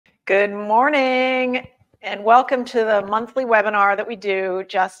Good morning and welcome to the monthly webinar that we do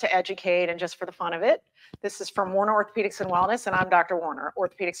just to educate and just for the fun of it. This is from Warner Orthopedics Wellness, and I'm Dr. Warner,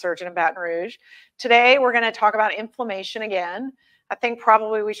 orthopedic surgeon in Baton Rouge. Today we're going to talk about inflammation again. I think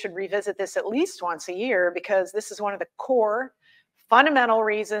probably we should revisit this at least once a year because this is one of the core fundamental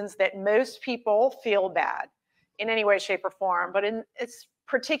reasons that most people feel bad in any way, shape, or form, but it's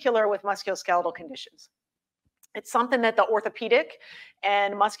particular with musculoskeletal conditions. It's something that the orthopedic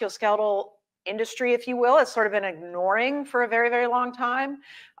and musculoskeletal industry, if you will, has sort of been ignoring for a very, very long time.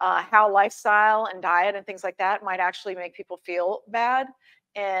 How lifestyle and diet and things like that might actually make people feel bad,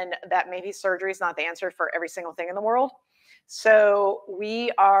 and that maybe surgery is not the answer for every single thing in the world. So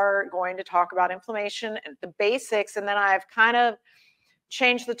we are going to talk about inflammation and the basics, and then I've kind of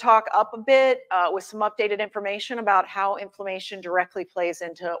changed the talk up a bit with some updated information about how inflammation directly plays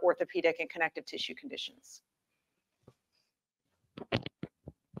into orthopedic and connective tissue conditions.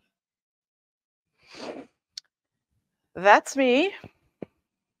 That's me.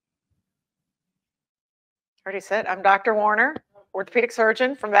 Already said, I'm Dr. Warner, orthopedic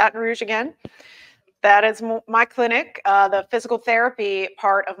surgeon from Baton Rouge again. That is my clinic, the physical therapy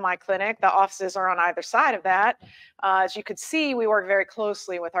part of my clinic. The offices are on either side of that. As you could see, we work very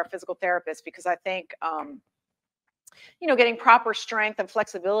closely with our physical therapists because I think, getting proper strength and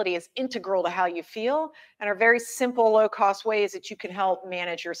flexibility is integral to how you feel and are very simple, low-cost ways that you can help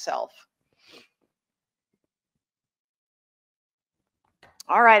manage yourself.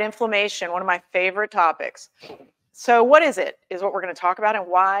 All right, inflammation, one of my favorite topics. So what is it, is what we're going to talk about, and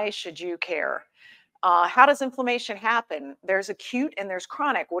why should you care? How does inflammation happen? There's acute and there's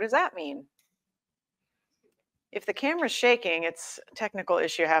chronic. What does that mean? If the camera's shaking, it's a technical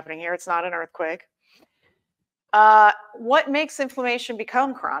issue happening here. It's not an earthquake. What makes inflammation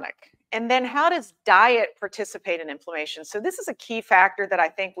become chronic? And then how does diet participate in inflammation? So this is a key factor that I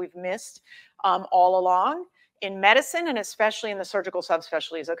think we've missed all along in medicine and especially in the surgical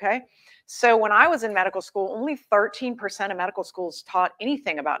subspecialties, okay? So when I was in medical school, only 13% of medical schools taught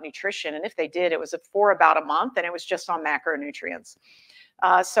anything about nutrition. And if they did, it was for about a month and it was just on macronutrients.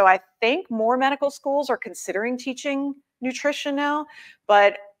 So I think more medical schools are considering teaching nutrition now,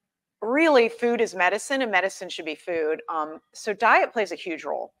 but really food is medicine and medicine should be food. So diet plays a huge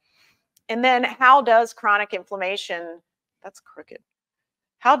role. And then how does chronic inflammation, that's crooked.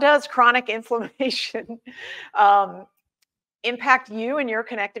 How does chronic inflammation impact you and your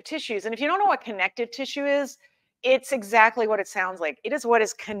connective tissues? And if you don't know what connective tissue is, it's exactly what it sounds like. It is what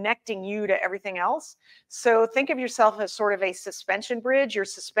is connecting you to everything else. So think of yourself as sort of a suspension bridge. You're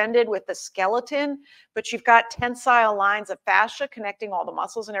suspended with the skeleton, but you've got tensile lines of fascia connecting all the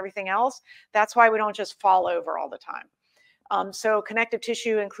muscles and everything else. That's why we don't just fall over all the time. So connective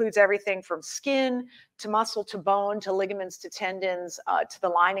tissue includes everything from skin to muscle to bone to ligaments to tendons to the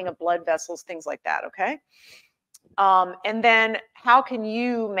lining of blood vessels, things like that, okay? And then how can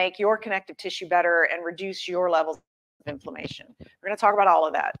you make your connective tissue better and reduce your levels of inflammation? We're going to talk about all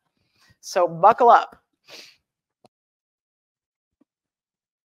of that. So buckle up.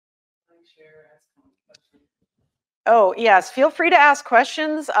 Oh, yes, feel free to ask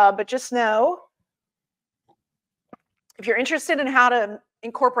questions, but just know, if you're interested in how to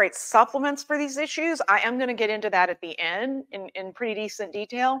incorporate supplements for these issues, I am going to get into that at the end in pretty decent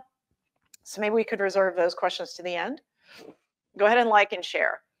detail. So maybe we could reserve those questions to the end. Go ahead and like and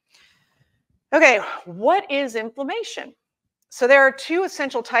share. Okay, what is inflammation? So there are two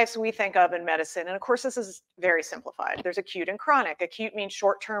essential types we think of in medicine. And of course, this is very simplified. There's acute and chronic. Acute means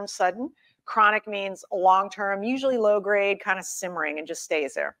short-term, sudden. Chronic means long-term, usually low-grade, kind of simmering and just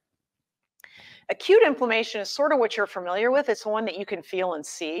stays there. Acute inflammation is sort of what you're familiar with. It's one that you can feel and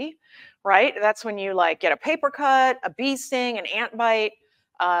see, right? That's when you like get a paper cut, a bee sting, an ant bite,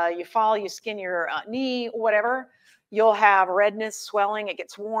 you fall, you skin your knee, whatever. You'll have redness, swelling, it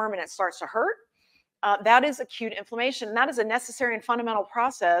gets warm and it starts to hurt. That is acute inflammation. And that is a necessary and fundamental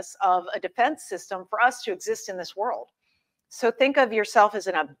process of a defense system for us to exist in this world. So think of yourself as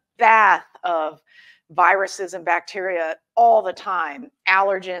in a bath of viruses and bacteria all the time,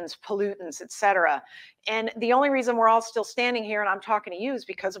 allergens, pollutants, etc. And the only reason we're all still standing here and I'm talking to you is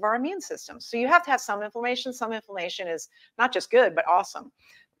because of our immune system. So you have to have some inflammation. Some inflammation is not just good, but awesome.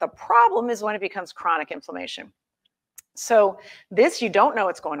 The problem is when it becomes chronic inflammation. So this, you don't know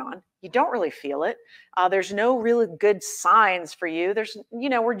what's going on. You don't really feel it. There's no really good signs for you.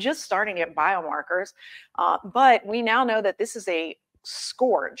 We're just starting to get biomarkers, but we now know that this is a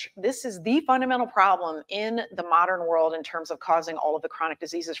scourge. This is the fundamental problem in the modern world in terms of causing all of the chronic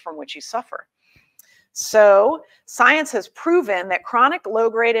diseases from which you suffer. So science has proven that chronic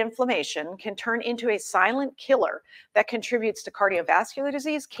low-grade inflammation can turn into a silent killer that contributes to cardiovascular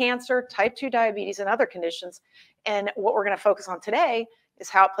disease, cancer, type 2 diabetes, and other conditions. And what we're going to focus on today is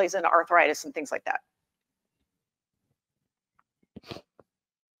how it plays into arthritis and things like that.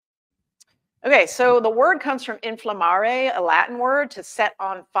 Okay, so the word comes from inflammare, a Latin word, to set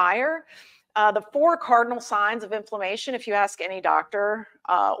on fire. The 4 cardinal signs of inflammation, if you ask any doctor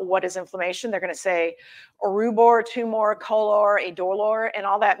what is inflammation, they're going to say rubor, tumor, color, e dolor, and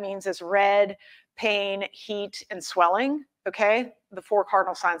all that means is red, pain, heat, and swelling, okay? The 4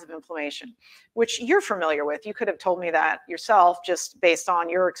 cardinal signs of inflammation, which you're familiar with. You could have told me that yourself just based on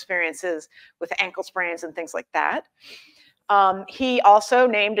your experiences with ankle sprains and things like that. He also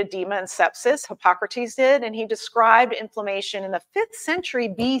named edema and sepsis, Hippocrates did, and he described inflammation in the 5th century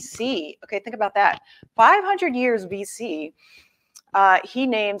BC. Okay, think about that. 500 years BC, he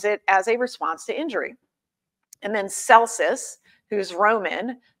names it as a response to injury. And then Celsus, who's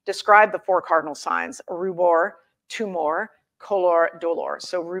Roman, described the 4 cardinal signs, rubor, tumor, color, dolor.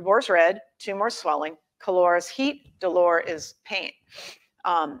 So rubor is red, tumor is swelling, color is heat, dolor is pain.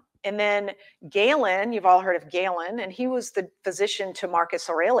 And then Galen, you've all heard of Galen, and he was the physician to Marcus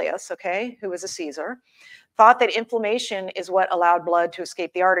Aurelius, okay, who was a Caesar, thought that inflammation is what allowed blood to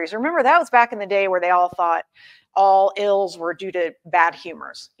escape the arteries. Remember, that was back in the day where they all thought all ills were due to bad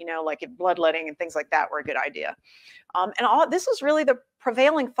humors, you know, like bloodletting and things like that were a good idea. And all this was really the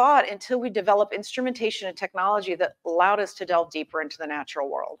prevailing thought until we developed instrumentation and technology that allowed us to delve deeper into the natural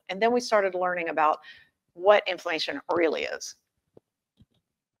world. And then we started learning about what inflammation really is.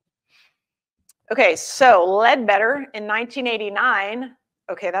 Okay, so Ledbetter in 1989,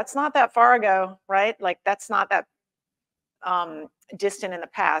 okay, that's not that far ago, right? Like that's not that distant in the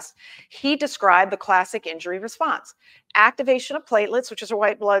past. He described the classic injury response. Activation of platelets, which is a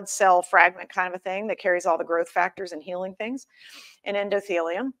white blood cell fragment kind of a thing that carries all the growth factors and healing things, and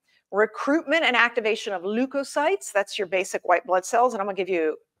endothelium. Recruitment and activation of leukocytes, that's your basic white blood cells, and I'm gonna give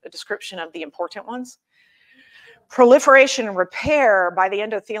you a description of the important ones. Proliferation and repair by the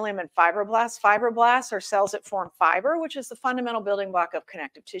endothelium and fibroblasts. Fibroblasts are cells that form fiber, which is the fundamental building block of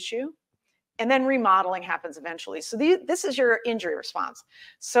connective tissue. And then remodeling happens eventually. So this is your injury response.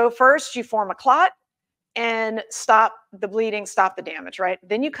 So first you form a clot and stop the bleeding, stop the damage, right?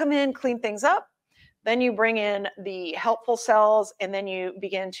 Then you come in, clean things up. Then you bring in the helpful cells, and then you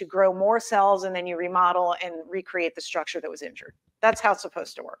begin to grow more cells, and then you remodel and recreate the structure that was injured. That's how it's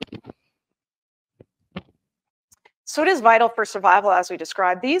supposed to work. So it is vital for survival, as we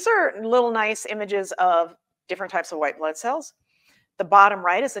described. These are little nice images of different types of white blood cells. The bottom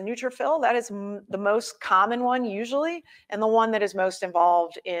right is a neutrophil. That is the most common one usually, and the one that is most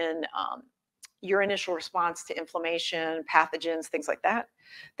involved in your initial response to inflammation, pathogens, things like that.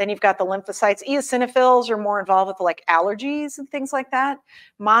 Then you've got the lymphocytes. Eosinophils are more involved with like allergies and things like that.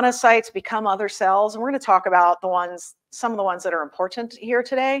 Monocytes become other cells, and we're going to talk about some of the ones that are important here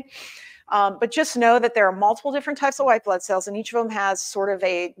today. But just know that there are multiple different types of white blood cells, and each of them has sort of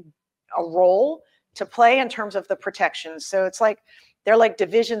a role to play in terms of the protection. So it's like they're like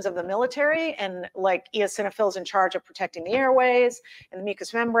divisions of the military, and like eosinophils in charge of protecting the airways and the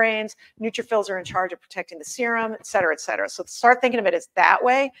mucous membranes. Neutrophils are in charge of protecting the serum, et cetera, et cetera. So start thinking of it as that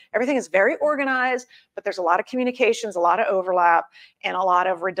way. Everything is very organized, but there's a lot of communications, a lot of overlap, and a lot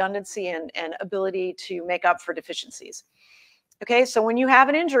of redundancy and ability to make up for deficiencies. Okay, so when you have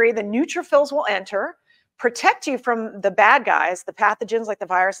an injury, the neutrophils will enter, protect you from the bad guys, the pathogens like the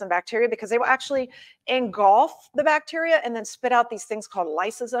virus and bacteria, because they will actually engulf the bacteria and then spit out these things called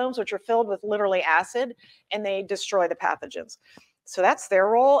lysosomes, which are filled with literally acid, and they destroy the pathogens. So that's their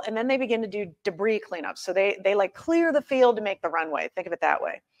role. And then they begin to do debris cleanup. So they like clear the field to make the runway. Think of it that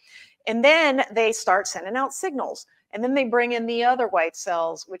way. And then they start sending out signals. And then they bring in the other white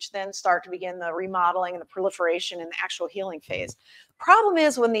cells, which then start to begin the remodeling and the proliferation and the actual healing phase. Problem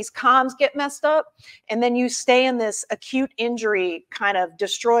is when these comms get messed up, and then you stay in this acute injury kind of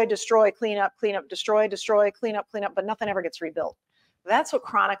destroy, destroy, clean up, destroy, destroy, clean up, but nothing ever gets rebuilt. That's what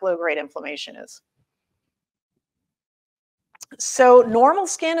chronic low-grade inflammation is. So normal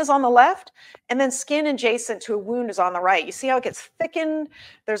skin is on the left, and then skin adjacent to a wound is on the right. You see how it gets thickened?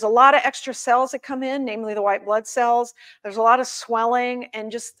 There's a lot of extra cells that come in, namely the white blood cells. There's a lot of swelling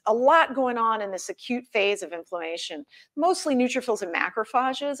and just a lot going on in this acute phase of inflammation. Mostly neutrophils and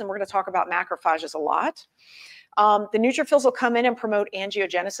macrophages, and we're going to talk about macrophages a lot. The neutrophils will come in and promote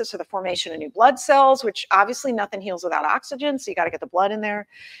angiogenesis, or the formation of new blood cells, which obviously nothing heals without oxygen, so you got to get the blood in there.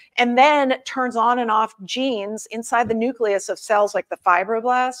 And then turns on and off genes inside the nucleus of cells like the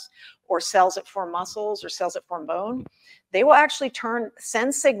fibroblasts or cells that form muscles or cells that form bone, they will actually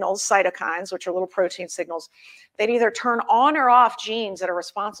send signals, cytokines, which are little protein signals, that either turn on or off genes that are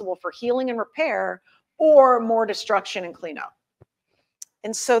responsible for healing and repair or more destruction and cleanup.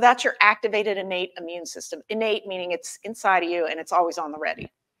 And so that's your activated innate immune system. Innate meaning it's inside of you and it's always on the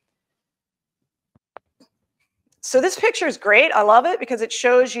ready. So this picture is great. I love it because it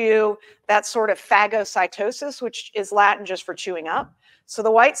shows you that sort of phagocytosis, which is Latin just for chewing up. So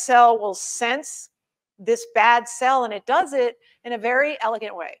the white cell will sense this bad cell, and it does it in a very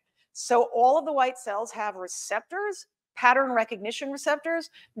elegant way. So all of the white cells have receptors, pattern recognition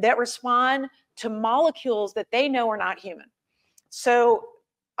receptors, that respond to molecules that they know are not human. So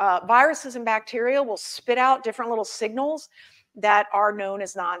viruses and bacteria will spit out different little signals that are known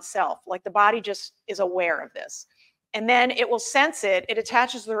as non-self. Like the body just is aware of this. And then it will sense it, it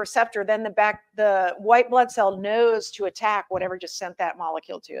attaches the receptor, then the white blood cell knows to attack whatever just sent that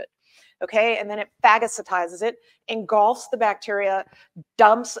molecule to it. Okay, and then it phagocytizes it, engulfs the bacteria,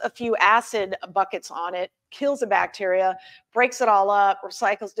 dumps a few acid buckets on it, kills the bacteria, breaks it all up,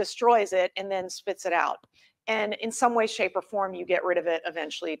 recycles, destroys it, and then spits it out. And in some way, shape, or form, you get rid of it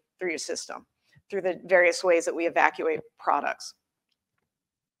eventually through your system, through the various ways that we evacuate products.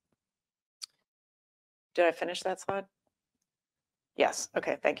 Did I finish that slide? Yes.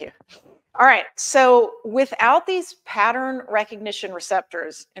 Okay, thank you. All right, so without these pattern recognition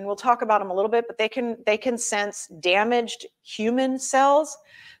receptors, and we'll talk about them a little bit, but they can sense damaged human cells,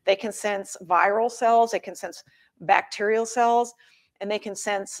 they can sense viral cells, they can sense bacterial cells, and they can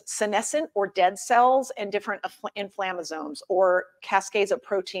sense senescent or dead cells and different inflammasomes or cascades of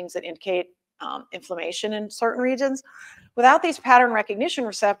proteins that indicate inflammation in certain regions. Without these pattern recognition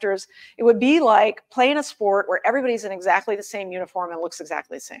receptors, it would be like playing a sport where everybody's in exactly the same uniform and looks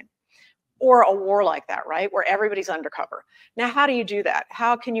exactly the same. Or a war like that, right? Where everybody's undercover. Now, how do you do that?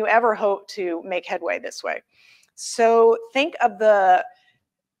 How can you ever hope to make headway this way? So think of the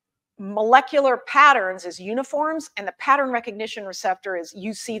molecular patterns as uniforms, and the pattern recognition receptor is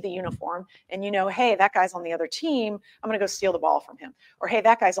you see the uniform and you know, hey, that guy's on the other team, I'm going to go steal the ball from him. Or hey,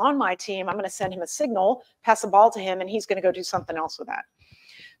 that guy's on my team, I'm going to send him a signal, pass the ball to him, and he's going to go do something else with that.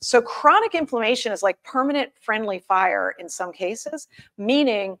 So chronic inflammation is like permanent friendly fire in some cases,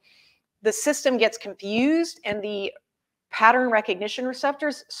 meaning the system gets confused and the pattern recognition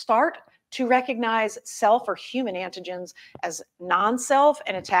receptors start to recognize self or human antigens as non-self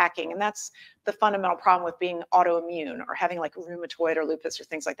and attacking. And that's the fundamental problem with being autoimmune or having like rheumatoid or lupus or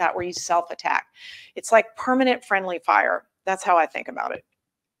things like that, where you self-attack. It's like permanent friendly fire. That's how I think about it.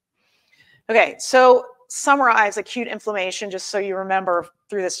 Okay, so summarize acute inflammation, just so you remember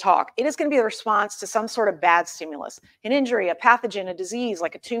through this talk. It is going to be a response to some sort of bad stimulus, an injury, a pathogen, a disease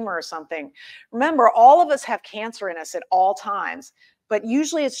like a tumor or something. Remember, all of us have cancer in us at all times, but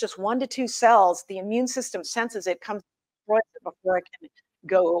usually it's just 1 to 2 cells. The immune system senses it, comes before it can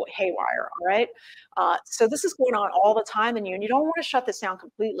go haywire, all right? So this is going on all the time in you, and you don't want to shut this down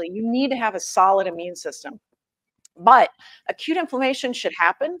completely. You need to have a solid immune system. But acute inflammation should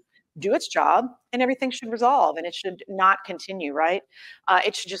happen, do its job, and everything should resolve, and it should not continue, right?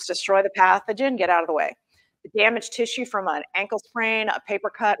 It should just destroy the pathogen, get out of the way. The damaged tissue from an ankle sprain, a paper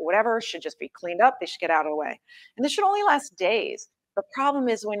cut, whatever, should just be cleaned up. They should get out of the way. And this should only last days. The problem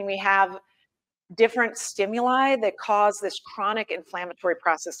is when we have different stimuli that cause this chronic inflammatory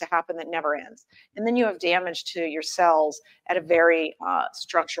process to happen that never ends. And then you have damage to your cells at a very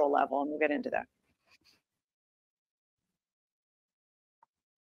structural level, and we'll get into that.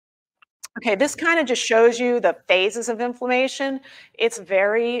 Okay, this kind of just shows you the phases of inflammation. It's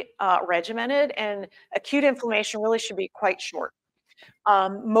very regimented, and acute inflammation really should be quite short.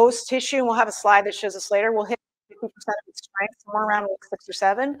 Most tissue, and we'll have a slide that shows this later, will hit 50% of its strength somewhere around week 6 or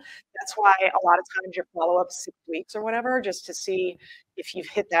 7. That's why a lot of times your follow-up is 6 weeks or whatever, just to see if you've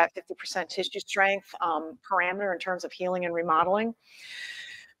hit that 50% tissue strength parameter in terms of healing and remodeling.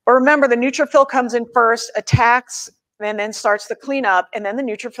 But remember, the neutrophil comes in first, attacks, and then starts the cleanup, and then the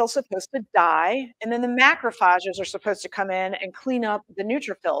neutrophil's supposed to die, and then the macrophages are supposed to come in and clean up the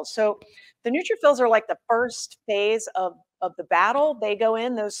neutrophils. So the neutrophils are like the first phase of the battle. They go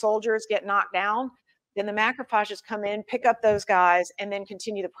in, those soldiers get knocked down, then the macrophages come in, pick up those guys, and then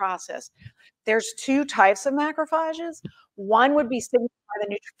continue the process. There's 2 types of macrophages. One would be signaling by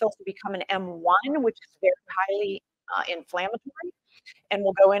the neutrophils to become an M1, which is very highly inflammatory, and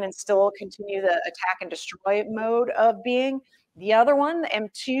will go in and still continue the attack and destroy mode of being. The other one, the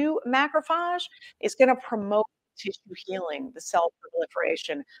M2 macrophage, is going to promote tissue healing, the cell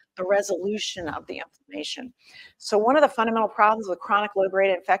proliferation, the resolution of the inflammation. So one of the fundamental problems with chronic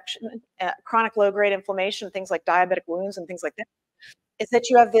low-grade infection, chronic low-grade inflammation, things like diabetic wounds and things like that, is that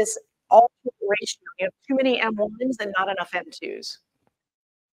you have this all ratio. You have too many M1s and not enough M2s.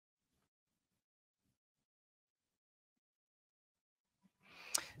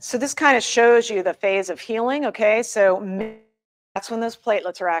 So this kind of shows you the phase of healing, okay? So that's when those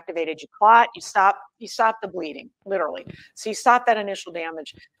platelets are activated. You clot, you stop the bleeding, literally. So you stop that initial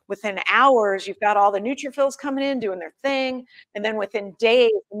damage. Within hours, you've got all the neutrophils coming in, doing their thing, and then within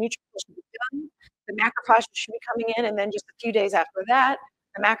days, the neutrophils should be done. The macrophages should be coming in, and then just a few days after that,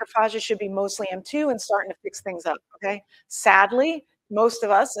 the macrophages should be mostly M2 and starting to fix things up, okay? Sadly, most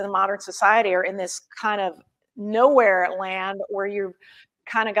of us in modern society are in this kind of nowhere land where you're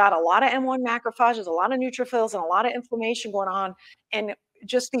kind of got a lot of M1 macrophages, a lot of neutrophils, and a lot of inflammation going on, and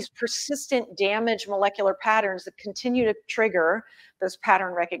just these persistent damage molecular patterns that continue to trigger those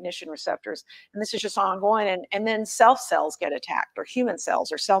pattern recognition receptors. And this is just ongoing. And then cells get attacked, or human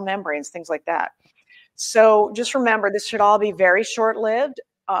cells, or cell membranes, things like that. So just remember, this should all be very short lived,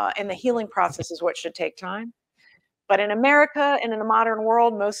 and the healing process is what should take time. But in America and in the modern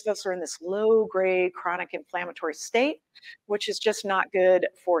world, most of us are in this low grade chronic inflammatory state, which is just not good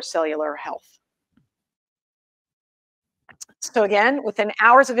for cellular health. So again, within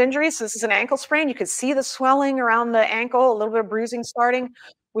hours of injury, so this is an ankle sprain, you could see the swelling around the ankle, a little bit of bruising starting.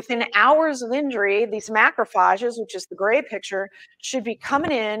 Within hours of injury, these macrophages, which is the gray picture, should be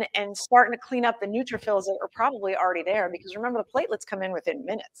coming in and starting to clean up the neutrophils that are probably already there, because remember, the platelets come in within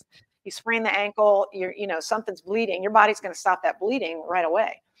minutes. You sprain the ankle, something's bleeding, your body's going to stop that bleeding right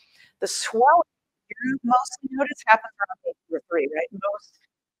away. The swelling you mostly notice happens around day 2 or 3, right? Most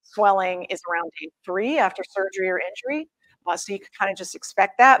swelling is around day 3 after surgery or injury. So you can kind of just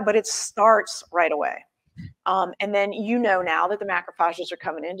expect that, but it starts right away. And then now that the macrophages are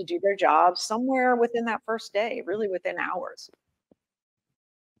coming in to do their job somewhere within that first day, really within hours.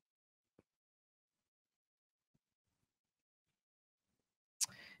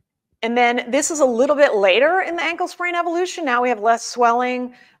 And then this is a little bit later in the ankle sprain evolution. Now we have less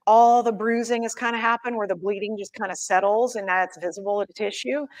swelling. All the bruising has kind of happened where the bleeding just kind of settles and now it's visible in the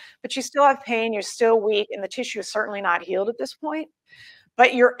tissue. But you still have pain, you're still weak, and the tissue is certainly not healed at this point.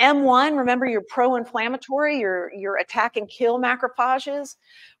 But your M1, remember your pro-inflammatory, your attack and kill macrophages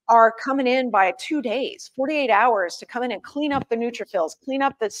are coming in by 2 days, 48 hours to come in and clean up the neutrophils, clean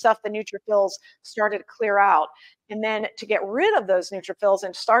up the stuff the neutrophils started to clear out. And then to get rid of those neutrophils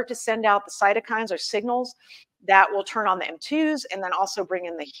and start to send out the cytokines or signals that will turn on the M2s and then also bring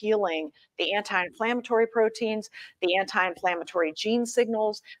in the healing, the anti-inflammatory proteins, the anti-inflammatory gene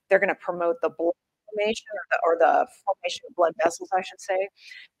signals. They're going to promote the blood formation, or the formation of blood vessels, I should say.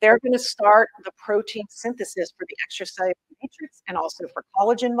 They're going to start the protein synthesis for the extracellular matrix and also for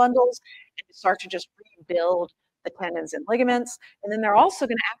collagen bundles, and to start to just rebuild the tendons and ligaments. And then they're also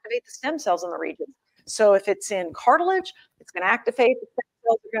going to activate the stem cells in the region. So if it's in cartilage, it's going to activate the stem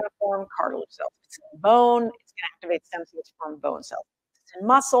cells that are going to form cartilage cells. If it's in bone, it's going to activate stem cells to form bone cells. If it's in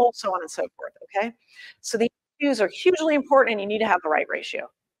muscle, so on and so forth. Okay. So these cues are hugely important, and you need to have the right ratio.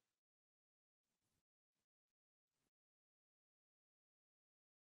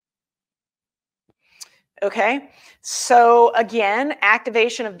 Okay, so again,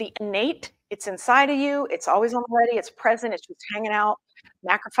 activation of the innate, it's inside of you, it's always on the ready, it's present, it's just hanging out.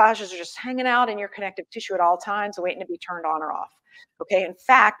 Macrophages are just hanging out in your connective tissue at all times, waiting to be turned on or off. Okay, in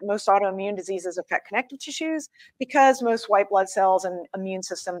fact, most autoimmune diseases affect connective tissues because most white blood cells and immune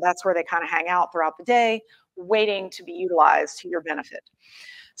system, that's where they kind of hang out throughout the day, waiting to be utilized to your benefit.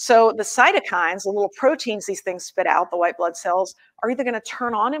 So the cytokines, the little proteins these things spit out, the white blood cells, are either going to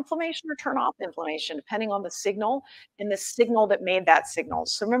turn on inflammation or turn off inflammation, depending on the signal and the signal that made that signal.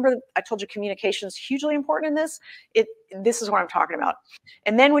 So remember, I told you communication is hugely important in this. This is what I'm talking about.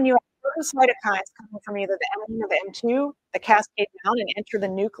 And then when you have certain cytokines coming from either the M1 or the M2, the cascade down and enter the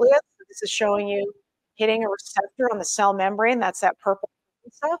nucleus. So this is showing you hitting a receptor on the cell membrane. That's that purple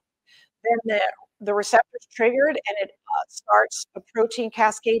stuff. Then the receptor's triggered, and it starts a protein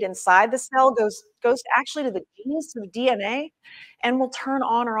cascade inside the cell, goes actually to the genes, to the DNA, and will turn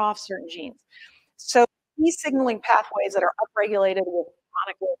on or off certain genes. So these signaling pathways that are upregulated with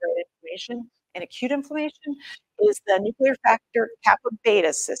chronic low-grade inflammation and acute inflammation is the nuclear factor kappa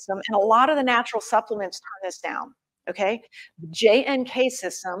beta system, and a lot of the natural supplements turn this down. Okay, the JNK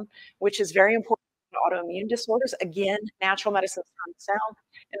system, which is very important in autoimmune disorders. Again, natural medicines turn this down.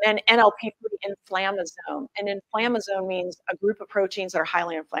 And then NLP3, inflammasome. And inflammasome means a group of proteins that are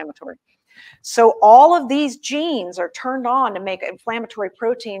highly inflammatory. So all of these genes are turned on to make inflammatory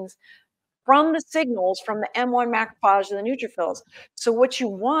proteins from the signals from the M1 macrophage and the neutrophils. So what you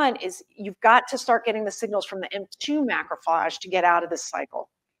want is you've got to start getting the signals from the M2 macrophage to get out of this cycle.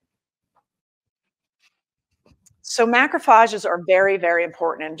 So macrophages are very, very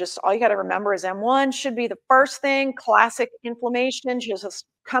important. And just all you got to remember is M1 should be the first thing. Classic inflammation should just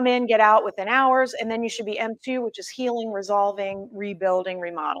come in, get out within hours. And then you should be M2, which is healing, resolving, rebuilding,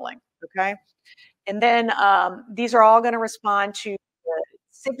 remodeling. Okay. And then these are all going to respond to the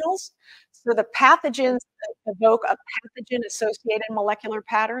signals. So the pathogens evoke a pathogen associated molecular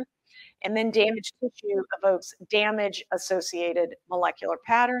pattern. And then damaged tissue evokes damage associated molecular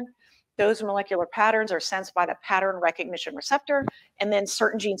pattern. Those molecular patterns are sensed by the pattern recognition receptor, and then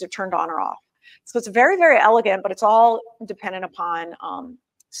certain genes are turned on or off. So it's very, very elegant, but it's all dependent upon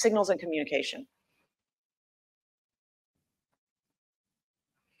signals and communication.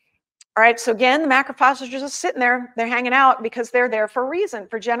 All right, so again, the macrophages are just sitting there. They're hanging out because they're there for a reason,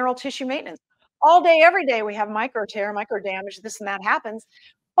 for general tissue maintenance. All day, every day, we have micro tear, micro damage, this and that happens.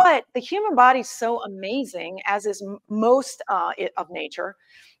 But the human body is so amazing, as is most of nature,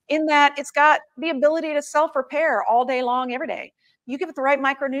 in that it's got the ability to self-repair all day long, every day. You give it the right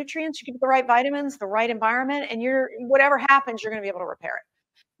micronutrients, you give it the right vitamins, the right environment, and whatever happens, you're going to be able to repair it.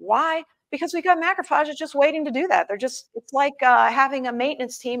 Why? Because we got macrophages just waiting to do that. It's like having a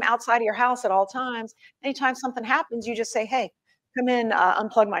maintenance team outside of your house at all times. Anytime something happens, you just say, hey, come in,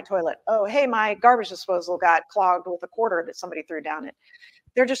 unplug my toilet. Oh, hey, my garbage disposal got clogged with a quarter that somebody threw down it.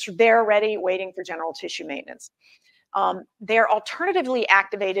 They're just there ready, waiting for general tissue maintenance. They're alternatively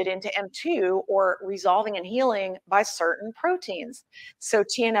activated into M2 or resolving and healing by certain proteins. So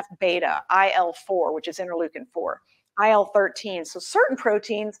TNF beta, IL-4, which is interleukin 4, IL-13. So certain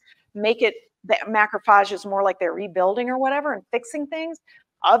proteins make it the macrophages more like they're rebuilding or whatever and fixing things.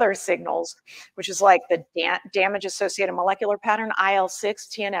 Other signals, which is like the damage associated molecular pattern, IL-6,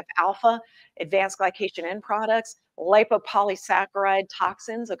 TNF alpha, advanced glycation end products, lipopolysaccharide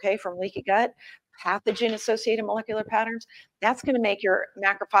toxins, okay, from leaky gut, pathogen associated molecular patterns. That's going to make your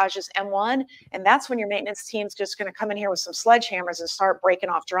macrophages M1. And that's when your maintenance team's just going to come in here with some sledgehammers and start breaking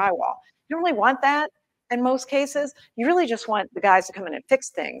off drywall. You don't really want that in most cases. You really just want the guys to come in and fix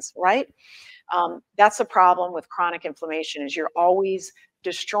things, right? That's the problem with chronic inflammation, is you're always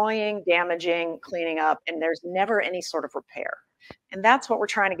destroying, damaging, cleaning up, and there's never any sort of repair. And that's what we're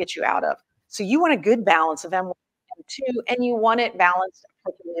trying to get you out of. So you want a good balance of M1 and M2, and you want it balanced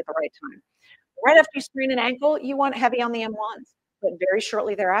appropriately at the right time. Right after you sprain an ankle, you want heavy on the M1s, but very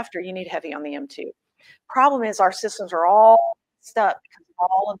shortly thereafter, you need heavy on the M2. Problem is our systems are all stuck because of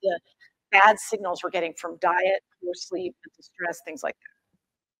all of the bad signals we're getting from diet, poor sleep, mental stress, things like that.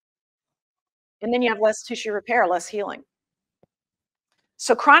 And then you have less tissue repair, less healing.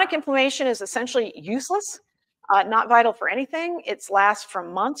 So chronic inflammation is essentially useless, not vital for anything. It lasts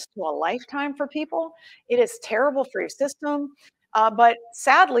from months to a lifetime for people. It is terrible for your system. But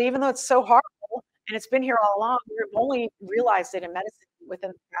sadly, even though it's so horrible and it's been here all along, we've only realized it in medicine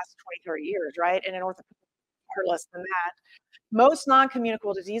within the past 20, 30 years, right? And in orthopedics, far less than that. Most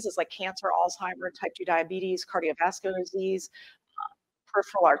non-communicable diseases like cancer, Alzheimer's, type 2 diabetes, cardiovascular disease,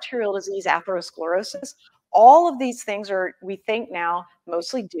 peripheral arterial disease, atherosclerosis. All of these things are, we think now,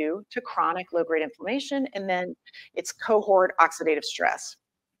 mostly due to chronic low-grade inflammation, and then it's cohort oxidative stress.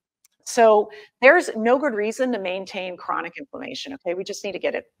 So there's no good reason to maintain chronic inflammation, okay? We just need to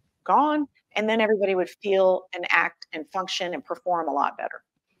get it gone, and then everybody would feel and act and function and perform a lot better.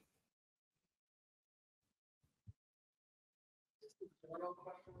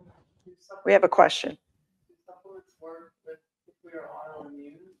 We have a question.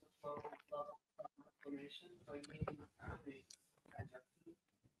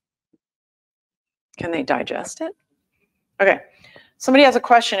 Can they digest it? Okay. Somebody has a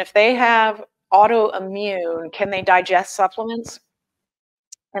question. If they have autoimmune, can they digest supplements?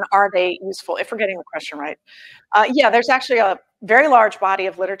 And are they useful? If we're getting the question right. Yeah, there's actually a very large body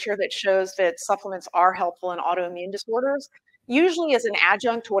of literature that shows that supplements are helpful in autoimmune disorders, usually as an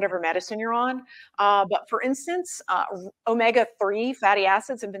adjunct to whatever medicine you're on. But for instance, omega-3 fatty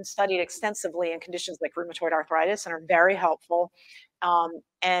acids have been studied extensively in conditions like rheumatoid arthritis and are very helpful,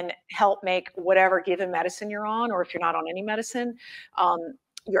 and help make whatever given medicine you're on, or if you're not on any medicine,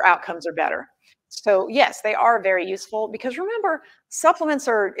 your outcomes are better. So yes, they are very useful, because remember, supplements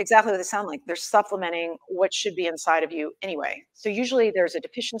are exactly what they sound like. They're supplementing what should be inside of you anyway. So usually there's a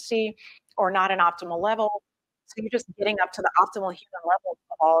deficiency or not an optimal level. So you're just getting up to the optimal human level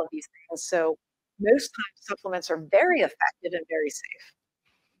of all of these things. So most times supplements are very effective and very safe.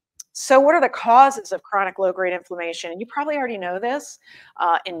 So what are the causes of chronic low-grade inflammation? And you probably already know this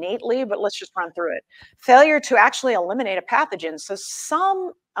innately, but let's just run through it. Failure to actually eliminate a pathogen. So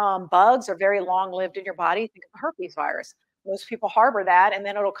some bugs are very long-lived in your body. Think of the herpes virus. Most people harbor that, and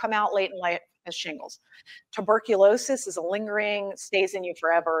then it'll come out late in life as shingles. Tuberculosis is a lingering, stays in you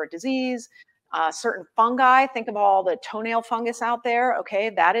forever disease. Certain fungi, think of all the toenail fungus out there. Okay,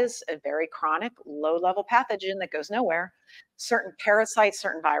 that is a very chronic, low level pathogen that goes nowhere. Certain parasites,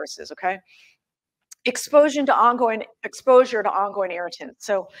 certain viruses. Okay, exposure to ongoing irritants.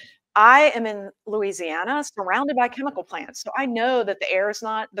 So I am in Louisiana, surrounded by chemical plants. So I know that the air is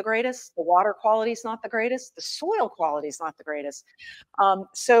not the greatest, the water quality is not the greatest, the soil quality is not the greatest.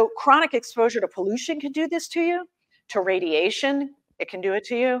 So chronic exposure to pollution can do this to you, to radiation, it can do it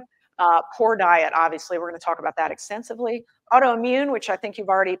to you. Poor diet, obviously, we're going to talk about that extensively. Autoimmune, which I think you've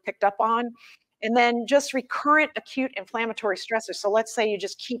already picked up on. And then just recurrent acute inflammatory stressors. So let's say you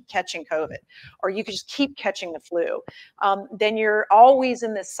just keep catching COVID or you could just keep catching the flu. Then you're always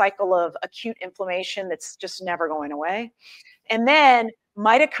in this cycle of acute inflammation that's just never going away. And then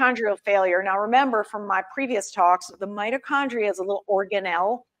mitochondrial failure. Now, remember from my previous talks, the mitochondria is a little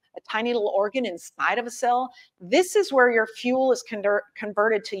organelle, a tiny little organ inside of a cell. This is where your fuel is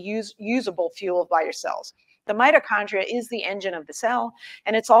converted to usable fuel by your cells. The mitochondria is the engine of the cell,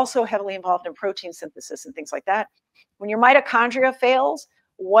 and it's also heavily involved in protein synthesis and things like that. When your mitochondria fails,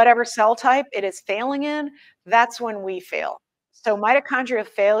 whatever cell type it is failing in, that's when we fail. So mitochondria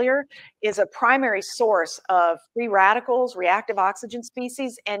failure is a primary source of free radicals, reactive oxygen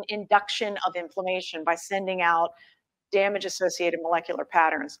species, and induction of inflammation by sending out damage-associated molecular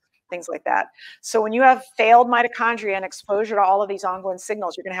patterns, things like that. So when you have failed mitochondria and exposure to all of these ongoing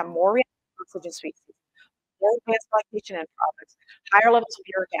signals, you're going to have more reactive oxygen species, more advanced glycation end products, higher levels of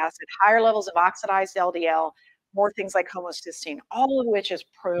uric acid, higher levels of oxidized LDL, more things like homocysteine, all of which is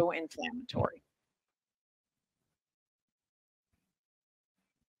pro-inflammatory.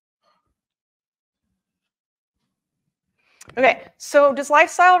 Okay, so does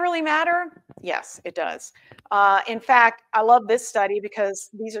lifestyle really matter? Yes, it does. In fact, I love this study because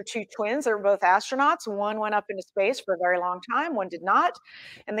these are two twins. They're both astronauts. One went up into space for a very long time, one did not.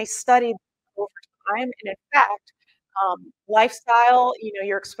 And they studied over time. And in fact, lifestyle,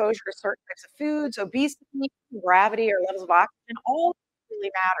 your exposure to certain types of foods, obesity, gravity, or levels of oxygen, all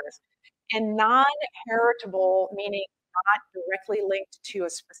really matters. And non-heritable, meaning not directly linked to a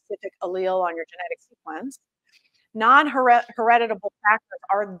specific allele on your genetic sequence, non-heritable factors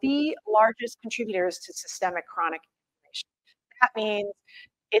are the largest contributors to systemic chronic inflammation. That means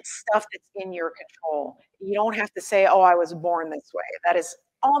it's stuff that's in your control. You don't have to say, oh, I was born this way. That is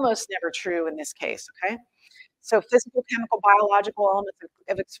almost never true in this case, okay? So physical, chemical, biological elements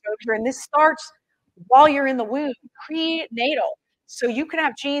of exposure, and this starts while you're in the womb, prenatal. So you can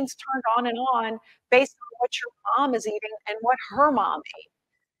have genes turned on based on what your mom is eating and what her mom ate.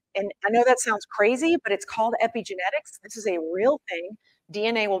 And I know that sounds crazy, but it's called epigenetics. This is a real thing.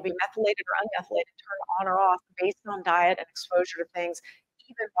 DNA will be methylated or unmethylated, turned on or off based on diet and exposure to things,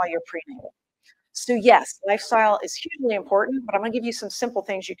 even while you're prenatal. So yes, lifestyle is hugely important, but I'm going to give you some simple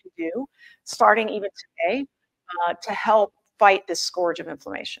things you can do, starting even today, to help fight this scourge of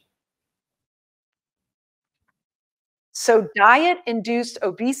inflammation. So diet-induced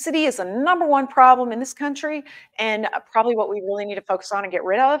obesity is the #1 problem in this country, and probably what we really need to focus on and get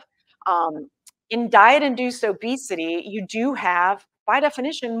rid of. In diet-induced obesity, you do have, by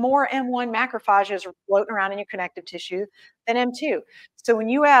definition, more M1 macrophages floating around in your connective tissue than M2. So when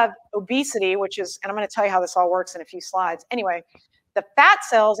you have obesity, which is, and I'm going to tell you how this all works in a few slides. Anyway, the fat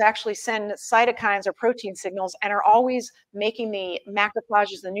cells actually send cytokines or protein signals and are always making the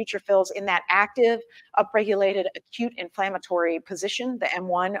macrophages, the neutrophils in that active, upregulated, acute inflammatory position, the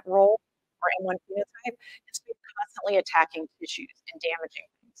M1 role or M1 phenotype. It's constantly attacking tissues and damaging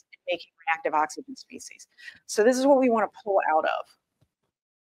things and making reactive oxygen species. So this is what we want to pull out of.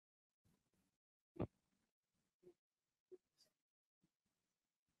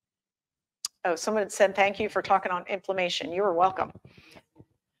 Oh, someone said thank you for talking on inflammation. You are welcome.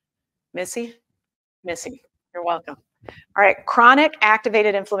 Missy? Missy, you're welcome. All right, chronic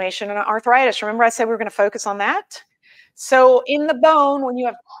activated inflammation and arthritis. Remember I said we were going to focus on that? So in the bone, when you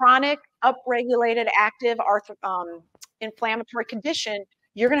have chronic, upregulated, active inflammatory condition,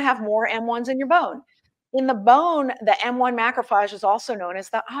 you're going to have more M1s in your bone. In the bone, the M1 macrophage is also known as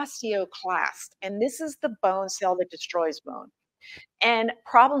the osteoclast, and this is the bone cell that destroys bone. And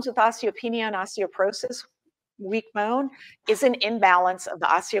problems with osteopenia and osteoporosis, weak bone, is an imbalance of the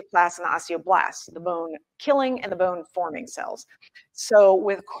osteoclast and the osteoblasts, the bone killing and the bone forming cells. So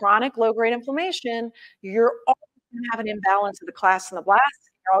with chronic low-grade inflammation, you're always going to have an imbalance of the clasts and the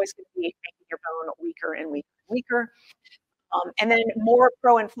blasts. You're always going to be making your bone weaker and weaker and weaker. And then more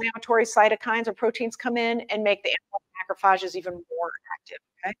pro-inflammatory cytokines or proteins come in and make the macrophages even more active.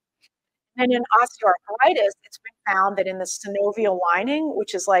 Okay. And in osteoarthritis, it's been found that in the synovial lining,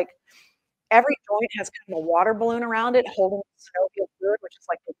 which is like Every joint has kind of a water balloon around it holding the synovial fluid, which is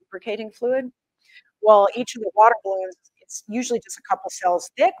like the lubricating fluid. Well, each of the water balloons, it's usually just a couple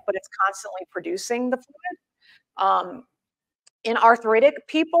cells thick, but it's constantly producing the fluid. Um, in arthritic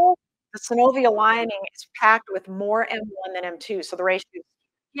people, the synovial lining is packed with more M1 than M2, so the ratio is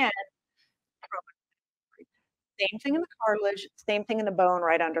again, same thing in the cartilage, same thing in the bone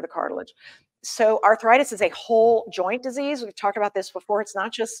right under the cartilage. So arthritis is a whole joint disease. We've talked about this before. It's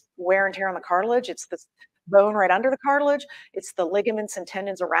not just wear and tear on the cartilage, it's the bone right under the cartilage, it's the ligaments and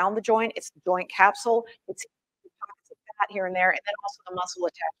tendons around the joint, it's the joint capsule, it's pockets of fat here and there, and then also the muscle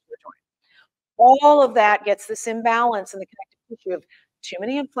attached to the joint. All of that gets this imbalance in the connective tissue of too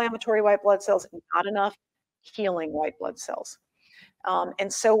many inflammatory white blood cells and not enough healing white blood cells.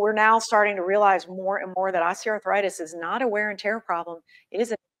 And so we're now starting to realize more and more that osteoarthritis is not a wear and tear problem. It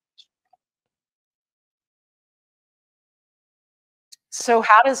is a So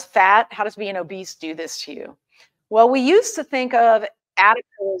how does being obese do this to you? Well, we used to think of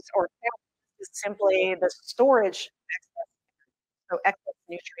adipose or fat as simply the storage excess, so excess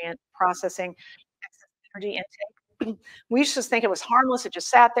nutrient processing, excess energy intake. We used to just think it was harmless. It just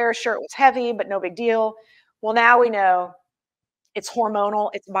sat there. Sure, it was heavy, but no big deal. Well, now we know it's hormonal,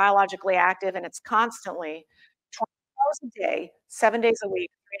 it's biologically active, and it's constantly 20 hours a day, 7 days a week,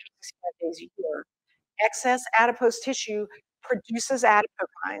 365 days a year. Excess adipose tissue produces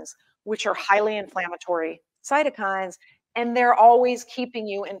adipokines, which are highly inflammatory cytokines, and they're always keeping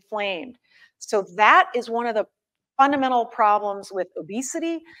you inflamed. So that is one of the fundamental problems with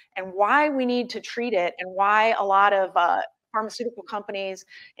obesity and why we need to treat it and why a lot of pharmaceutical companies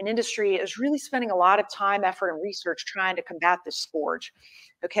and industry is really spending a lot of time, effort, and research trying to combat this scourge.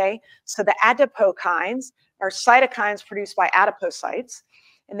 Okay, so the adipokines are cytokines produced by adipocytes,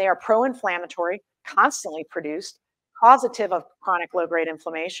 and they are pro-inflammatory, constantly produced, causative of chronic low-grade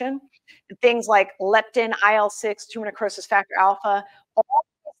inflammation. And things like leptin, IL-6, tumor necrosis factor alpha, all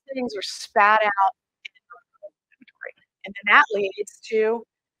these things are spat out and then that leads to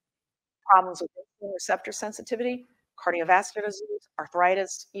problems with insulin receptor sensitivity, cardiovascular disease,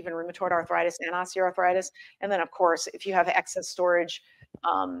 arthritis, even rheumatoid arthritis and osteoarthritis. And then, of course, if you have excess storage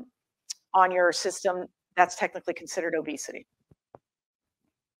on your system, that's technically considered obesity.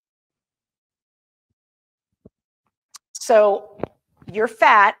 So your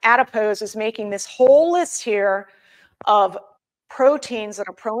fat, adipose, is making this whole list here of proteins that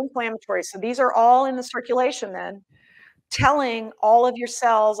are pro-inflammatory. So these are all in the circulation then, telling all of your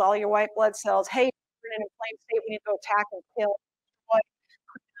cells, all your white blood cells, hey, we're in an inflamed state, we need to go attack and kill. What?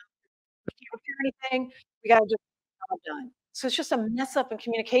 We can't do anything. We got to just get the job done. So it's just a mess up in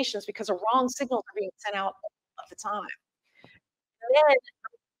communications because the wrong signals are being sent out all of the time. And then the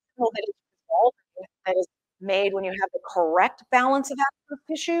signal that is resolving, that is made when you have the correct balance of adipose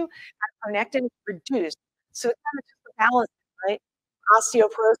tissue, adiponectin is reduced. So it's kind of just a balance, right?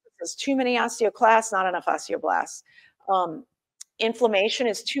 Osteoporosis is too many osteoclasts, not enough osteoblasts. Inflammation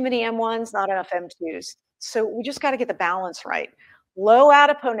is too many M1s, not enough M2s. So we just got to get the balance right. Low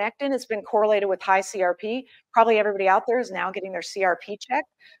adiponectin has been correlated with high CRP. Probably everybody out there is now getting their CRP checked,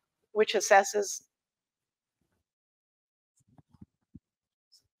 which assesses.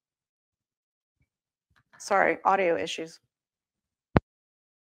 Sorry, audio issues.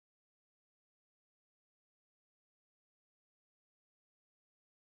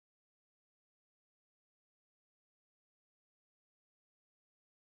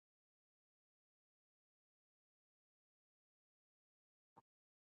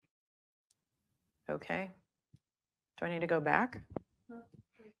 Okay. Do I need to go back?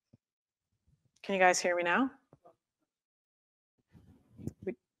 Can you guys hear me now?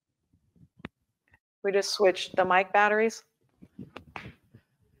 We just switched the mic batteries.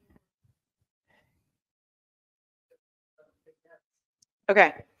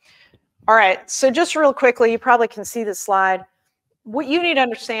 Okay. All right. So just real quickly, you probably can see this slide. What you need to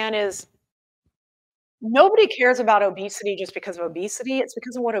understand is nobody cares about obesity just because of obesity. It's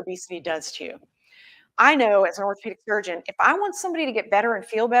because of what obesity does to you. I know as an orthopedic surgeon, if I want somebody to get better and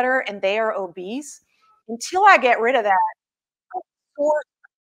feel better and they are obese, until I get rid of that source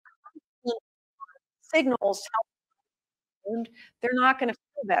of signals, they're not going to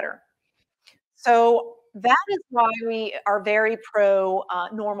feel better. So that is why we are very pro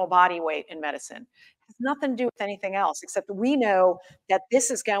normal body weight in medicine. It has nothing to do with anything else, except we know that this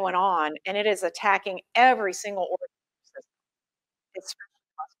is going on and it is attacking every single organ system. It's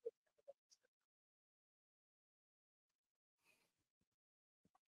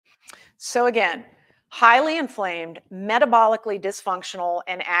So again, highly inflamed, metabolically dysfunctional,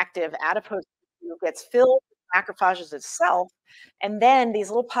 and active adipose tissue gets filled with macrophages itself. And then these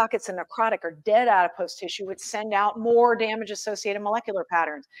little pockets of necrotic or dead adipose tissue would send out more damage associated molecular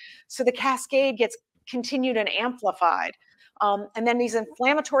patterns. So the cascade gets continued and amplified. And then these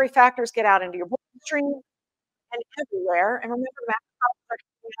inflammatory factors get out into your bloodstream and everywhere. And remember, macrophages are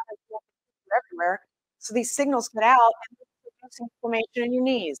coming out everywhere. So these signals get out and produce inflammation in your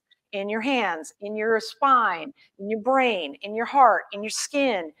knees, in your hands, in your spine, in your brain, in your heart, in your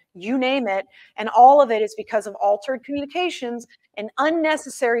skin, you name it. And all of it is because of altered communications and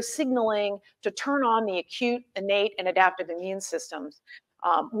unnecessary signaling to turn on the acute, innate, and adaptive immune systems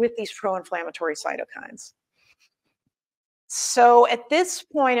with these pro-inflammatory cytokines. So at this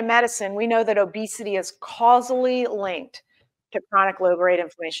point in medicine, we know that obesity is causally linked to chronic low-grade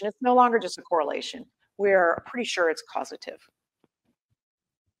inflammation. It's no longer just a correlation. We're pretty sure it's causative.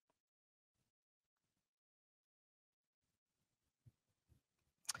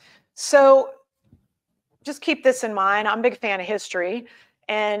 So just keep this in mind. I'm a big fan of history.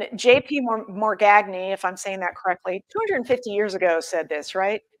 And J.P. Morgagni, if I'm saying that correctly, 250 years ago said this,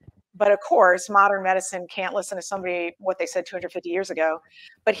 right? But of course, modern medicine can't listen to somebody what they said 250 years ago.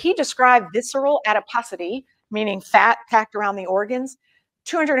 But he described visceral adiposity, meaning fat packed around the organs,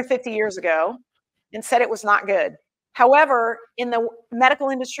 250 years ago, and said it was not good. However, in the medical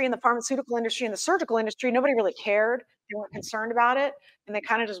industry, in the pharmaceutical industry, in the surgical industry, nobody really cared. They weren't concerned about it, and they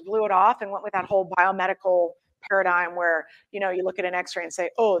kind of just blew it off and went with that whole biomedical paradigm where, you know, you look at an x-ray and say,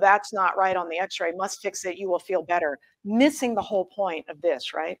 oh, that's not right on the x-ray, must fix it, you will feel better, missing the whole point of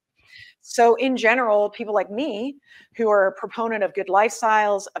this, right? So in general, people like me who are a proponent of good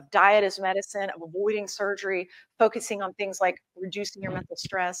lifestyles, of diet as medicine, of avoiding surgery, focusing on things like reducing your mental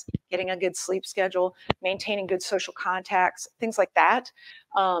stress, getting a good sleep schedule, maintaining good social contacts, things like that,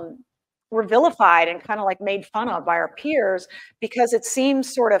 were vilified and kind of like made fun of by our peers because it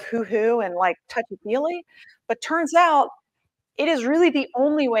seems sort of hoo-hoo and like touchy-feely. But turns out it is really the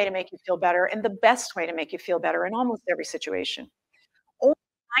only way to make you feel better and the best way to make you feel better in almost every situation. Only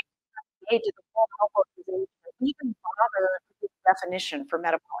did the World Health Organization even bother with the definition for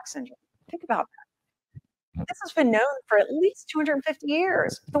metabolic syndrome? Think about that. This has been known for at least 250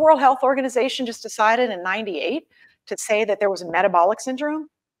 years. The World Health Organization just decided in '98 to say that there was a metabolic syndrome.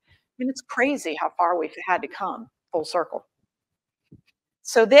 I mean, it's crazy how far we've had to come full circle.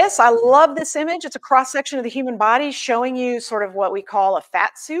 So this, I love this image. It's a cross-section of the human body showing you sort of what we call a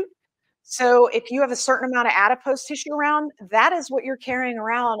fat suit. So if you have a certain amount of adipose tissue around, that is what you're carrying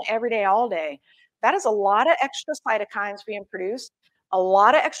around every day, all day. That is a lot of extra cytokines being produced, a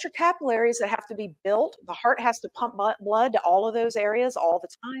lot of extra capillaries that have to be built. The heart has to pump blood to all of those areas all the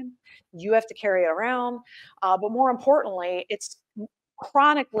time. You have to carry it around. But more importantly, it's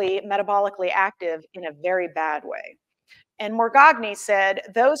chronically metabolically active in a very bad way. And Morgagni said,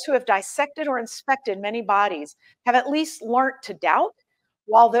 those who have dissected or inspected many bodies have at least learnt to doubt,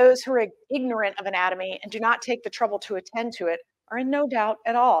 while those who are ignorant of anatomy and do not take the trouble to attend to it are in no doubt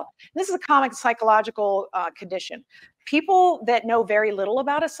at all. This is a common psychological condition. People that know very little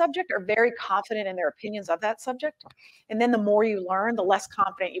about a subject are very confident in their opinions of that subject. And then the more you learn, the less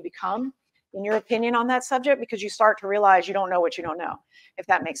confident you become in your opinion on that subject because you start to realize you don't know what you don't know, if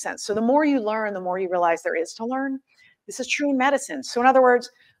that makes sense. So the more you learn, the more you realize there is to learn. This is true in medicine. So in other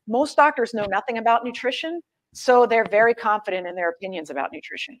words, most doctors know nothing about nutrition, so they're very confident in their opinions about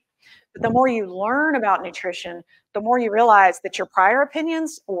nutrition. But the more you learn about nutrition, the more you realize that your prior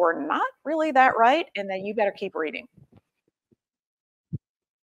opinions were not really that right and that you better keep reading.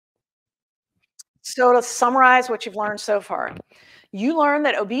 So to summarize what you've learned so far, you learned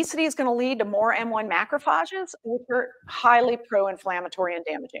that obesity is going to lead to more M1 macrophages, which are highly pro-inflammatory and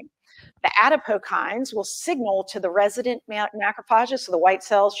damaging. The adipokines will signal to the resident macrophages, so the white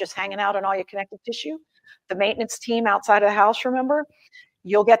cells just hanging out in all your connective tissue. The maintenance team outside of the house, remember?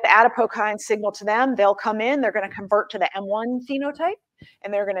 You'll get the adipokine signal to them. They'll come in. They're going to convert to the M1 phenotype,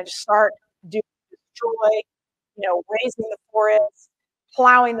 and they're going to just start doing destroy, raising the forest,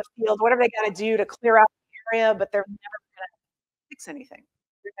 plowing the field, whatever they got to do to clear out the area, but they're never going to fix anything.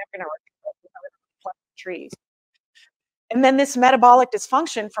 They're never going to plant trees. And then this metabolic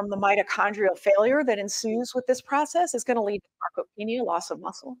dysfunction from the mitochondrial failure that ensues with this process is going to lead to sarcopenia, loss of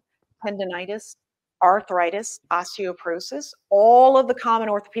muscle, tendinitis, arthritis, osteoporosis, all of the common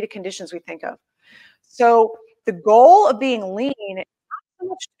orthopedic conditions we think of. So the goal of being lean is not so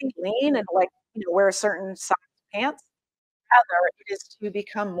much to be lean and wear a certain size pants. Rather, it is to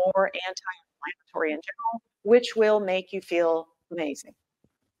become more anti-inflammatory in general, which will make you feel amazing.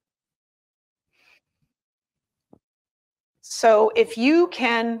 So if you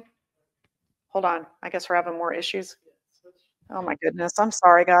can, hold on, I guess we're having more issues. Oh my goodness, I'm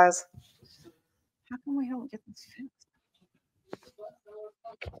sorry, guys. How come we don't get this fixed?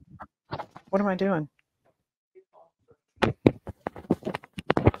 What am I doing?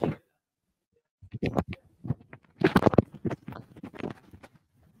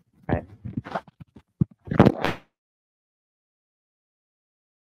 Right.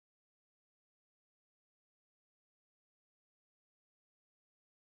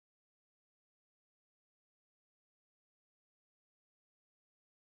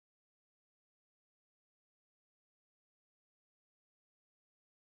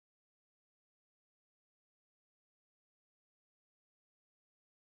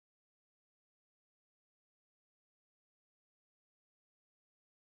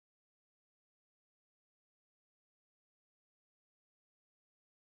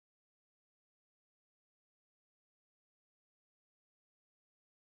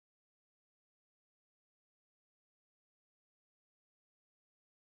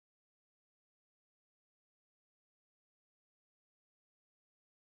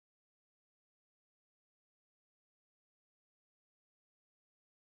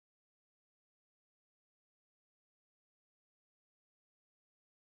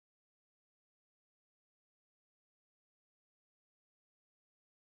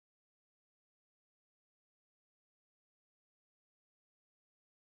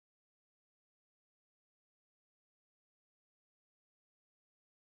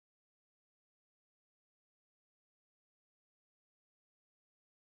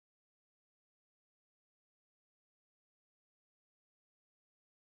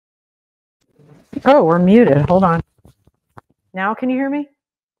 Oh, we're muted. Hold on. Now, can you hear me?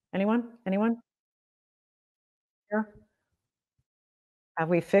 Anyone? Anyone? Here? Have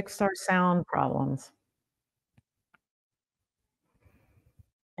we fixed our sound problems?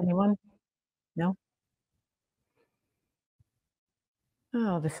 Anyone? No?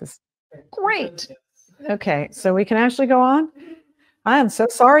 Oh, this is great. Okay, so we can actually go on. I am so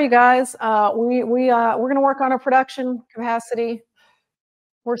sorry, guys. We're going to work on our production capacity.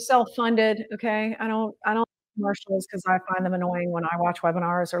 We're self-funded. Okay, I don't commercials because I find them annoying when I watch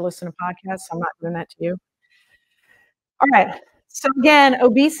webinars or listen to podcasts. I'm not doing that to you. All right. So again,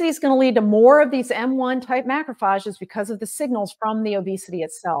 obesity is going to lead to more of these M1 type macrophages because of the signals from the obesity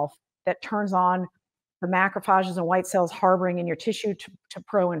itself that turns on the macrophages and white cells harboring in your tissue to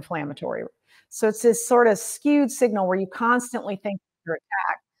pro-inflammatory. So it's this sort of skewed signal where you constantly think you're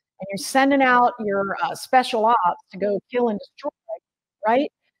attacked and you're sending out your special ops to go kill and destroy,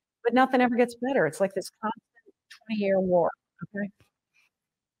 right? But nothing ever gets better. It's like this constant 20-year war. Okay.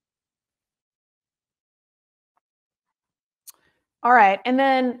 All right. And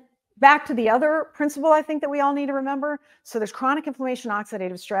then back to the other principle I think that we all need to remember. So there's chronic inflammation,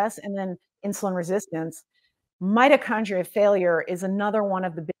 oxidative stress, and then insulin resistance. Mitochondria failure is another one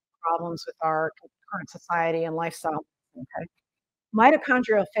of the big problems with our current society and lifestyle. Okay.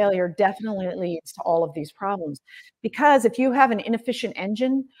 Mitochondrial failure definitely leads to all of these problems because if you have an inefficient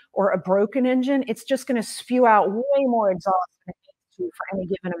engine or a broken engine, it's just going to spew out way more exhaust than it needs to for any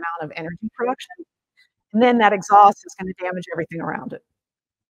given amount of energy production. And then that exhaust is going to damage everything around it.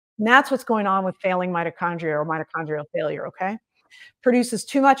 And that's what's going on with failing mitochondria or mitochondrial failure, okay? Produces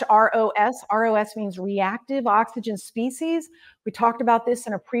too much ROS. ROS means reactive oxygen species. We talked about this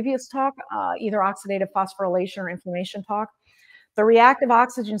in a previous talk, either oxidative phosphorylation or inflammation talk. The reactive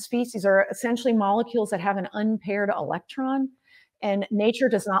oxygen species are essentially molecules that have an unpaired electron, and nature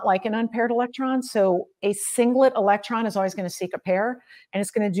does not like an unpaired electron. So a singlet electron is always going to seek a pair, and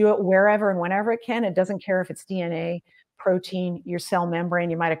it's going to do it wherever and whenever it can. It doesn't care if it's DNA, protein, your cell membrane,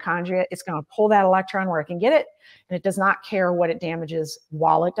 your mitochondria. It's going to pull that electron where it can get it, and it does not care what it damages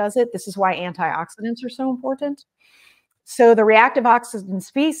while it does it. This is why antioxidants are so important. So the reactive oxygen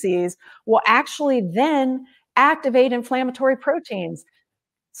species will actually then activate inflammatory proteins,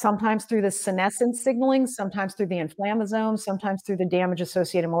 sometimes through the senescence signaling, sometimes through the inflammasome, sometimes through the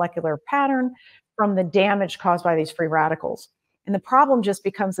damage-associated molecular pattern from the damage caused by these free radicals. And the problem just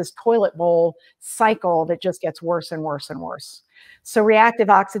becomes this toilet bowl cycle that just gets worse and worse and worse. So reactive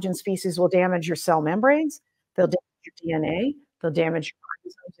oxygen species will damage your cell membranes, they'll damage your DNA, they'll damage your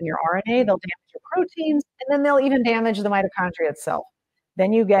chromosomes and your RNA, they'll damage your proteins, and then they'll even damage the mitochondria itself.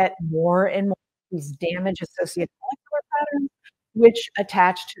 Then you get more and more these damage-associated molecular patterns, which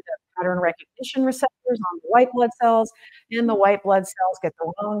attach to the pattern recognition receptors on the white blood cells, and the white blood cells get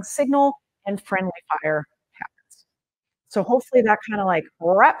the wrong signal, and friendly fire happens. So hopefully that kind of like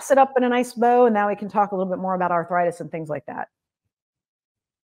wraps it up in a nice bow, and now we can talk a little bit more about arthritis and things like that.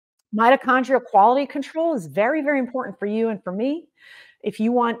 Mitochondrial quality control is very, very important for you and for me. If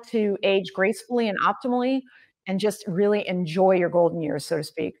you want to age gracefully and optimally and just really enjoy your golden years, so to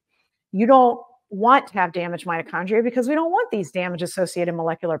speak, you don't want to have damaged mitochondria because we don't want these damage-associated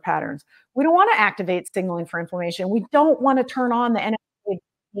molecular patterns. We don't want to activate signaling for inflammation. We don't want to turn on the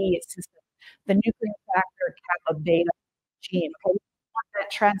NMDA system, the nuclear factor kappa beta gene. Okay? We want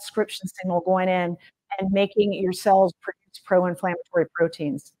that transcription signal going in and making your cells produce pro-inflammatory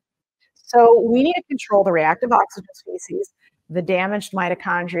proteins. So we need to control the reactive oxygen species, the damaged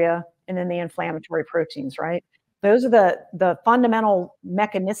mitochondria, and then the inflammatory proteins, right? Those are the fundamental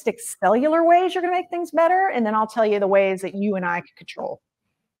mechanistic cellular ways you're going to make things better. And then I'll tell you the ways that you and I can control.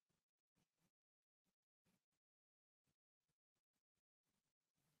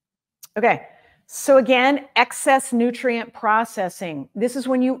 Okay. So again, excess nutrient processing. This is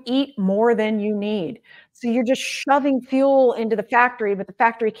when you eat more than you need. So you're just shoving fuel into the factory, but the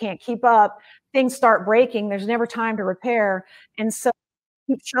factory can't keep up. Things start breaking. There's never time to repair. And so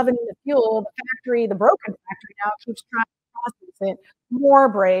keep shoving in the fuel, the factory, the broken factory now keeps trying to process it. More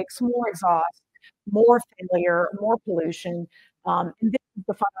breaks, more exhaust, more failure, more pollution. And this is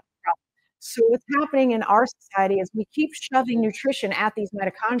the fundamental problem. So what's happening in our society is we keep shoving nutrition at these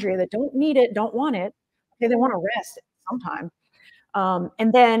mitochondria that don't need it, don't want it. Okay, they want to rest sometime.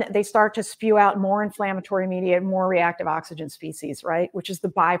 And then they start to spew out more inflammatory mediated, more reactive oxygen species, right? Which is the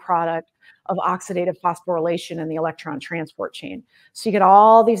byproduct of oxidative phosphorylation in the electron transport chain. So you get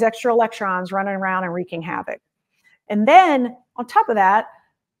all these extra electrons running around and wreaking havoc. And then on top of that,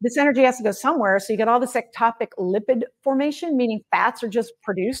 this energy has to go somewhere. So you get all this ectopic lipid formation, meaning fats are just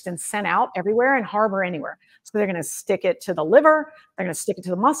produced and sent out everywhere and harbor anywhere. So they're going to stick it to the liver, they're going to stick it to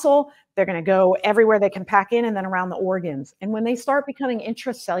the muscle, they're going to go everywhere they can pack in and then around the organs. And when they start becoming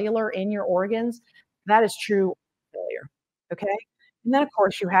intracellular in your organs, that is true failure. Okay. And then, of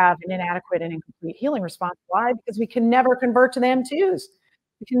course, you have an inadequate and incomplete healing response. Why? Because we can never convert to the M2s.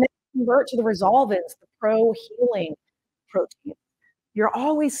 We can never convert to the resolvins, the pro-healing proteins. You're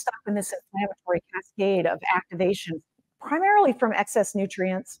always stuck in this inflammatory cascade of activation, primarily from excess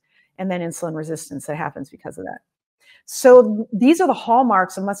nutrients and then insulin resistance that happens because of that. So these are the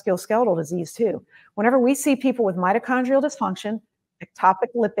hallmarks of musculoskeletal disease too. Whenever we see people with mitochondrial dysfunction,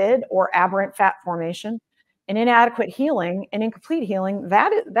 ectopic lipid or aberrant fat formation, and inadequate healing and incomplete healing,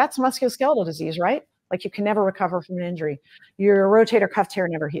 that's musculoskeletal disease, right? Like you can never recover from an injury. Your rotator cuff tear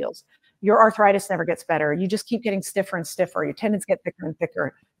never heals. Your arthritis never gets better. You just keep getting stiffer and stiffer. Your tendons get thicker and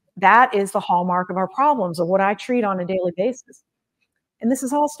thicker. That is the hallmark of our problems of what I treat on a daily basis. And this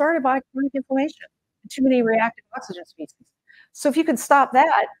is all started by chronic inflammation, too many reactive oxygen species. So if you can stop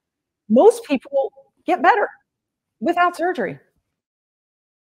that, most people get better without surgery.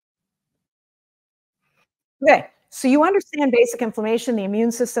 Okay, so you understand basic inflammation, the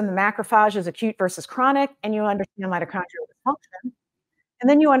immune system, the macrophage is acute versus chronic, and you understand mitochondrial dysfunction. And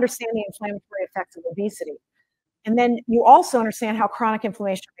then you understand the inflammatory effects of obesity. And then you also understand how chronic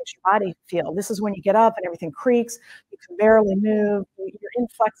inflammation makes your body feel. This is when you get up and everything creaks, you can barely move, you're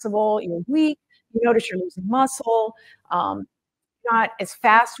inflexible, you're weak, you notice you're losing muscle, not as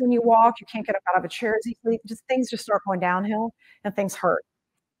fast when you walk, you can't get up out of a chair as easily, things just start going downhill and things hurt.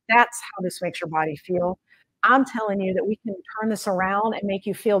 That's how this makes your body feel. I'm telling you that we can turn this around and make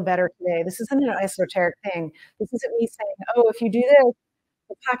you feel better today. This isn't an esoteric thing. This isn't me saying, oh, if you do this,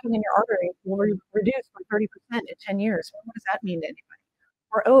 the plaquing in your artery will reduce by 30% in 10 years. Well, what does that mean to anybody?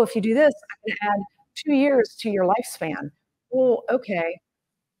 Or, oh, if you do this, I'm going to add 2 years to your lifespan. Well, okay,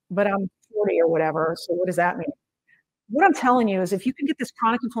 but I'm 40 or whatever, so what does that mean? What I'm telling you is if you can get this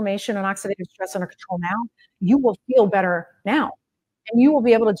chronic inflammation and oxidative stress under control now, you will feel better now. And you will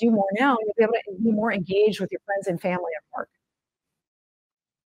be able to do more now. You'll be able to be more engaged with your friends and family at work.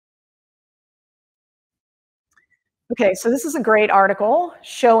 Okay, so this is a great article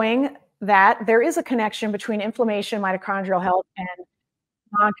showing that there is a connection between inflammation, mitochondrial health, and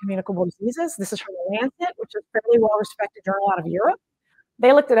non-communicable diseases. This is from The Lancet, which is a fairly well-respected journal out of Europe.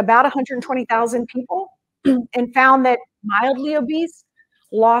 They looked at about 120,000 people and found that mildly obese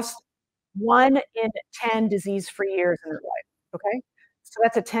lost 1 in 10 disease-free years in their life, okay? So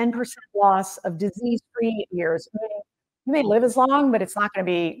that's a 10% loss of disease-free years. Meaning you may live as long, but it's not gonna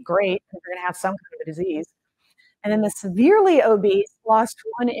be great because you're gonna have some kind of a disease. And then the severely obese lost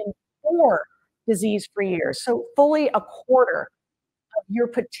 1 in 4 disease-free years. So fully a quarter of your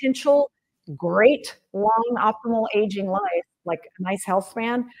potential great, long, optimal aging life, like a nice health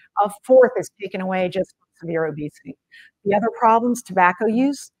span, a fourth is taken away just from severe obesity. The other problems, tobacco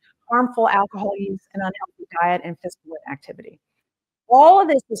use, harmful alcohol use, and unhealthy diet and physical inactivity. All of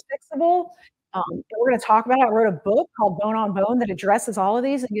this is fixable. We're going to talk about it. I wrote a book called Bone on Bone that addresses all of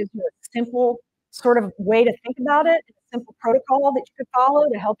these and gives you a simple sort of way to think about it, a simple protocol that you could follow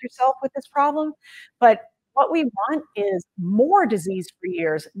to help yourself with this problem. But what we want is more disease-free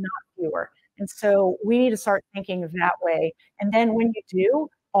years, not fewer. And so we need to start thinking that way. And then when you do,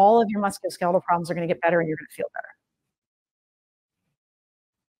 all of your musculoskeletal problems are going to get better and you're going to feel better.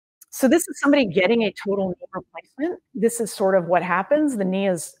 So this is somebody getting a total knee replacement. This is sort of what happens. The knee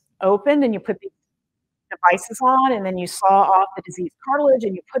is opened and you put these devices on, and then you saw off the diseased cartilage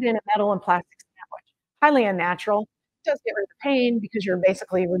and you put in a metal and plastic sandwich. Highly unnatural. It does get rid of the pain because you're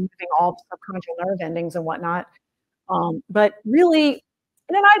basically removing all the subchondral nerve endings and whatnot. But really,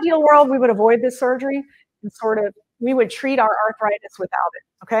 in an ideal world, we would avoid this surgery and sort of, we would treat our arthritis without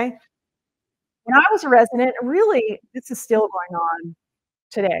it, okay? When I was a resident, really, this is still going on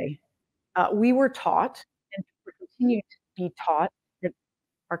today. We were taught, and we continue to be taught, that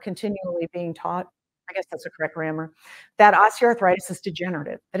are continually being taught, I guess that's the correct grammar, that osteoarthritis is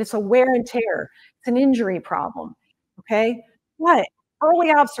degenerative, that it's a wear and tear, it's an injury problem, okay? But early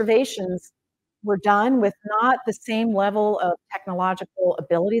observations were done with not the same level of technological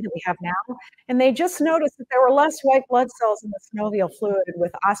ability that we have now, and they just noticed that there were less white blood cells in the synovial fluid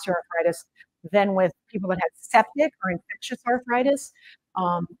with osteoarthritis than with people that had septic or infectious arthritis.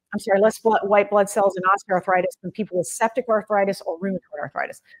 I'm sorry, less white blood cells in osteoarthritis than people with septic arthritis or rheumatoid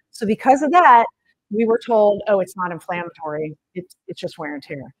arthritis. So because of that, we were told, oh, it's not inflammatory, it's just wear and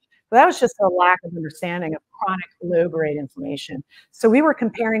tear. But that was just a lack of understanding of chronic low-grade inflammation. So we were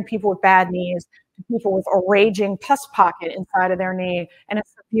comparing people with bad knees to people with a raging pus pocket inside of their knee and a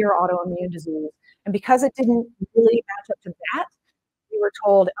severe autoimmune disease. And because it didn't really match up to that, we were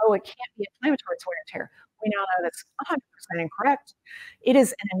told, oh, it can't be inflammatory, it's wear and tear. We now know that's 100% incorrect. It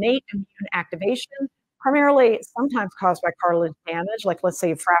is an innate immune activation, primarily sometimes caused by cartilage damage, like let's say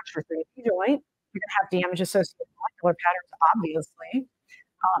you fracture through the knee joint. You're going to have damage associated with molecular patterns, obviously.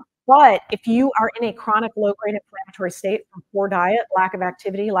 But if you are in a chronic low-grade inflammatory state from poor diet, lack of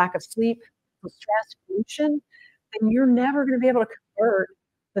activity, lack of sleep, stress, pollution, then you're never going to be able to convert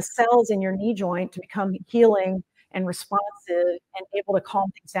the cells in your knee joint to become healing and responsive and able to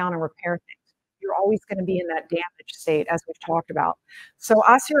calm things down and repair things. You're always going to be in that damaged state, as we've talked about. So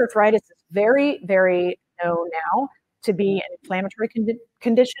osteoarthritis is very, very known now to be an inflammatory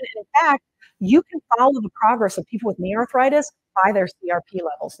condition. And in fact, you can follow the progress of people with knee arthritis by their CRP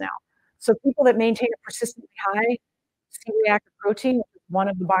levels now. So people that maintain a persistently high C-reactive protein, which is one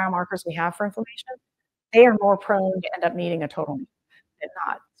of the biomarkers we have for inflammation, they are more prone to end up needing a total knee than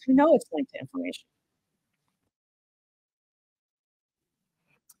not. So we know it's linked to inflammation.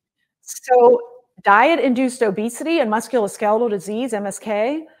 So diet-induced obesity and musculoskeletal disease,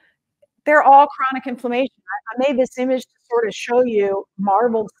 MSK, they're all chronic inflammation. I made this image to sort of show you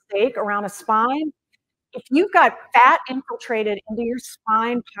marbled steak around a spine. If you've got fat infiltrated into your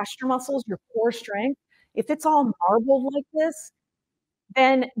spine posture muscles, your core strength, if it's all marbled like this,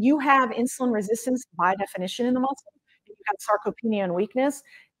 then you have insulin resistance by definition in the muscle. You have sarcopenia and weakness.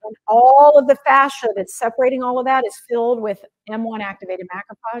 And all of the fascia that's separating all of that is filled with M1 activated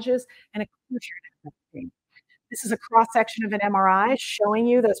macrophages and a clear. This is a cross-section of an MRI showing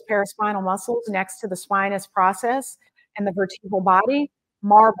you those paraspinal muscles next to the spinous process and the vertebral body,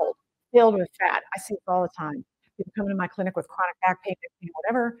 marbled, filled with fat. I see this all the time. People come into my clinic with chronic back pain,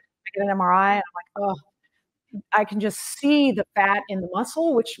 whatever. I get an MRI, and I'm like, oh, I can just see the fat in the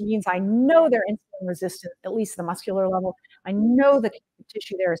muscle, which means I know they're insulin resistant, at least the muscular level. I know the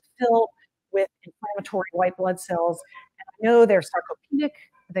tissue there is filled with inflammatory white blood cells. And I know they're sarcopenic.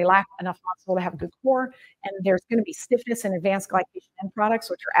 They lack enough muscle to have a good core. And there's going to be stiffness and advanced glycation end products,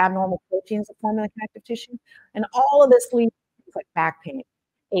 which are abnormal proteins that form in the connective tissue. And all of this leads to things like back pain,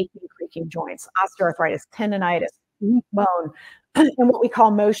 aching, creaking joints, osteoarthritis, tendonitis, weak bone, and what we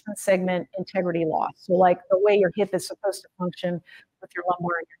call motion segment integrity loss. So like the way your hip is supposed to function with your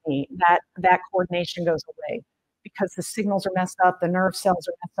lumbar and your knee, that coordination goes away because the signals are messed up, the nerve cells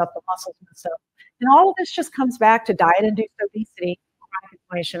are messed up, the muscles are messed up. And all of this just comes back to diet-induced obesity, chronic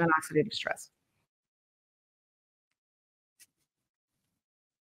inflammation, and oxidative stress.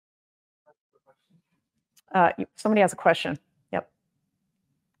 Somebody has a question. Yep.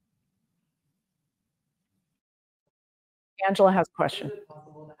 Angela has a question. Is it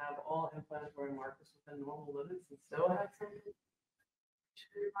possible to have all inflammatory markers within normal limits and still have some?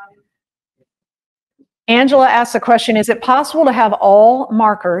 Angela asked the question, is it possible to have all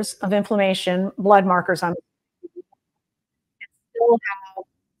markers of inflammation, blood markers and still have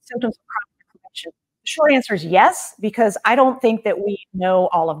symptoms of chronic inflammation? The short answer is yes, because I don't think that we know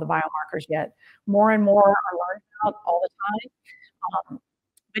all of the biomarkers yet. More and more are learned about all the time.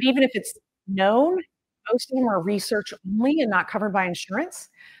 But even if it's known, most of them are research only and not covered by insurance.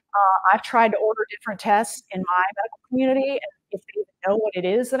 I've tried to order different tests in my medical community, and if they even know what it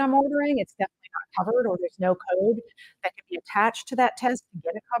is that I'm ordering, it's definitely not covered, or there's no code that can be attached to that test to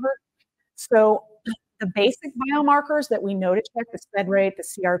get it covered. So the basic biomarkers that we know to check, the SPED rate, the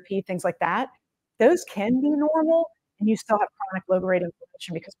CRP, things like that, those can be normal, and you still have chronic low-grade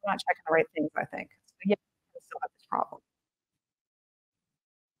inflammation because we're not checking the right things, I think. So yeah, we still have this problem.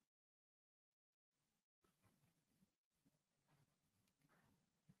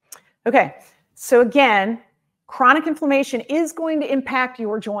 Okay, so again, chronic inflammation is going to impact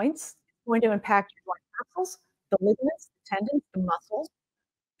your joints. It's going to impact your joint muscles, the ligaments, the tendons, the muscles,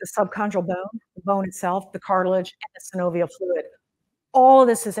 the subchondral bone, the bone itself, the cartilage, and the synovial fluid. All of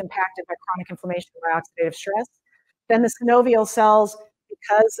this is impacted by chronic inflammation by oxidative stress. Then the synovial cells,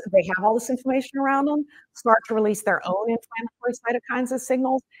 because they have all this inflammation around them, start to release their own inflammatory cytokines as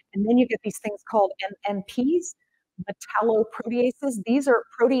signals. And then you get these things called MMPs, metalloproteases. These are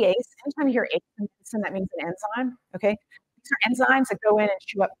protease. Anytime you hear ACE in medicine, that means an enzyme. Okay, these are enzymes that go in and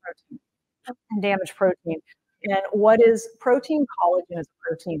chew up protein and damage protein. And what is protein? Collagen is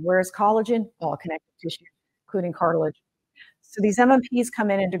protein. Where is collagen? All connective tissue, including cartilage. So these MMPs come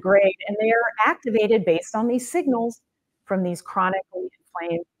in and degrade, and they are activated based on these signals from these chronically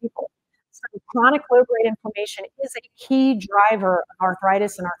inflamed people. So chronic low-grade inflammation is a key driver of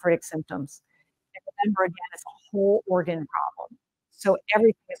arthritis and arthritic symptoms. And remember, again, it's a whole organ problem. So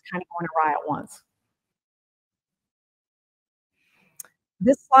everything is kind of going awry at once.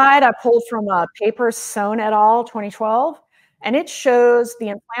 This slide I pulled from a paper, Sohn et al., 2012, and it shows the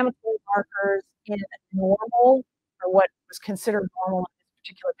inflammatory markers in normal, or what was considered normal in this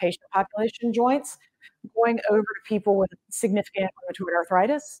particular patient population joints, going over to people with significant rheumatoid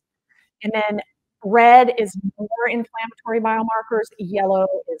arthritis. And then red is more inflammatory biomarkers, yellow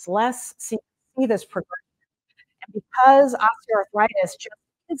is less. So you can see this progression. And because osteoarthritis just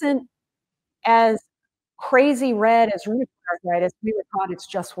isn't as crazy red as rheumatoid arthritis, we would thought it's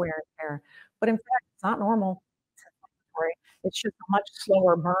just wear and tear. But in fact, it's not normal. It's inflammatory. It's just a much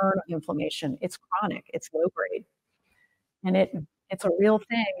slower burn of inflammation. It's chronic. It's low grade. And it's a real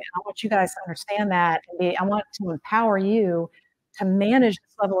thing. And I want you guys to understand that. And I want to empower you to manage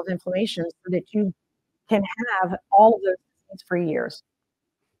this level of inflammation so that you can have all of those disease-free years.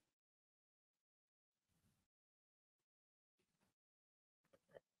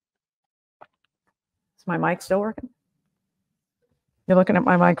 Is my mic still working? You're looking at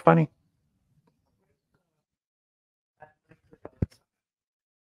my mic funny.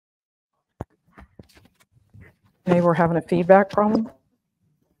 Maybe we're having a feedback problem.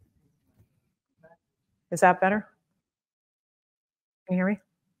 Is that better? Can you hear me?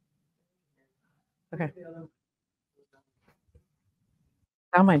 Okay.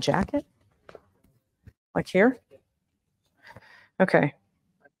 Now my jacket? Like here? Okay.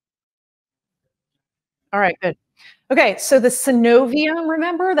 All right, good. Okay, so the synovium,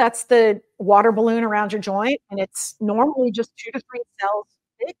 remember, that's the water balloon around your joint, and it's normally just 2 to 3 cells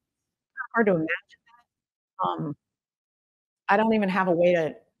thick. It's hard to imagine that. I don't even have a way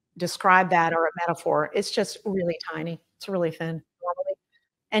to describe that or a metaphor. It's just really tiny. It's really thin normally.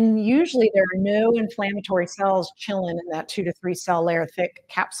 And usually there are no inflammatory cells chilling in that 2 to 3 cell layer thick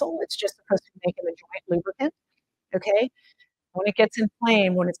capsule. It's just supposed to make a joint lubricant, okay? When it gets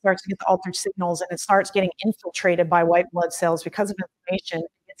inflamed, when it starts to get the altered signals and it starts getting infiltrated by white blood cells because of inflammation,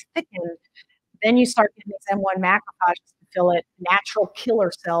 it gets thickened, then you start getting these M1 macrophages to fill it, natural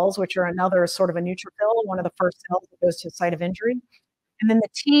killer cells, which are another sort of a neutrophil, one of the first cells that goes to the site of injury. And then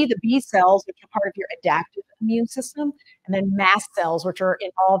the B cells, which are part of your adaptive immune system, and then mast cells, which are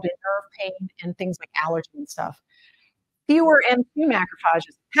involved in nerve pain and things like allergy and stuff. Fewer M2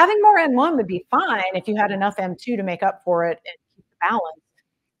 macrophages. Having more M1 would be fine if you had enough M2 to make up for it and keep the balance.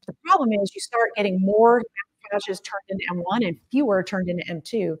 The problem is you start getting more macrophages turned into M1 and fewer turned into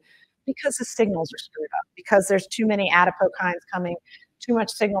M2 because the signals are screwed up, because there's too many adipokines coming, too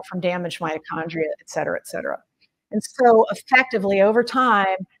much signal from damaged mitochondria, et cetera, et cetera. And so effectively over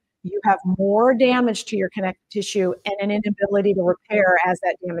time, you have more damage to your connective tissue and an inability to repair as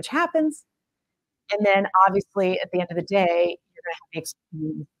that damage happens. And then obviously at the end of the day, you're going to have aches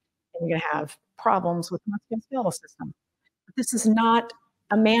and you're going to have problems with the musculoskeletal system. But this is not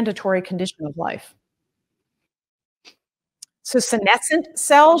a mandatory condition of life. So senescent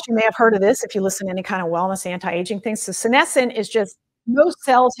cells, you may have heard of this if you listen to any kind of wellness, anti-aging things. So senescent is just, most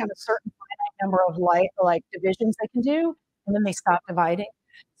cells have a certain finite number of like divisions they can do, and then they stop dividing.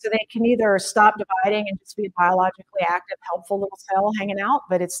 So they can either stop dividing and just be a biologically active, helpful little cell hanging out,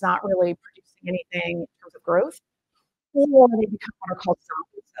 but it's not really producing anything in terms of growth. Or they become what are called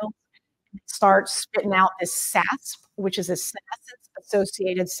zombie cells. It starts spitting out this SASP, which is a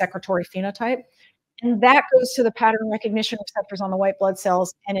senescence-associated secretory phenotype. And that goes to the pattern recognition receptors on the white blood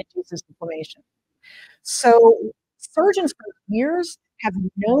cells and induces inflammation. So surgeons for years have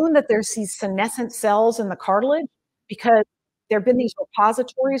known that there's these senescent cells in the cartilage because there have been these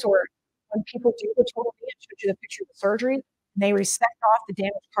repositories where when people do the total knee, I showed you the picture of the surgery, and they resect off the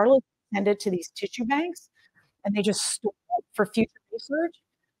damaged cartilage, send it to these tissue banks, and they just store it for future research.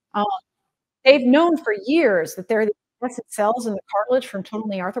 They've known for years that there are these senescent cells in the cartilage from total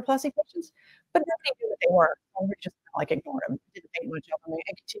knee arthroplasty patients, but nobody knew what they were. And we just like ignored them, didn't think much of them,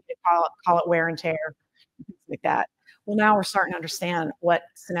 and continued to call it wear and tear, and things like that. Well, now we're starting to understand what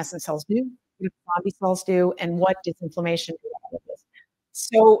senescent cells do, what zombie cells do, and what disinflammation do all of this.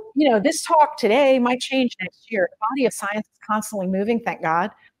 So, this talk today might change next year. The body of science is constantly moving, thank God.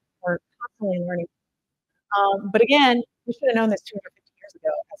 We're constantly learning. But again, we should have known this 250 years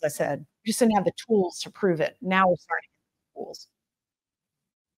ago, as I said. We just didn't have the tools to prove it. Now we're starting to get the tools.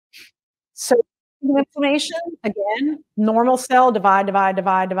 So inflammation, again, normal cell, divide,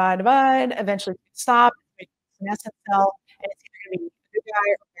 eventually stop, senescent cell, and it's either going to be a good guy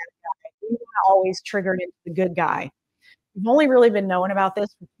or a bad guy. We want to always trigger it into the good guy. We've only really been knowing about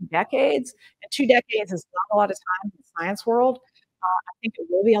this for 2 decades, and 2 decades is not a lot of time in the science world. I think it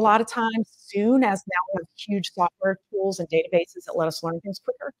will be a lot of time soon, as now we have huge software tools and databases that let us learn things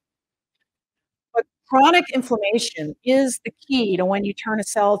quicker. But chronic inflammation is the key to when you turn a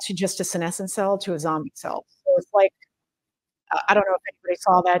cell to just a senescent cell to a zombie cell. So it's like, I don't know if anybody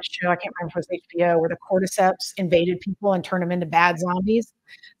saw that show, I can't remember if it was HBO, where the cordyceps invaded people and turned them into bad zombies.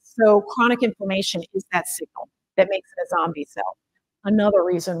 So chronic inflammation is that signal that makes it a zombie cell. Another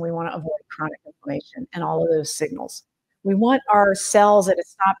reason we want to avoid chronic inflammation and all of those signals. We want our cells that have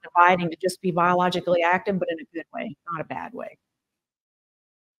stopped dividing to just be biologically active, but in a good way, not a bad way.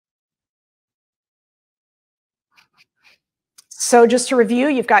 So just to review,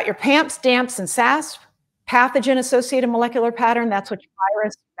 you've got your PAMPs, DAMPs, and SASP. Pathogen-associated molecular pattern, that's what your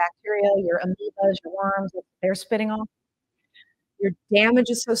virus, bacteria, your amoebas, your worms, they're spitting off. Your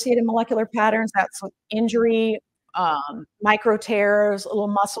damage-associated molecular patterns, that's what injury, micro tears, a little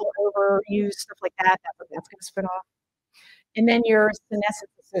muscle overuse, stuff like that, that's what that's going to spit off. And then your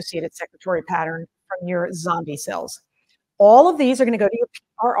senescence-associated secretory pattern from your zombie cells. All of these are going to go to your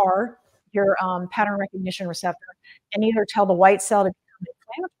PRR, your pattern recognition receptor, and either tell the white cell to become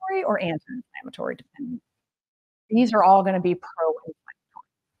inflammatory or anti-inflammatory, depending. These are all going to be pro-inflammatory.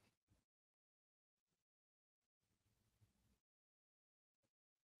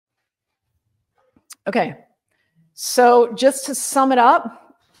 Okay, so just to sum it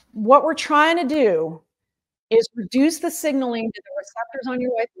up, what we're trying to do is reduce the signaling to the receptors on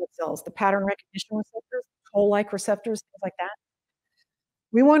your white blood cells, the pattern recognition receptors, toll-like receptors, things like that.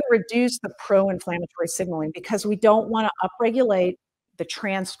 We want to reduce the pro-inflammatory signaling because we don't want to upregulate the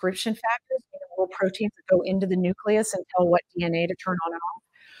transcription factors, the little proteins that go into the nucleus and tell what DNA to turn on and off.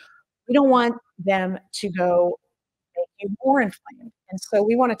 We don't want them to go make you more inflamed. And so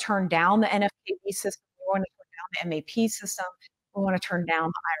we want to turn down the NFKB system. We want to turn down the MAP system. We want to turn down the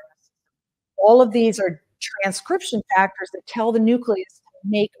IRS system. All of these are transcription factors that tell the nucleus to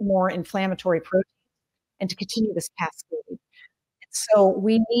make more inflammatory proteins and to continue this cascade. And so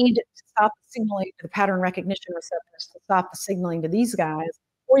we need to stop the signaling to the pattern recognition receptors, to stop the signaling to these guys,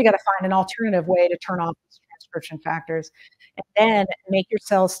 or you got to find an alternative way to turn off these transcription factors, and then make your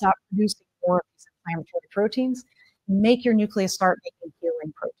cells stop producing more of these inflammatory proteins, and make your nucleus start making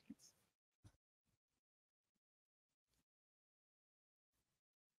healing proteins.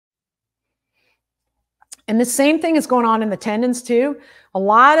 And the same thing is going on in the tendons too. A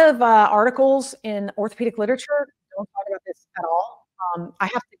lot of articles in orthopedic literature don't talk about this at all. I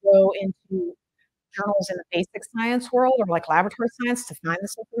have to go into journals in the basic science world or like laboratory science to find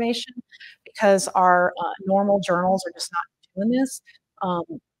this information because our normal journals are just not doing this.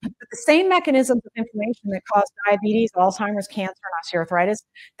 But the same mechanisms of inflammation that cause diabetes, Alzheimer's, cancer, and osteoarthritis,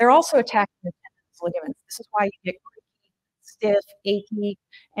 they're also attacking the tendons, ligaments. This is why you get creaky, stiff, achy,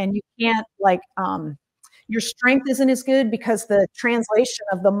 and you can't your strength isn't as good because the translation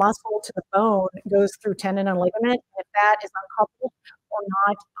of the muscle to the bone goes through tendon and ligament. If that is uncoupled or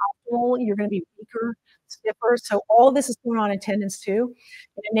not optimal, you're going to be weaker, stiffer. So all of this is going on in tendons too.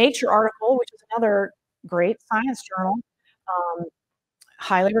 In a Nature article, which is another great science journal,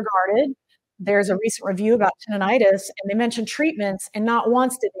 highly regarded, there's a recent review about tendonitis, and they mentioned treatments, and not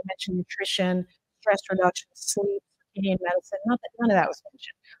once did they mention nutrition, stress reduction, sleep, circadian medicine. None of that was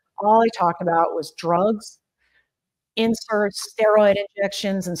mentioned. All he talked about was drugs, inserts, steroid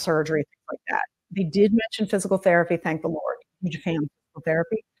injections, and surgery, things like that. They did mention physical therapy, thank the Lord. Huge fan of physical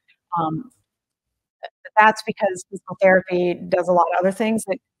therapy. But that's because physical therapy does a lot of other things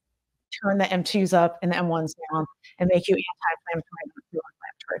that turn the M2s up and the M1s down and make you anti-inflammatory, not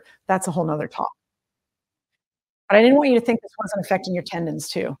inflammatory. That's a whole nother talk. But I didn't want you to think this wasn't affecting your tendons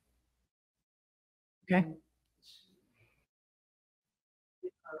too. Okay.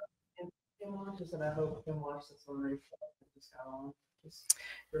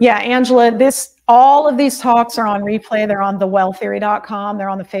 Yeah, Angela, all of these talks are on replay. They're on thewelltheory.com. They're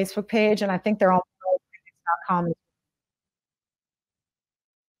on the Facebook page, and I think they're on welltheory.com.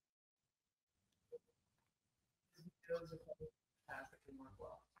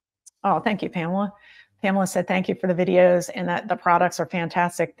 Oh, thank you, Pamela. Pamela said thank you for the videos and that the products are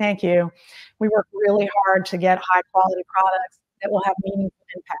fantastic. Thank you. We work really hard to get high quality products that will have meaningful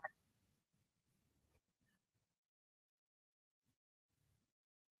impact.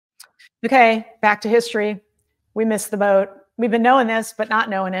 Okay, back to history. We missed the boat. We've been knowing this, but not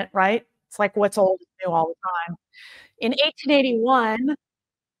knowing it, right? It's like what's old is new all the time. In 1881,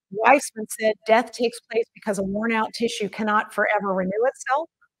 Weissman said death takes place because a worn out tissue cannot forever renew itself,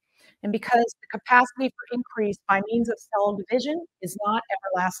 and because the capacity for increase by means of cell division is not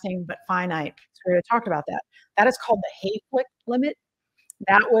everlasting but finite. So we already talked about that. That is called the Hayflick limit.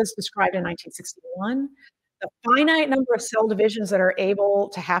 That was described in 1961. The finite number of cell divisions that are able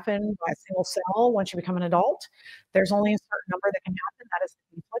to happen by a single cell once you become an adult, there's only a certain number that can happen. That is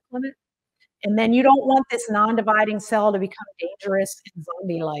the Hayflick limit. And then you don't want this non-dividing cell to become dangerous and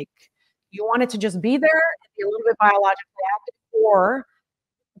zombie-like. You want it to just be there and be a little bit biologically active, or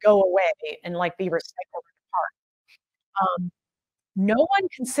go away and like be recycled apart. No one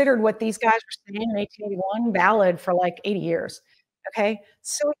considered what these guys were saying in 1881 valid for like 80 years. Okay,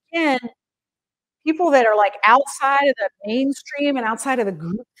 so again, people that are like outside of the mainstream and outside of the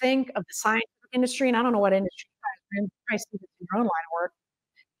groupthink of the scientific industry, and I don't know what industry you guys are in, probably see this in your own line of work.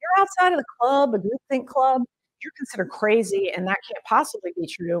 You're outside of the club, the groupthink club, you're considered crazy, and that can't possibly be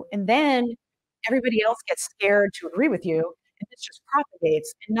true. And then everybody else gets scared to agree with you, and it just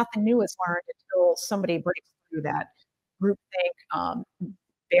propagates, and nothing new is learned until somebody breaks through that groupthink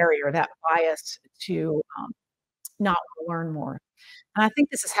barrier, that bias to not want to learn more. And I think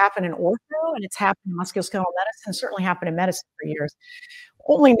this has happened in ortho, and it's happened in musculoskeletal medicine, certainly happened in medicine for years.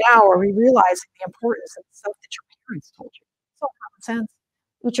 Only now are we realizing the importance of the stuff that your parents told you. It's all common sense.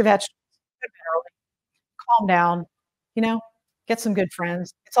 Eat your vegetables, go to bed early, calm down, you know, get some good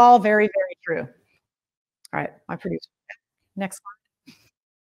friends. It's all very, very true. All right, my producer. Next slide.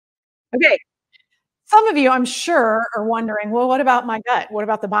 Okay. Some of you, I'm sure, are wondering, well, what about my gut? What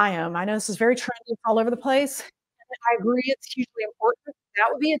about the biome? I know this is very trendy. It's all over the place. I agree it's hugely important. That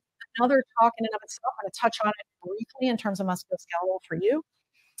would be another talk in and of itself. I'm going to touch on it briefly in terms of musculoskeletal for you.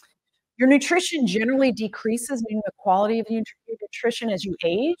 Your nutrition generally decreases, meaning the quality of your nutrition as you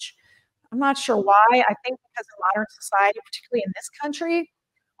age. I'm not sure why. I think because in modern society, particularly in this country,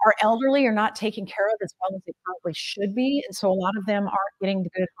 our elderly are not taken care of as well as they probably should be. And so a lot of them aren't getting the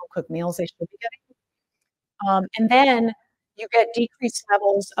good home-cooked meals they should be getting. And then you get decreased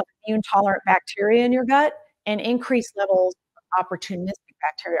levels of immune-tolerant bacteria in your gut and increased levels of opportunistic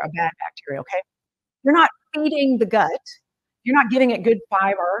bacteria or bad bacteria, okay? You're not feeding the gut. You're not giving it good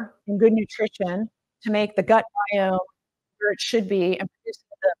fiber and good nutrition to make the gut biome where it should be and produce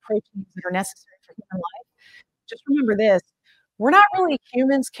the proteins that are necessary for human life. Just remember this, we're not really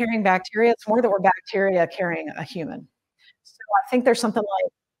humans carrying bacteria. It's more that we're bacteria carrying a human. So I think there's something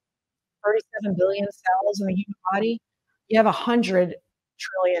like 37 billion cells in the human body. You have 100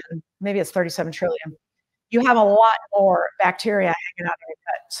 trillion, maybe it's 37 trillion. You have a lot more bacteria hanging out in your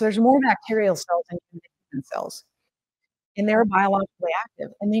gut. So there's more bacterial cells than human cells. And they're biologically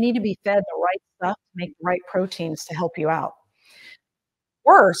active, and they need to be fed the right stuff to make the right proteins to help you out.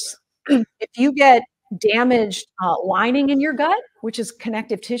 Worse, if you get damaged lining in your gut, which is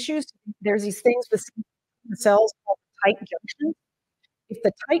connective tissues, there's these things with the cells called tight junctions. If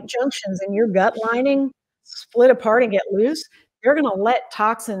the tight junctions in your gut lining split apart and get loose, they're going to let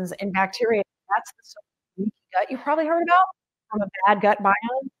toxins and bacteria. That's the leaky gut you probably heard about from a bad gut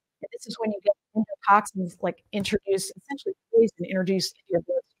biome. And this is when you get toxins like introduced, essentially poison introduced into your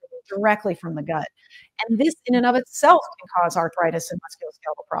bloodstream directly from the gut. And this in and of itself can cause arthritis and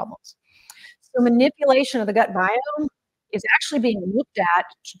musculoskeletal problems. So manipulation of the gut biome is actually being looked at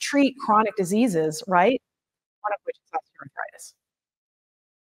to treat chronic diseases, right? One of which is osteoarthritis.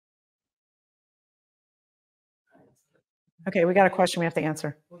 Okay, we got a question we have to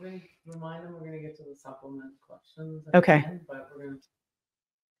answer. We're going to remind them we're going to get to the supplement questions. Okay. End, but we're going to.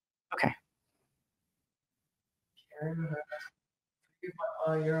 Okay.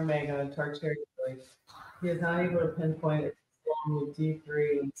 Your omega, tertiary relief. He is not able to pinpoint it along with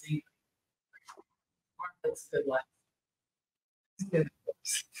D3 and Z. That's good life.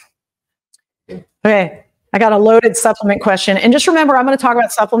 Okay, I got a loaded supplement question. And just remember, I'm going to talk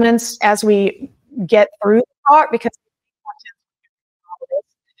about supplements as we get through talk because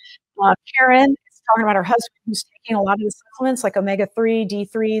Karen is talking about her husband who's taking a lot of the supplements like omega-3,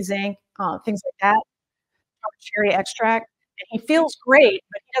 D3, zinc, things like that, cherry extract, and he feels great,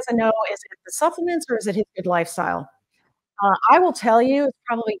 but he doesn't know, is it the supplements or is it his good lifestyle? I will tell you it's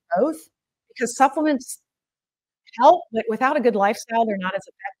probably both because supplements help, but without a good lifestyle, they're not as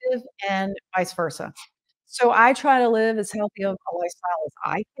effective and vice versa. So I try to live as healthy of a lifestyle as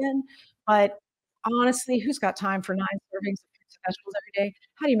I can, but honestly, who's got time for 9 servings of fruits and vegetables every day?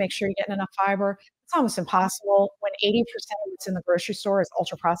 How do you make sure you're getting enough fiber? It's almost impossible when 80% of what's in the grocery store is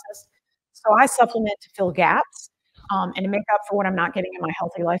ultra processed. So I supplement to fill gaps, and to make up for what I'm not getting in my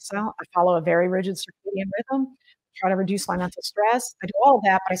healthy lifestyle. I follow a very rigid circadian rhythm, try to reduce my mental stress. I do all of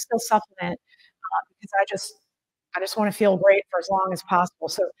that, but I still supplement, because I just wanna feel great for as long as possible.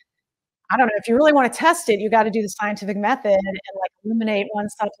 So I don't know, if you really wanna test it, you gotta do the scientific method and, like, eliminate one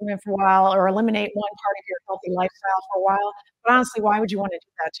supplement for a while or eliminate one part of your healthy lifestyle for a while. But honestly, why would you wanna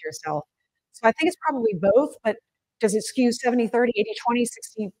do that to yourself? So I think it's probably both, but does it skew 70-30, 80-20,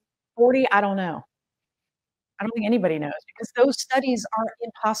 60-40? I don't know. I don't think anybody knows because those studies are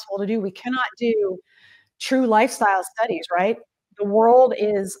impossible to do. We cannot do true lifestyle studies, right? The world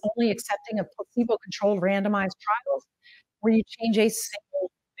is only accepting of placebo-controlled randomized trials where you change a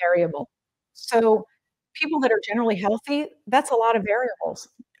single variable. So people that are generally healthy, that's a lot of variables.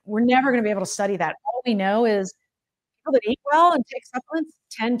 We're never gonna be able to study that. All we know is people that eat well and take supplements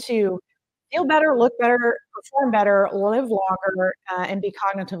tend to feel better, look better, perform better, live longer, and be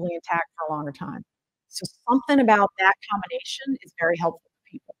cognitively intact for a longer time. So something about that combination is very helpful for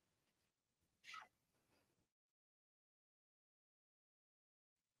people.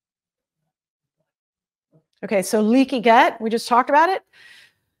 Okay, so leaky gut, we just talked about it.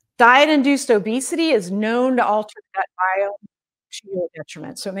 Diet-induced obesity is known to alter the gut biome to your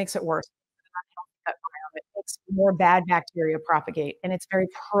detriment, so it makes it worse. Gut biome, it makes more bad bacteria propagate, and it's very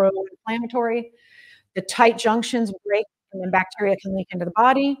pro-inflammatory. The tight junctions break, and then bacteria can leak into the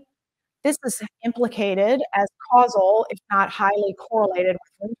body. This is implicated as causal, if not highly correlated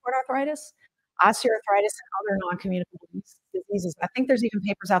with rheumatoid arthritis, osteoarthritis, and other non-communicable diseases. I think there's even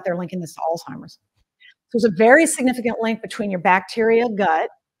papers out there linking this to Alzheimer's. So there's a very significant link between your bacteria gut,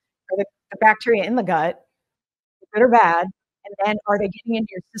 or the bacteria in the gut, good or bad, and then are they getting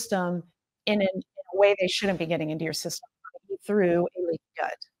into your system in a way they shouldn't be getting into your system through a leaky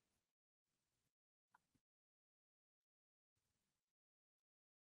gut.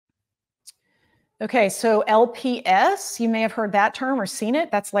 Okay, so LPS, you may have heard that term or seen it.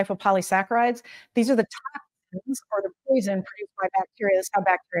 That's lipopolysaccharides. These are the toxins or the poison produced by bacteria. That's how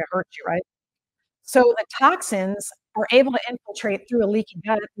bacteria hurts you, right? So the toxins are able to infiltrate through a leaky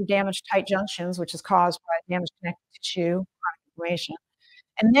gut through damaged tight junctions, which is caused by damaged connective tissue, chronic inflammation.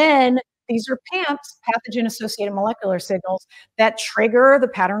 And then these are PAMPs, pathogen-associated molecular signals, that trigger the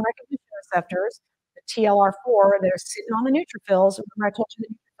pattern recognition receptors, the TLR4, that are sitting on the neutrophils. Remember I told you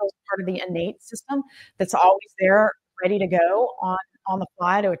the neutrophils are part of the innate system that's always there, ready to go on the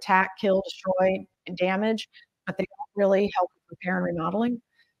fly to attack, kill, destroy, and damage, but they don't really help with repair and remodeling.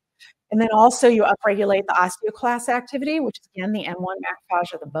 And then also you upregulate the osteoclast activity, which is again the M1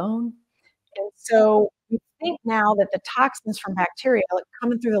 macrophage of the bone. And so we think now that the toxins from bacteria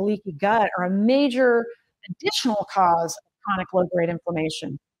coming through the leaky gut are a major additional cause of chronic low-grade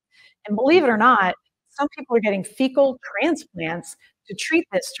inflammation. And believe it or not, some people are getting fecal transplants to treat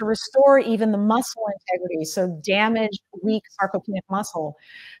this, to restore even the muscle integrity, so damaged, weak sarcopenic muscle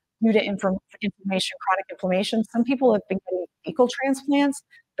due to inflammation, chronic inflammation. Some people have been getting fecal transplants,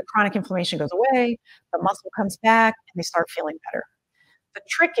 the chronic inflammation goes away, the muscle comes back, and they start feeling better. The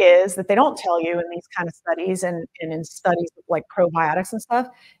trick is that they don't tell you in these kind of studies and in studies with like probiotics and stuff,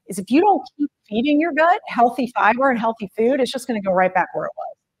 is if you don't keep feeding your gut healthy fiber and healthy food, it's just gonna go right back where it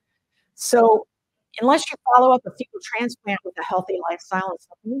was. So unless you follow up a fecal transplant with a healthy lifestyle and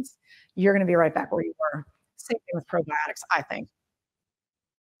supplements, you're gonna be right back where you were. Same thing with probiotics, I think.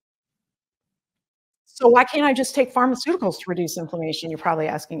 So why can't I just take pharmaceuticals to reduce inflammation? You're probably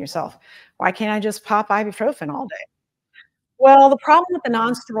asking yourself. Why can't I just pop ibuprofen all day? Well, the problem with the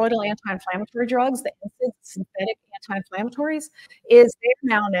non-steroidal anti-inflammatory drugs, the NSAIDs, synthetic anti-inflammatories, is they're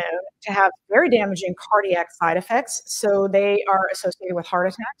now known to have very damaging cardiac side effects. So they are associated with heart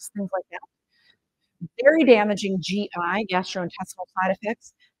attacks, things like that. Very damaging GI, gastrointestinal side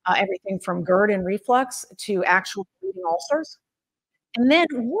effects, everything from GERD and reflux to actual bleeding ulcers. And then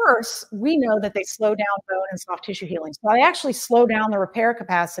worse, we know that they slow down bone and soft tissue healing. So they actually slow down the repair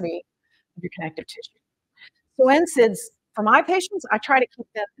capacity of your connective tissue. So NSAIDs, for my patients, I try to keep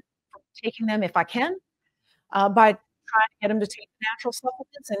them from taking them if I can, by trying to get them to take natural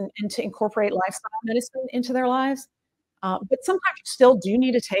supplements and to incorporate lifestyle medicine into their lives. But sometimes you still do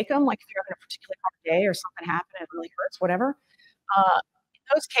need to take them, like if you're having a particularly hard day or something happened and it really hurts, whatever.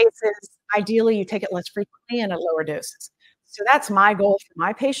 In those cases, ideally, you take it less frequently and at lower doses. So that's my goal for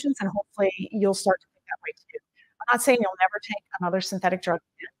my patients, and hopefully you'll start to think that way too. I'm not saying you'll never take another synthetic drug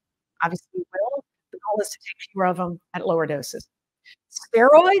again. Obviously, you will. The goal is to take fewer of them at lower doses.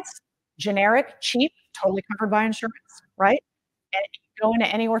 Steroids, generic, cheap, totally covered by insurance, right? And if you go into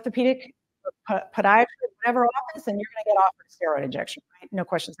any orthopedic, podiatrist, whatever office, and you're going to get offered a steroid injection, right? No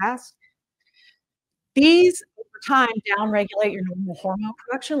questions asked. These, over time, downregulate your normal hormone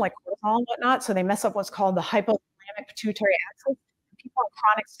production, like cortisol and whatnot, so they mess up what's called the hypothalamic pituitary axis. People on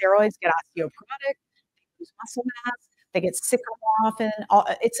chronic steroids get osteoporotic, they lose muscle mass, they get sicker more often.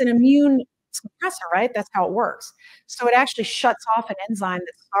 It's an immune suppressor, right? That's how it works. So it actually shuts off an enzyme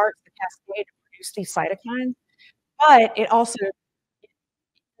that starts the cascade to produce these cytokines, but it also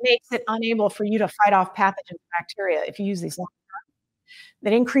makes it unable for you to fight off pathogens and bacteria if you use these long term.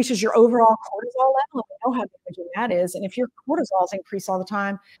 That increases your overall cortisol level, and we know how damaging that is. And if your cortisol's increased all the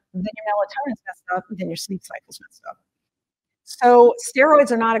time, then your melatonin's messed up, and then your sleep cycle's messed up. So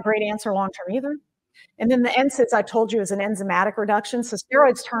steroids are not a great answer long term either. And then the NSAIDs I told you is an enzymatic reduction. So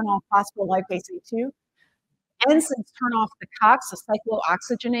steroids turn off phospholipase A2. NSAIDs turn off the COX, the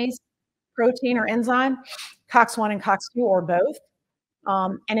cyclooxygenase protein or enzyme, COX-1 and COX-2 or both.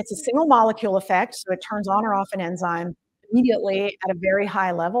 And it's a single molecule effect, so it turns on or off an enzyme immediately at a very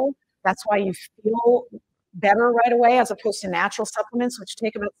high level. That's why you feel better right away, as opposed to natural supplements, which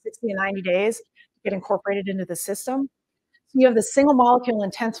take about 60 to 90 days to get incorporated into the system. So you have the single molecule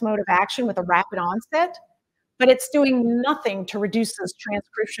intense mode of action with a rapid onset, but it's doing nothing to reduce those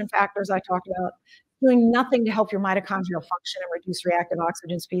transcription factors I talked about, doing nothing to help your mitochondrial function and reduce reactive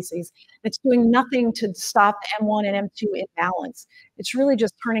oxygen species. It's doing nothing to stop the M1 and M2 imbalance. It's really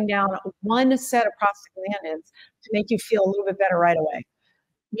just turning down one set of prostaglandins to make you feel a little bit better right away.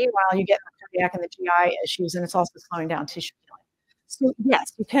 Meanwhile, you get the cardiac and the GI issues, and it's also slowing down tissue healing. So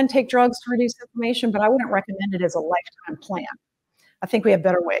yes, you can take drugs to reduce inflammation, but I wouldn't recommend it as a lifetime plan. I think we have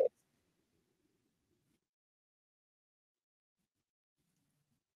better ways.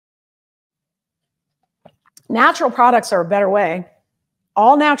 Natural products are a better way.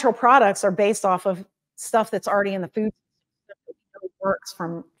 All natural products are based off of stuff that's already in the food system that works,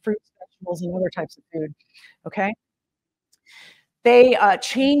 from fruits, vegetables, and other types of food, okay? They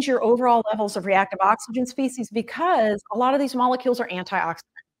change your overall levels of reactive oxygen species because a lot of these molecules are antioxidants.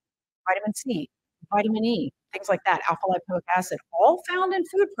 Vitamin C, vitamin E, things like that, alpha lipoic acid, all found in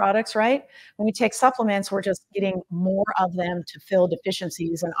food products, right? When we take supplements, we're just getting more of them to fill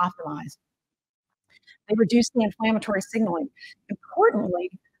deficiencies and optimize. They reduce the inflammatory signaling.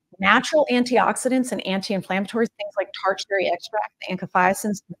 Importantly, natural antioxidants and anti-inflammatories, things like tart cherry extract, the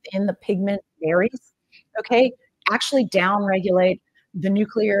anthocyanins within the pigment berries, okay, actually downregulate the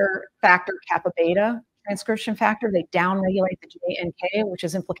nuclear factor kappa beta transcription factor. They downregulate the JNK, which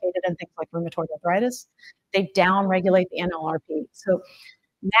is implicated in things like rheumatoid arthritis. They downregulate the NLRP. So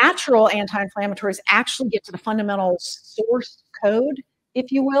natural anti-inflammatories actually get to the fundamental source code,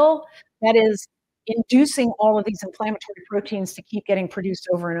 if you will, that is inducing all of these inflammatory proteins to keep getting produced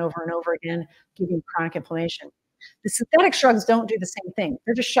over and over and over again, giving chronic inflammation. The synthetic drugs don't do the same thing.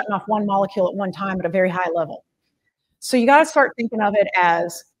 They're just shutting off one molecule at one time at a very high level. So you got to start thinking of it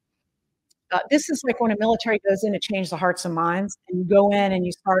as, this is like when a military goes in to change the hearts and minds, and you go in and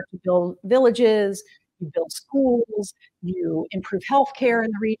you start to build villages, you build schools, you improve healthcare in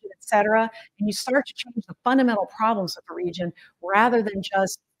the region, et cetera, and you start to change the fundamental problems of the region rather than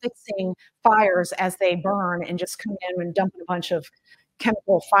just fixing fires as they burn and just coming in and dumping a bunch of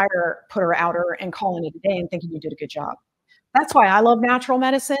chemical fire putter outer and calling it a day and thinking you did a good job. That's why I love natural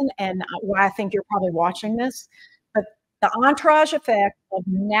medicine, and why I think you're probably watching this. But the entourage effect of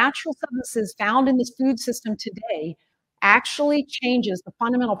natural substances found in this food system today actually changes the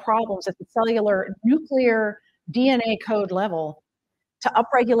fundamental problems at the cellular nuclear DNA code level to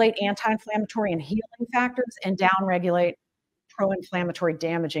upregulate anti-inflammatory and healing factors and downregulate pro-inflammatory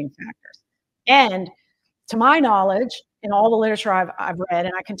damaging factors. And to my knowledge, in all the literature I've read,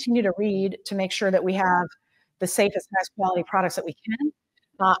 and I continue to read to make sure that we have the safest, highest quality products that we can,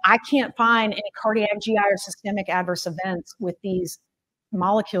 I can't find any cardiac, GI, or systemic adverse events with these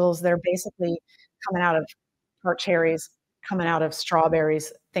molecules that are basically coming out of tart cherries, coming out of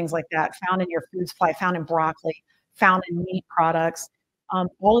strawberries, things like that, found in your food supply, found in broccoli, found in meat products.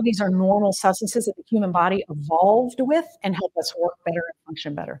 All of these are normal substances that the human body evolved with and help us work better and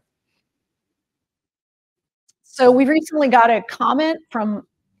function better. So we recently got a comment from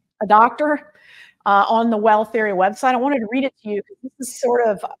a doctor on the Well Theory website. I wanted to read it to you because this is sort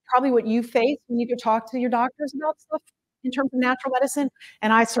of probably what you face when you go talk to your doctors about stuff in terms of natural medicine.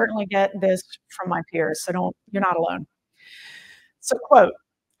 And I certainly get this from my peers, so you're not alone. So quote,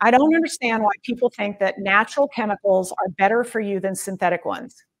 "I don't understand why people think that natural chemicals are better for you than synthetic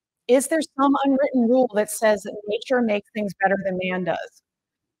ones. Is there some unwritten rule that says that nature makes things better than man does?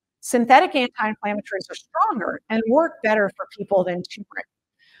 Synthetic anti-inflammatories are stronger and work better for people than turmeric.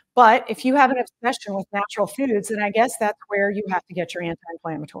 But if you have an obsession with natural foods, then I guess that's where you have to get your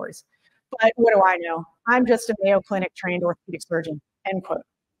anti-inflammatories. But what do I know? I'm just a Mayo Clinic trained orthopedic surgeon," end quote.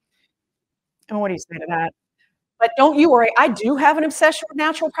 And what do you say to that? But don't you worry, I do have an obsession with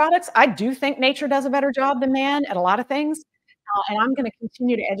natural products. I do think nature does a better job than man at a lot of things. And I'm going to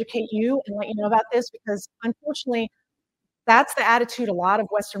continue to educate you and let you know about this because unfortunately, that's the attitude a lot of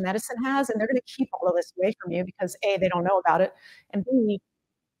Western medicine has. And they're going to keep all of this away from you because A, they don't know about it. And B,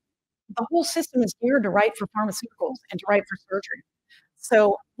 the whole system is geared to write for pharmaceuticals and to write for surgery.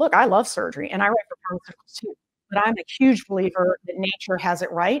 So look, I love surgery and I write for pharmaceuticals too. But I'm a huge believer that nature has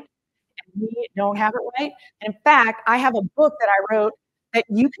it right. We don't have it right. And in fact, I have a book that I wrote that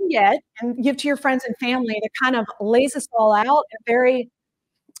you can get and give to your friends and family that kind of lays this all out in a very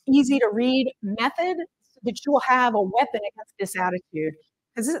easy to read method so that you will have a weapon against this attitude.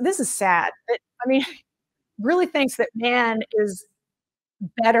 Because this is sad. I mean, really thinks that man is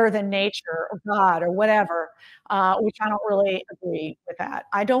better than nature or God or whatever, which I don't really agree with that.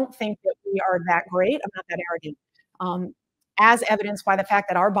 I don't think that we are that great. I'm not that arrogant. As evidenced by the fact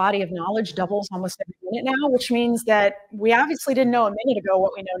that our body of knowledge doubles almost every minute now, which means that we obviously didn't know a minute ago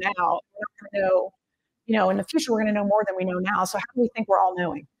what we know now. We're not going to know, in the future, we're going to know more than we know now. So how do we think we're all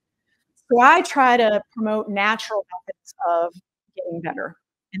knowing? So I try to promote natural methods of getting better.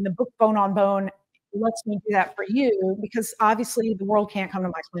 And the book Bone on Bone lets me do that for you because obviously the world can't come to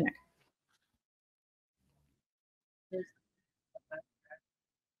my clinic.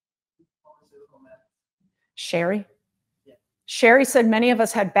 Sherry? Sherry said many of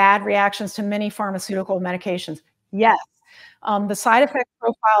us had bad reactions to many pharmaceutical medications. Yes. The side effect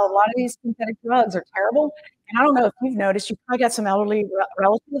profile of a lot of these synthetic drugs are terrible. And I don't know if you've noticed, you probably got some elderly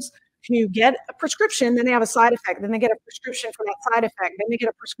relatives who get a prescription, then they have a side effect, then they get a prescription for that side effect, then they get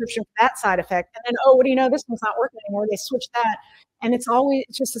a prescription for that side effect, and then, oh, what do you know, this one's not working anymore, they switch that. And it's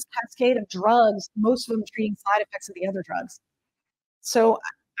just this cascade of drugs, most of them treating side effects of the other drugs. So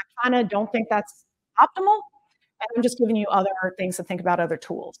I kind of don't think that's optimal. And I'm just giving you other things to think about, other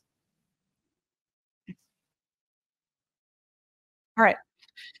tools. All right.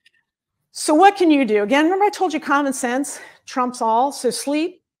 So what can you do? Again, remember I told you common sense trumps all. So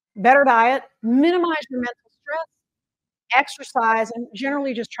sleep, better diet, minimize your mental stress, exercise, and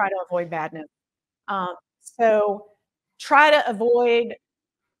generally just try to avoid badness. So try to avoid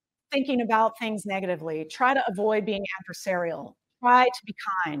thinking about things negatively. Try to avoid being adversarial. Try to be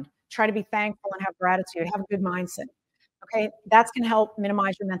kind. Try to be thankful and have gratitude. Have a good mindset. Okay, that's going to help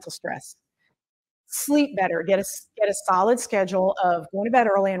minimize your mental stress. Sleep better. Get a solid schedule of going to bed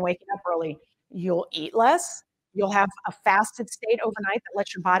early and waking up early. You'll eat less. You'll have a fasted state overnight that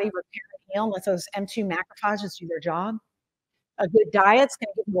lets your body repair and heal and lets those M2 macrophages do their job. A good diet's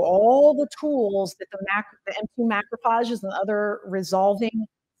going to give you all the tools that the M2 macrophages and other resolving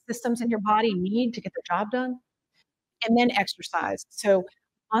systems in your body need to get their job done. And then exercise. So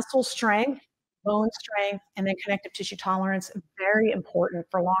muscle strength, bone strength, and then connective tissue tolerance, very important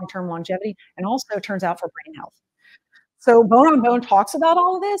for long-term longevity, and also turns out for brain health. So Bone on Bone talks about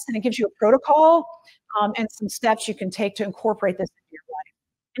all of this, and it gives you a protocol and some steps you can take to incorporate this into your life.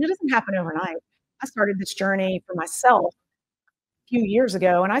 And it doesn't happen overnight. I started this journey for myself a few years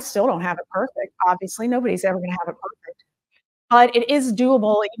ago, and I still don't have it perfect. Obviously, nobody's ever going to have it perfect. But it is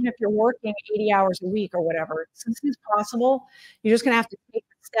doable, even if you're working 80 hours a week or whatever. Since it's possible, you're just going to have to take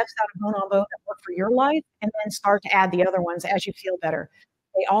the steps out of Bone on Bone that work for your life and then start to add the other ones as you feel better.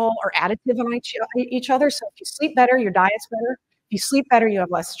 They all are additive on each other. So if you sleep better, your diet's better. If you sleep better, you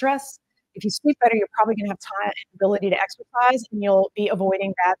have less stress. If you sleep better, you're probably going to have time and ability to exercise, and you'll be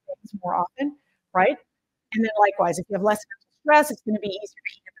avoiding bad things more often, right? And then likewise, if you have less mental stress, it's going to be easier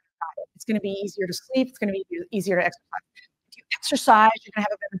to eat a better diet. It's going to be easier to sleep. It's going to be easier to exercise. If you exercise, you're going to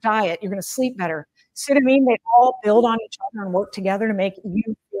have a better diet. You're going to sleep better. See what I mean? They all build on each other and work together to make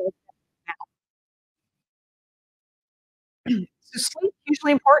you feel better now. So sleep,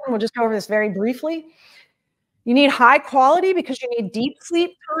 hugely important. We'll just go over this very briefly. You need high quality because you need deep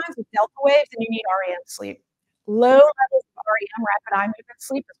sleep times with delta waves, and you need REM sleep. Low levels of REM, rapid eye movement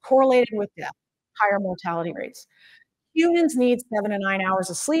sleep, is correlated with death, higher mortality rates. Humans need 7 to 9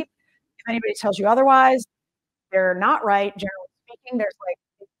 hours of sleep. If anybody tells you otherwise, they're not right. Generally speaking, there's like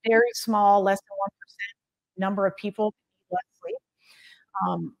very small, less than 1% number of people need less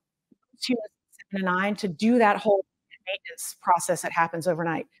sleep. Humans 7 to 9 to do that whole maintenance process that happens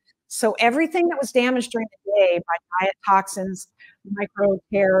overnight. So everything that was damaged during the day by diet toxins, micro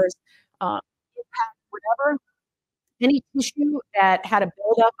tears, impact, whatever, any tissue that had a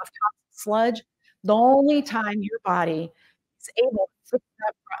buildup of toxic sludge, the only time your body is able to fix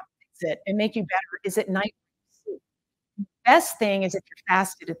that problem, fix it, and make you better is at night. The best thing is if you're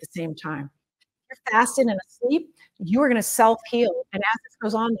fasted at the same time. If you're fasted and asleep, you are going to self-heal. And as this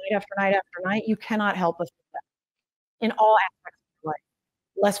goes on night after night after night, you cannot help but feel that in all aspects of your life.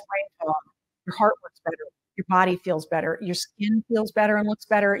 Less brain fog, your heart works better, your body feels better, your skin feels better and looks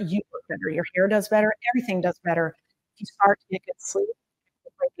better, you look better, your hair does better, everything does better. If you start to get good sleep,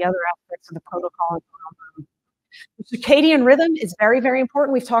 incorporate the other aspects of the protocol. The circadian rhythm is very, very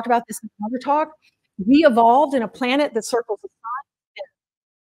important. We've talked about this in another talk. We evolved in a planet that circles the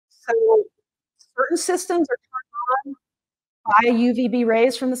sun. So certain systems are turned on by UVB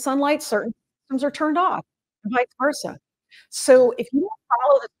rays from the sunlight, certain systems are turned off, and vice versa. So if you don't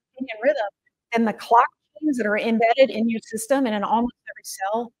follow the circadian rhythm, then the clock genes that are embedded in your system and in almost every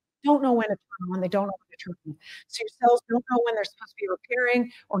cell don't know when to turn on, they don't know when to turn on. So your cells don't know when they're supposed to be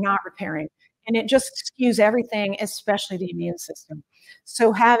repairing or not repairing. And it just skews everything, especially the immune system.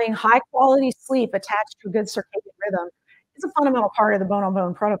 So having high quality sleep attached to a good circadian rhythm is a fundamental part of the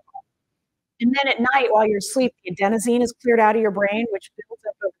bone-on-bone protocol. And then at night, while you're asleep, the adenosine is cleared out of your brain, which builds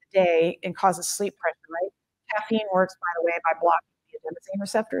up over the day and causes sleep pressure, right? Caffeine works, by the way, by blocking the adenosine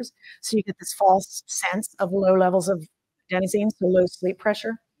receptors. So you get this false sense of low levels of adenosine, so low sleep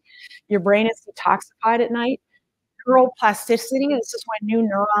pressure. Your brain is detoxified at night. Neuroplasticity, this is when new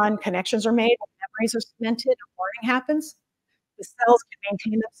neuron connections are made, when memories are cemented, and learning happens. The cells can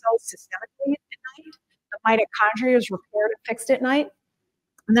maintain themselves systemically at night. The mitochondria is repaired and fixed at night.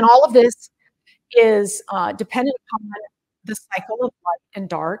 And then all of this is dependent upon the cycle of light and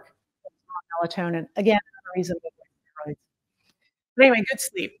dark, melatonin. Again, another reason to avoid steroids. But anyway, good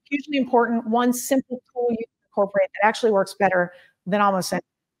sleep, hugely important. One simple tool you can incorporate that actually works better than almost anything.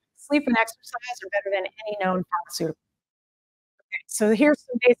 Sleep and exercise are better than any known pharmaceutical. Okay, so here's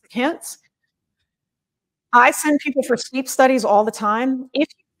some basic hints. I send people for sleep studies all the time. If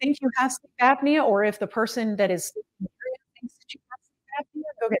you think you have sleep apnea, or if the person that is sleeping in the area thinks that you have sleep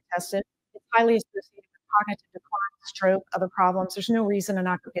apnea, go get tested. It's highly associated with cognitive decline, stroke, other problems. There's no reason to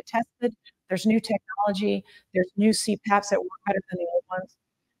not go get tested. There's new technology. There's new CPAPs that work better than the old ones.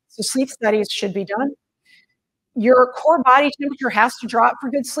 So sleep studies should be done. Your core body temperature has to drop for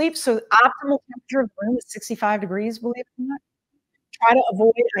good sleep. So optimal temperature of the room is 65 degrees, believe it or not. Try to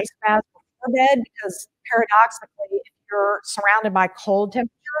avoid ice baths before bed because paradoxically, if you're surrounded by cold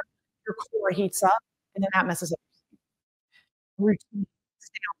temperature, your core heats up and then that messes up your sleep. Routine,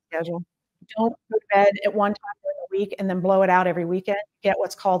 stay on schedule. Don't go to bed at one time during the week and then blow it out every weekend. Get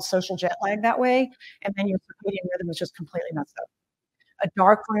what's called social jet lag that way, and then your circadian rhythm is just completely messed up. A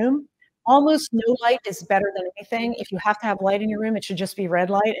dark room, almost no light is better than anything. If you have to have light in your room, it should just be red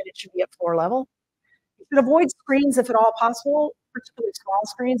light and it should be at floor level. You should avoid screens if at all possible, particularly small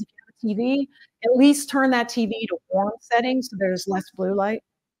screens. If you have a TV, at least turn that TV to warm settings so there's less blue light.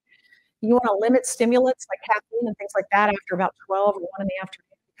 You want to limit stimulants like caffeine and things like that after about 12 or 1 in the afternoon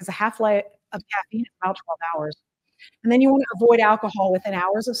because the half-life of caffeine is about 12 hours. And then you want to avoid alcohol within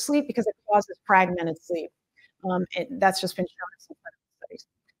hours of sleep because it causes fragmented sleep. That's just been shown in some clinical studies.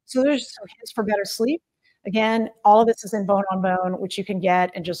 So there's some hints for better sleep. Again, all of this is in Bone on Bone, which you can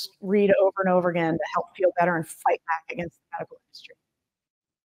get and just read over and over again to help feel better and fight back against the medical industry.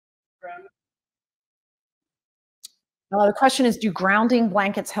 The question is, do grounding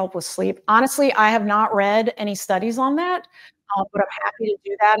blankets help with sleep? Honestly, I have not read any studies on that, but I'm happy to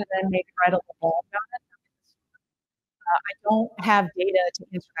do that and then maybe write a little blog about it. I don't have data to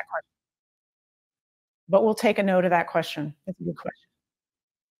answer that question, but we'll take a note of that question. That's a good question.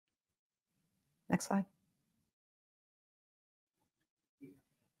 Next slide.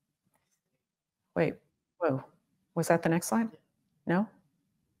 Wait, whoa, was that the next slide? No?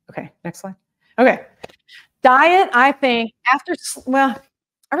 Okay, next slide. Okay, diet, I think after, well,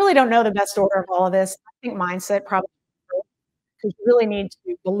 I really don't know the best order of all of this. I think mindset probably, because you really need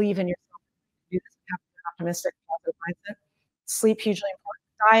to believe in yourself to do this and have an optimistic, positive mindset. Sleep, hugely important.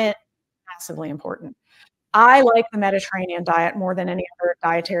 Diet, massively important. I like the Mediterranean diet more than any other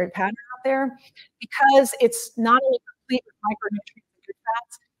dietary pattern out there because it's not only complete with micronutrients and good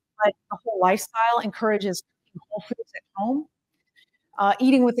fats, but the whole lifestyle encourages cooking whole foods at home,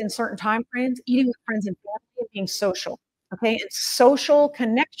 eating within certain time frames, eating with friends and family, and being social. Okay, and social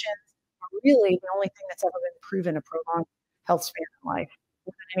connections are really the only thing that's ever been proven to prolong health span in life.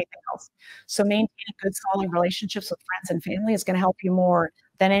 anything else. So maintaining good, solid relationships with friends and family is going to help you more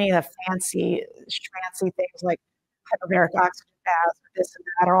than any of the fancy, schmancy things like hyperbaric oxygen baths, or this and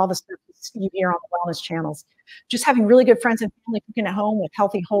that, or all the stuff you hear on the wellness channels. Just having really good friends and family cooking at home with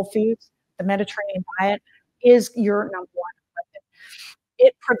healthy whole foods, the Mediterranean diet, is your number one weapon.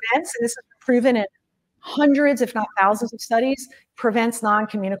 It prevents, and this is proven in hundreds, if not thousands of studies, prevents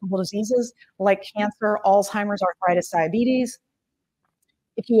non-communicable diseases like cancer, Alzheimer's, arthritis, diabetes.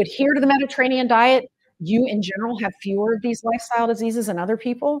 If you adhere to the Mediterranean diet, you in general have fewer of these lifestyle diseases than other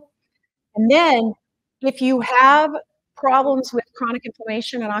people. And then if you have problems with chronic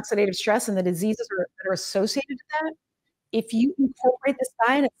inflammation and oxidative stress and the diseases that are associated with that, if you incorporate this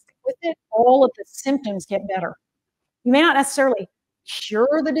diet and stick with it, all of the symptoms get better. You may not necessarily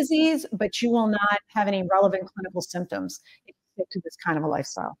cure the disease, but you will not have any relevant clinical symptoms if you stick to this kind of a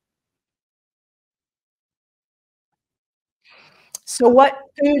lifestyle. So what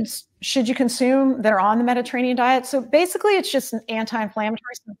foods should you consume that are on the Mediterranean diet? So basically, it's just an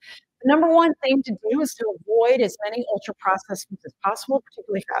anti-inflammatory. So the number one thing to do is to avoid as many ultra-processed foods as possible,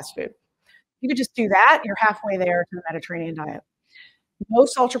 particularly fast food. You could just do that, you're halfway there to the Mediterranean diet.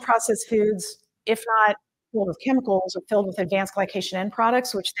 Most ultra-processed foods, if not full of chemicals, are filled with advanced glycation end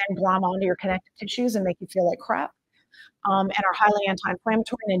products, which then glom onto your connective tissues and make you feel like crap, and are highly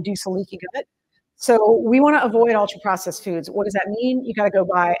anti-inflammatory and induce a leaky gut. So we want to avoid ultra-processed foods. What does that mean? You got to go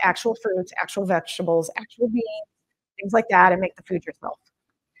buy actual fruits, actual vegetables, actual beans, things like that, and make the food yourself.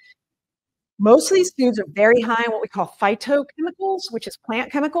 Most of these foods are very high in what we call phytochemicals, which is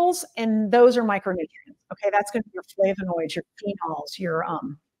plant chemicals, and those are micronutrients. Okay, that's going to be your flavonoids, your phenols, your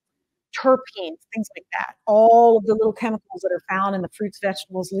terpenes, things like that. All of the little chemicals that are found in the fruits,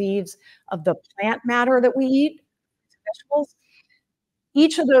 vegetables, leaves of the plant matter that we eat, vegetables.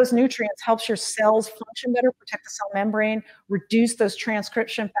 Each of those nutrients helps your cells function better, protect the cell membrane, reduce those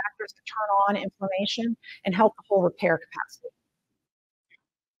transcription factors that turn on inflammation, and help the whole repair capacity.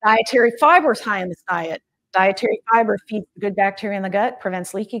 Dietary fiber is high in this diet. Dietary fiber feeds the good bacteria in the gut,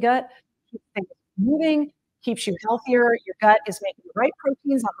 prevents leaky gut, keeps things moving, keeps you healthier. Your gut is making the right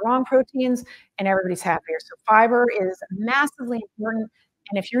proteins, not the wrong proteins, and everybody's happier. So fiber is massively important.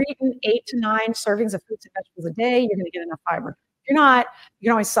 And if you're eating 8 to 9 servings of fruits and vegetables a day, you're going to get enough fiber. If you're not, you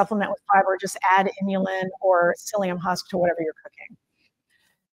can always supplement with fiber. Just add inulin or psyllium husk to whatever you're cooking.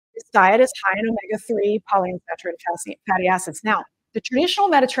 This diet is high in omega-3 polyunsaturated fatty acids. Now, the traditional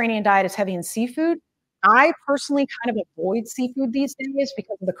Mediterranean diet is heavy in seafood. I personally kind of avoid seafood these days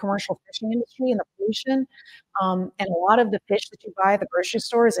because of the commercial fishing industry and the pollution. And a lot of the fish that you buy at the grocery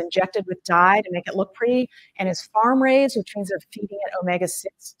store is injected with dye to make it look pretty and is farm raised, which means they're feeding it omega-6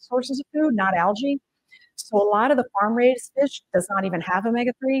 sources of food, not algae. So a lot of the farm raised fish does not even have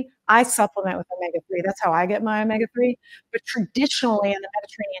omega-3. I supplement with omega-3. That's how I get my omega-3. But traditionally in the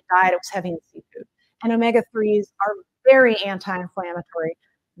Mediterranean diet, it was heavy in seafood. And omega-3s are very anti-inflammatory,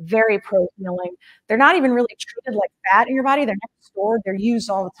 very pro-healing. They're not even really treated like fat in your body. They're not stored. They're used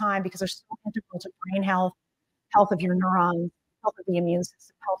all the time because they're so integral to brain health, health of your neurons, health of the immune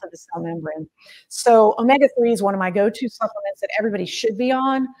system, health of the cell membrane. So omega-3 is one of my go-to supplements that everybody should be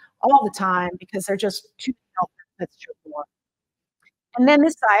on all the time because they're just too healthy. That's true for. And then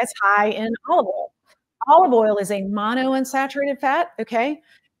this diet is high in olive oil. Olive oil is a monounsaturated fat, okay?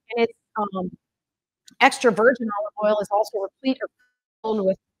 And it's extra virgin olive oil is also replete or filled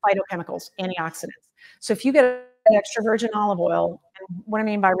with phytochemicals, antioxidants. So if you get an extra virgin olive oil, and what I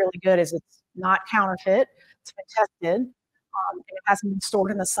mean by really good is it's not counterfeit, it's been tested, and it hasn't been stored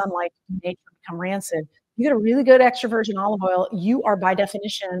in the sunlight to nature become rancid. You get a really good extra virgin olive oil, you are by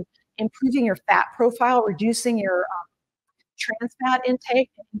definition improving your fat profile, reducing your trans fat intake,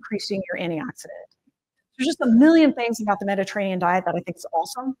 and increasing your antioxidant. There's just a million things about the Mediterranean diet that I think is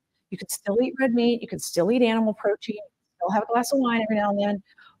awesome. You could still eat red meat, you could still eat animal protein, you could still have a glass of wine every now and then.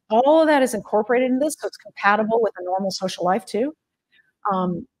 All of that is incorporated in this, so it's compatible with a normal social life too.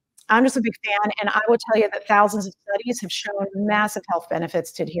 I'm just a big fan, and I will tell you that thousands of studies have shown massive health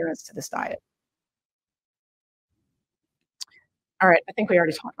benefits to adherence to this diet. All right, I think we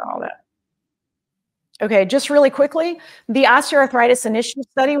already talked about all that. Okay, just really quickly, the Osteoarthritis Initiative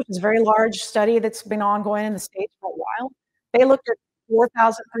study, which is a very large study that's been ongoing in the States for a while, they looked at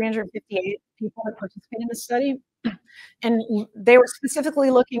 4,358 people that participated in the study, and they were specifically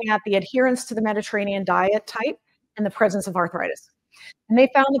looking at the adherence to the Mediterranean diet type and the presence of arthritis. And they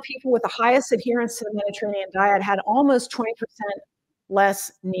found the people with the highest adherence to the Mediterranean diet had almost 20%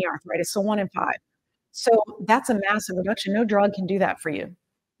 less knee arthritis, so 1 in 5. So that's a massive reduction. No drug can do that for you,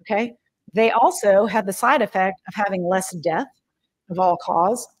 okay? They also had the side effect of having less death of all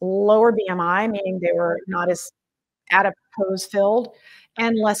cause, lower BMI, meaning they were not as adipose filled,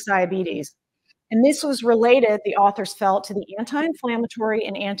 and less diabetes. And this was related, the authors felt, to the anti-inflammatory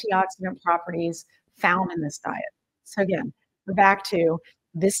and antioxidant properties found in this diet. So again, we're back to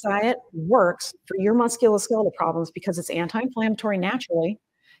this diet works for your musculoskeletal problems because it's anti-inflammatory naturally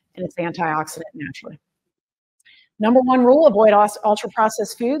and it's antioxidant naturally. Number one rule, avoid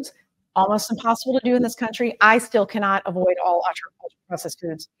ultra-processed foods. Almost impossible to do in this country. I still cannot avoid all ultra-processed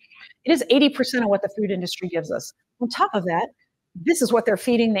foods. It is 80% of what the food industry gives us. On top of that, this is what they're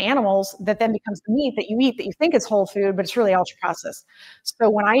feeding the animals that then becomes the meat that you eat that you think is whole food, but it's really ultra processed. So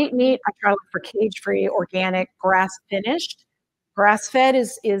when I eat meat, I try to look for cage-free, organic, grass-finished. Grass-fed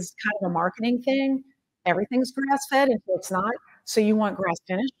is kind of a marketing thing. Everything's grass-fed until it's not. So you want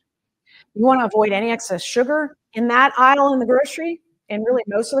grass-finished. You want to avoid any excess sugar. In that aisle in the grocery, and really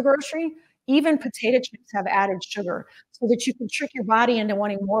most of the grocery, even potato chips have added sugar so that you can trick your body into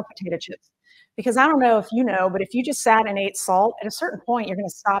wanting more potato chips. Because I don't know if you know, but if you just sat and ate salt, at a certain point, you're going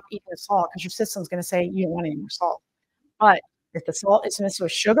to stop eating the salt because your system's going to say you don't want any more salt. But if the salt is mixed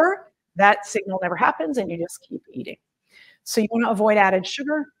with sugar, that signal never happens and you just keep eating. So you want to avoid added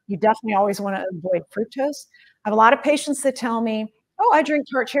sugar. You definitely always want to avoid fructose. I have a lot of patients that tell me, oh, I drink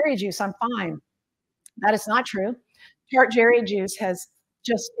tart cherry juice, I'm fine. That is not true. Tart cherry juice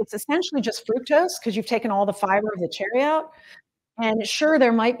it's essentially just fructose because you've taken all the fiber of the cherry out. And sure,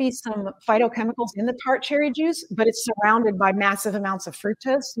 there might be some phytochemicals in the tart cherry juice, but it's surrounded by massive amounts of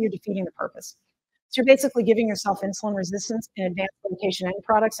fructose. So you're defeating the purpose. So you're basically giving yourself insulin resistance and advanced medication end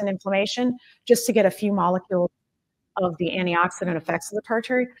products and inflammation just to get a few molecules of the antioxidant effects of the tart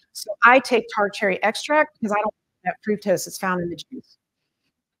cherry. So I take tart cherry extract because I don't want that fructose that's found in the juice.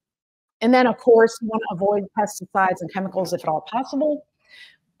 And then, of course, you want to avoid pesticides and chemicals if at all possible.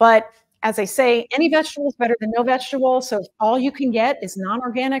 But as I say, any vegetable is better than no vegetable. So if all you can get is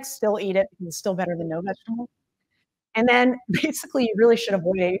non-organic, still eat it because it's still better than no vegetable. And then basically you really should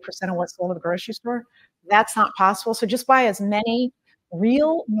avoid 80% of what's sold at the grocery store. That's not possible. So just buy as many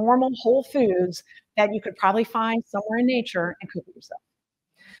real, normal, whole foods that you could probably find somewhere in nature and cook it yourself.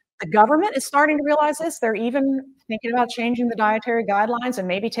 The government is starting to realize this. They're even thinking about changing the dietary guidelines and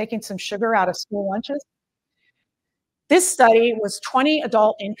maybe taking some sugar out of school lunches. This study was 20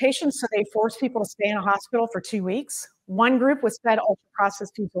 adult inpatients, so they forced people to stay in a hospital for 2 weeks. One group was fed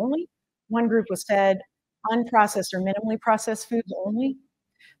ultra-processed foods only. One group was fed unprocessed or minimally processed foods only.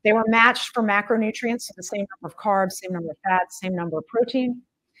 They were matched for macronutrients, so the same number of carbs, same number of fats, same number of protein.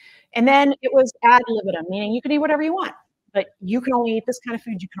 And then it was ad libitum, meaning you can eat whatever you want, but you can only eat this kind of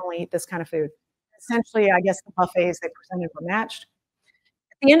food, you can only eat this kind of food. Essentially, I guess the buffets they presented were matched.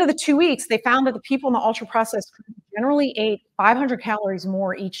 At the end of the 2 weeks, they found that the people in the ultra-processed food generally ate 500 calories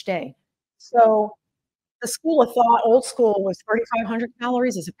more each day. So the school of thought, old school, was 3,500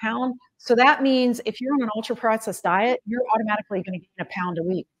 calories as a pound. So that means if you're on an ultra-processed diet, you're automatically going to gain a pound a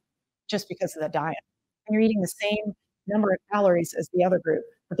week just because of the diet. And you're eating the same number of calories as the other group,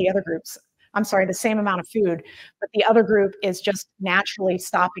 but the other groups, I'm sorry, the same amount of food, but the other group is just naturally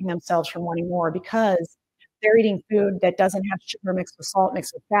stopping themselves from wanting more because they're eating food that doesn't have sugar mixed with salt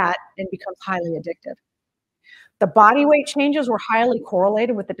mixed with fat and becomes highly addictive. The body weight changes were highly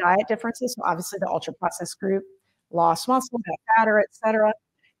correlated with the diet differences. So obviously the ultra-processed group lost muscle, got fatter, et cetera.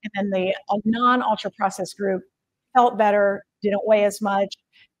 And then the non-ultra-processed group felt better, didn't weigh as much,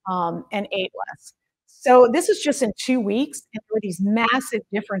 and ate less. So this is just in 2 weeks, and there were these massive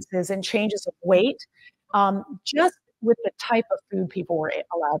differences in changes of weight, just with the type of food people were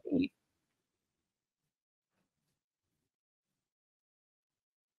allowed to eat.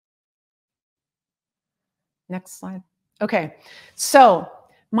 Next slide. Okay, so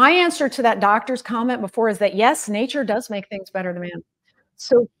my answer to that doctor's comment before is that yes, nature does make things better than man.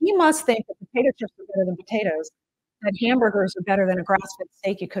 So he must think that potato chips are better than potatoes, that hamburgers are better than a grass-fed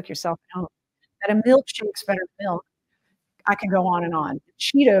steak you cook yourself at home, that a milkshake's better than milk. I can go on and on.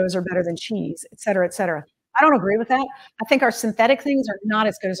 Cheetos are better than cheese, et cetera, et cetera. I don't agree with that. I think our synthetic things are not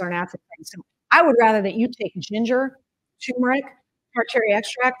as good as our natural things. So I would rather that you take ginger, turmeric, tart cherry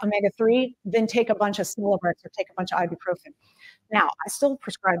extract, omega-3, then take a bunch of Celebrex or take a bunch of ibuprofen. Now, I still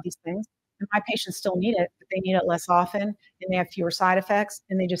prescribe these things, and my patients still need it, but they need it less often, and they have fewer side effects,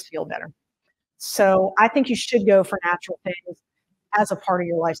 and they just feel better. So I think you should go for natural things as a part of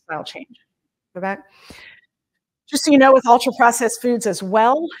your lifestyle change. Go back. Just so you know, with ultra-processed foods as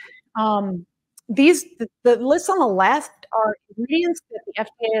well, the lists on the left are ingredients that the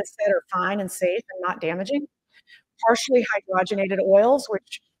FDA has said are fine and safe and not damaging. Partially hydrogenated oils,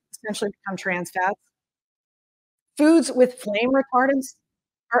 which essentially become trans fats. Foods with flame retardants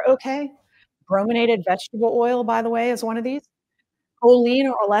are okay. Brominated vegetable oil, by the way, is one of these. Choline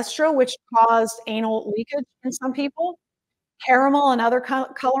or olestra, which caused anal leakage in some people. Caramel and other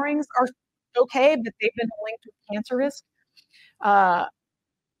colorings are okay, but they've been linked with cancer risk.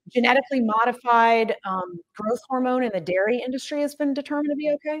 Genetically modified growth hormone in the dairy industry has been determined to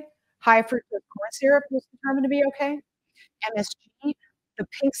be okay. High fructose corn syrup was determined to be okay. MSG, the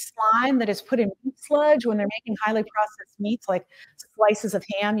pink slime that is put in meat sludge when they're making highly processed meats, like slices of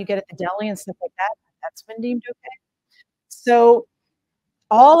ham you get at the deli and stuff like that, that's been deemed okay. So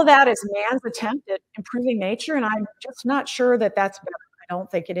all of that is man's attempt at improving nature, and I'm just not sure that that's better. I don't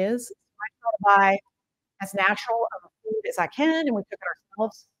think it is. I try to buy as natural of a food as I can, and we cook it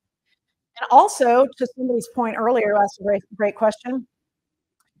ourselves. And also, to somebody's point earlier, that's a great question.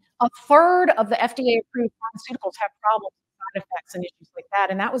 A third of the FDA-approved pharmaceuticals have problems with side effects and issues like that,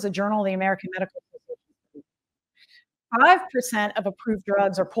 and that was a Journal of the American Medical Association. 5% of approved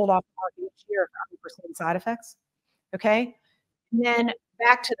drugs are pulled off the market each year for unforeseen side effects. Okay, and then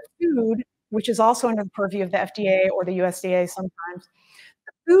back to the food, which is also under the purview of the FDA or the USDA sometimes.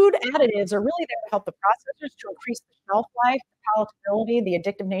 The food additives are really there to help the processors to increase the shelf life, the palatability, the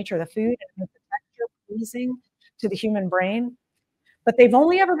addictive nature of the food, and make the texture pleasing to the human brain. But they've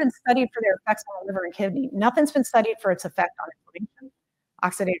only ever been studied for their effects on the liver and kidney. Nothing's been studied for its effect on inflammation,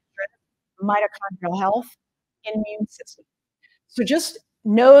 oxidative stress, mitochondrial health, immune system. So just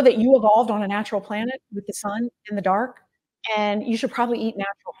know that you evolved on a natural planet with the sun in the dark, and you should probably eat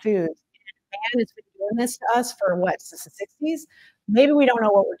natural foods. Man has been doing this to us for what, since the 60s? Maybe we don't know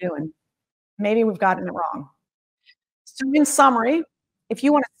what we're doing. Maybe we've gotten it wrong. So in summary, if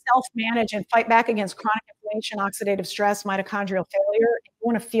you want to self-manage and fight back against chronic inflammation, oxidative stress, mitochondrial failure, if you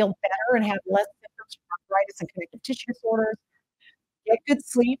want to feel better and have less symptoms from arthritis and connective tissue disorders, get good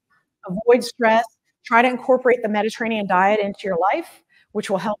sleep, avoid stress, try to incorporate the Mediterranean diet into your life, which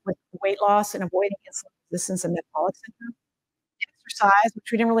will help with weight loss and avoiding insulin resistance and metabolic syndrome. Exercise,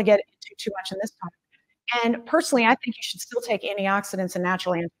 which we didn't really get into too much in this talk. And personally, I think you should still take antioxidants and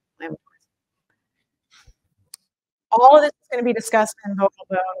natural anti-inflammatories. All of this is going to be discussed in Vocal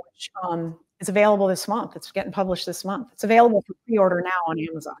Bone, which is available this month. It's getting published this month. It's available for pre-order now on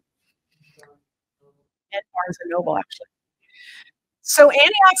Amazon and Barnes & Noble, actually. So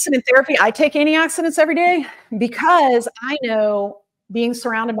antioxidant therapy, I take antioxidants every day because I know being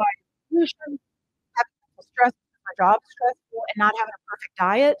surrounded by pollution, having stress, my job is stressful, and not having a perfect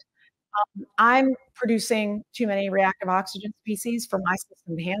diet, I'm producing too many reactive oxygen species for my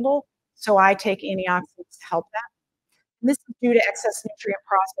system to handle. So I take antioxidants to help that. And this is due to excess nutrient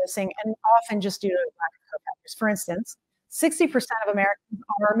processing and often just due to lack of cofactors. For instance, 60% of Americans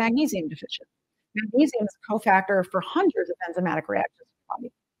are magnesium deficient. Magnesium is a cofactor for hundreds of enzymatic reactions in the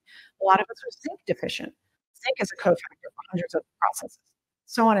body. A lot of us are zinc deficient. Zinc is a cofactor for hundreds of processes,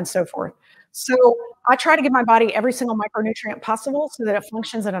 so on and so forth. So I try to give my body every single micronutrient possible so that it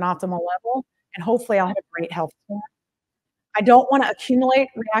functions at an optimal level, and hopefully I'll have a great health span. I don't want to accumulate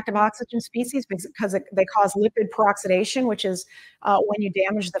reactive oxygen species because they cause lipid peroxidation, which is when you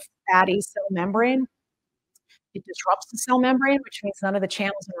damage the fatty cell membrane. It disrupts the cell membrane, which means none of the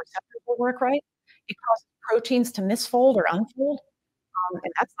channels and receptors will work right. It causes proteins to misfold or unfold,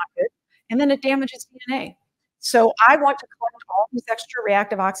 and that's not good. And then it damages DNA. So I want to collect all these extra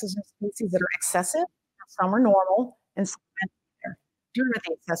reactive oxygen species that are excessive. Some are normal, and some are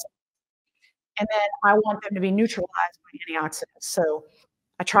the excessive. And then I want them to be neutralized by antioxidants. So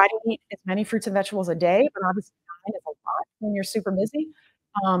I try to eat as many fruits and vegetables a day, but obviously 9 is a lot when you're super busy.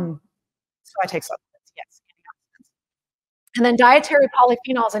 So I take supplements, yes, antioxidants. And then dietary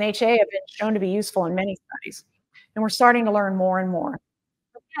polyphenols and HA have been shown to be useful in many studies. And we're starting to learn more and more.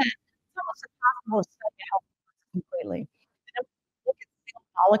 Again, it's almost impossible to study health completely. And look at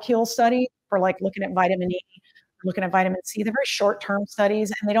molecule studies for like looking at vitamin E, looking at vitamin C. They're very short-term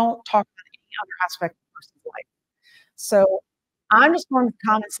studies, and they don't talk about any other aspect of a person's life. So I'm just going with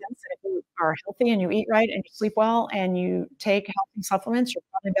common sense that if you are healthy and you eat right and you sleep well and you take healthy supplements, you're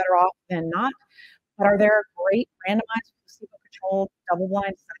probably better off than not. But are there great randomized, placebo-controlled,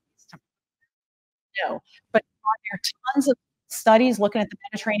 double-blind studies? No. But are there tons of studies looking at the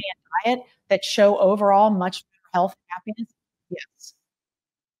Mediterranean diet that show overall much better health and happiness? Yes.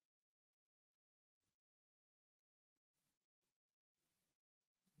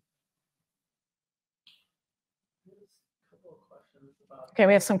 Okay,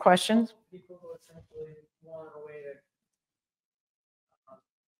 we have some questions. People who essentially want a way to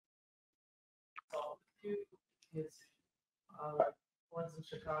solve the issue. It's one's in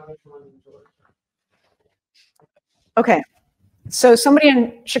Chicago, one's in Georgia. Okay, so somebody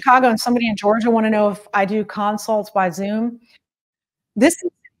in Chicago and somebody in Georgia want to know if I do consults by Zoom. This is an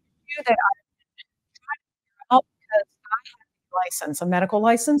issue that I'm trying to figure out because I have a license, a medical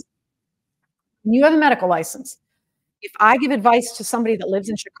license. You have a medical license. If I give advice to somebody that lives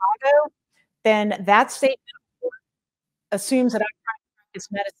in Chicago, then that state assumes that I practice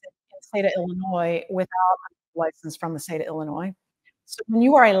medicine in the state of Illinois without a license from the state of Illinois. So when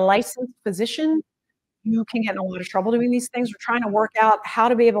you are a licensed physician, you can get in a lot of trouble doing these things. We're trying to work out how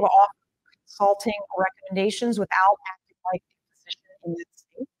to be able to offer consulting or recommendations without acting like a physician in that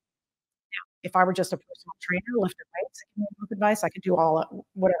state. Now, if I were just a personal trainer, lifter weights, and give advice, I could do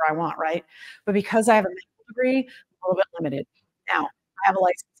whatever I want, right? But because I have a medical degree, I'm a little bit limited. Now, I have a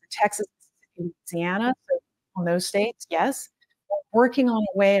license in Texas, in Louisiana, so on those states, yes. We're working on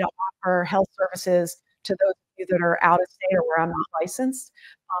a way to offer health services to those of you that are out of state or where I'm not licensed.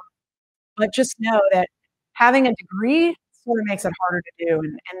 But just know that having a degree sort of makes it harder to do.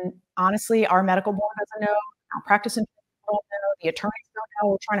 And honestly, our medical board doesn't know, our practicing people don't know, the attorneys don't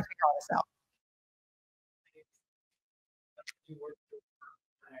know. We're trying to figure all this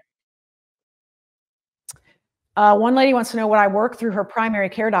out. One lady wants to know what I work through her primary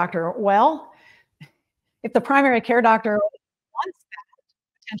care doctor. Well, if the primary care doctor wants that,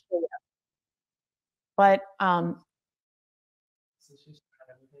 potentially, yes. But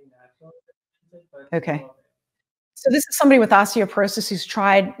okay. So this is somebody with osteoporosis who's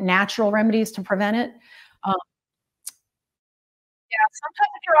tried natural remedies to prevent it. Yeah,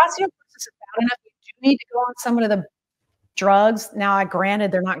 sometimes if your osteoporosis is bad enough, you do need to go on some of the drugs. Now,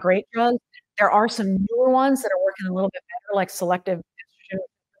 granted, they're not great drugs. There are some newer ones that are working a little bit better, like selective estrogen,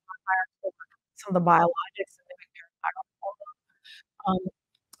 some of the biologics.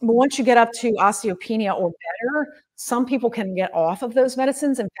 But once you get up to osteopenia or better, some people can get off of those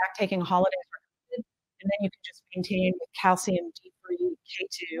medicines. In fact, taking holidays recommended, and then you can just maintain with calcium D3,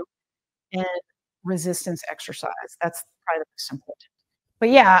 K2, and resistance exercise. That's probably the most important. But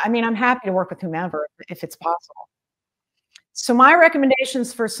yeah, I mean, I'm happy to work with whomever if it's possible. So my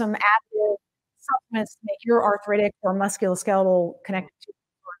recommendations for some active supplements to make your arthritic or musculoskeletal connective tissue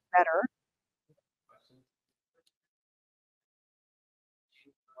work better.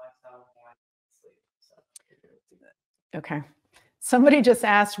 Okay. Somebody just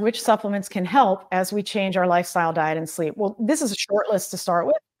asked which supplements can help as we change our lifestyle, diet, and sleep. Well, this is a short list to start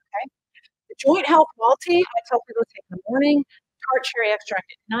with. Okay. The joint health multi, I tell people to take in the morning, tart cherry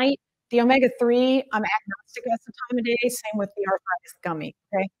extract at night. The omega-3, I'm agnostic as the time of day, same with the arthritis gummy.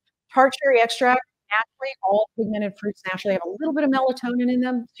 Okay. Tart cherry extract, naturally, all pigmented fruits naturally have a little bit of melatonin in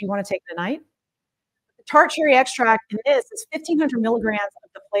them, so you want to take it at night. The tart cherry extract in this is 1,500 milligrams of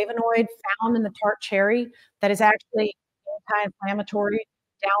the flavonoid found in the tart cherry that is actually anti-inflammatory,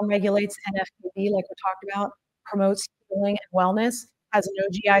 down-regulates NF-κB like we talked about, promotes healing and wellness, has no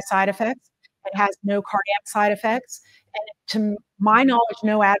GI side effects, it has no cardiac side effects, and to my knowledge,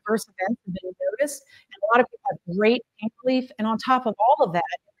 no adverse events have been noticed, and a lot of people have great pain relief, and on top of all of that,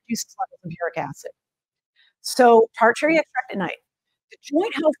 it reduces levels of uric acid. So tart cherry extract at night. The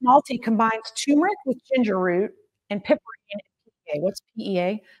joint health multi combines turmeric with ginger root and piperine and PEA. What's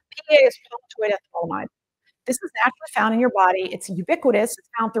PEA? PEA is palmitoid ethylamide. This is naturally found in your body. It's ubiquitous. It's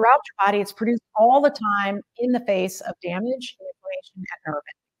found throughout your body. It's produced all the time in the face of damage and inflammation and nerve.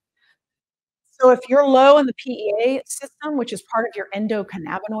 So if you're low in the PEA system, which is part of your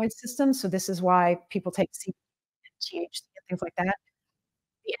endocannabinoid system, so this is why people take CBD and THC and things like that.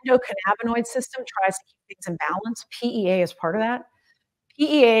 The endocannabinoid system tries to keep things in balance. PEA is part of that.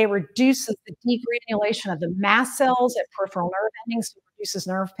 PEA reduces the degranulation of the mast cells at peripheral nerve endings, so it reduces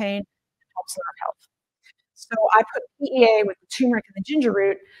nerve pain and helps nerve health. So I put PEA with the turmeric and the ginger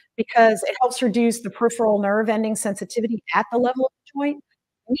root because it helps reduce the peripheral nerve ending sensitivity at the level of the joint.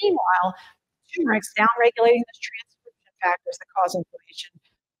 Meanwhile, turmeric's downregulating those transcription factors that cause inflammation,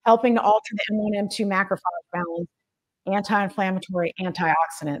 helping to alter the M1, M2 macrophage balance, anti-inflammatory,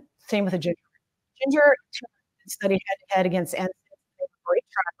 antioxidant. Same with the ginger. Ginger studied head-to-head against NSAIDs. They have a great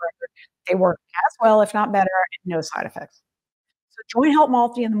track record. They work as well, if not better, and no side effects. So joint health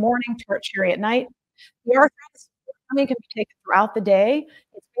multi in the morning, tart cherry at night. The arthritis can be taken throughout the day.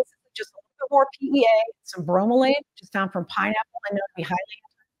 It's basically just a little bit more PEA, some bromelain, which is found from pineapple and known to be highly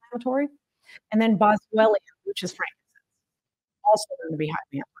anti-inflammatory, and then boswellia, which is frankincense, also known to be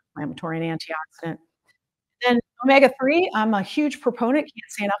highly inflammatory and antioxidant. Then omega-3, I'm a huge proponent, can't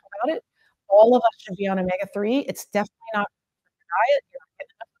say enough about it. All of us should be on omega-3. It's definitely not for your diet. You're not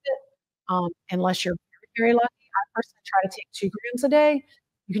getting enough of it unless you're very, very lucky. I personally try to take 2 grams a day.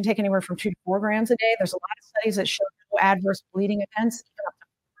 You can take anywhere from 2 to 4 grams a day. There's a lot of studies that show no adverse bleeding events, even up to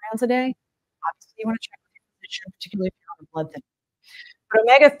 4 grams a day. Obviously, you want to check with your physician, particularly if you're on a blood thinner. But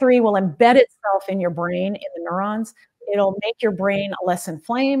omega-3 will embed itself in your brain, in the neurons. It'll make your brain less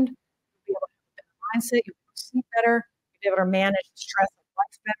inflamed. You'll be able to have a better mindset. You'll be able to sleep better. You'll be able to manage stress and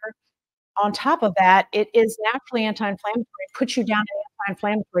flex better. On top of that, it is naturally anti-inflammatory. It puts you down an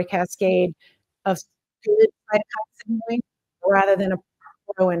anti-inflammatory cascade of good cytokine signaling rather than a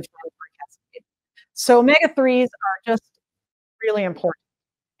pro-inflammatory cascade. So omega-3s are just really important.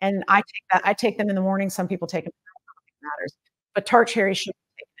 And I take them in the morning. Some people take them at night. I don't think it matters. But tart cherries should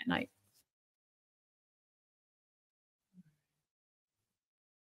be taken at night.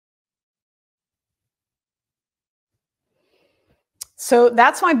 So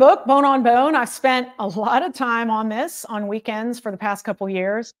that's my book, Bone on Bone. I've spent a lot of time on this on weekends for the past couple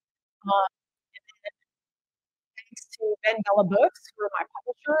years. Thanks to Ben Bella Books, who are my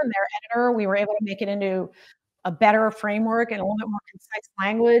publisher and their editor, we were able to make it into a better framework and a little bit more concise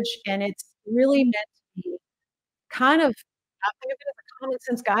language. And it's really meant to be kind of, I think of it as a common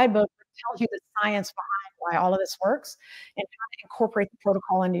sense guidebook that tells you the science behind why all of this works and how to incorporate the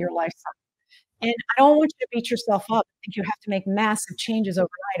protocol into your lifestyle. And I don't want you to beat yourself up and think you have to make massive changes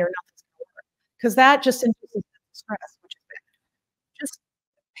overnight or nothing's going to work, because that just induces stress, which is bad. Just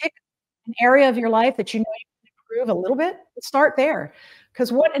pick an area of your life that you know you can improve a little bit and start there.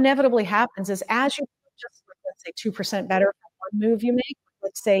 Because what inevitably happens is as you just, let's say, 2% better from one move you make,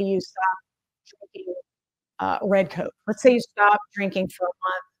 let's say you stop drinking red Coke. Let's say you stop drinking for a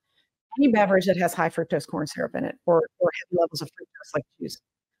month any beverage that has high fructose corn syrup in it or heavy levels of fructose like juice.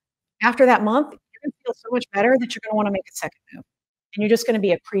 After that month, you're going to feel so much better that you're going to want to make a second move. And you're just going to be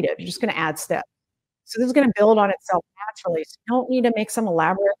accretive. You're just going to add steps. So this is going to build on itself naturally. So you don't need to make some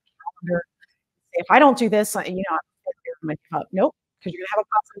elaborate calendar. If I don't do this, I'm going to give up. Nope, because you're going to have a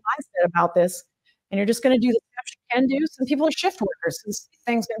positive mindset about this. And you're just going to do the steps you can do. Some people are shift workers. This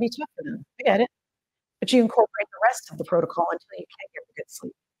thing's going to be tough for them. I get it. But you incorporate the rest of the protocol until you can get good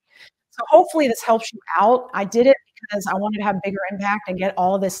sleep. So hopefully this helps you out. I did it because I wanted to have a bigger impact and get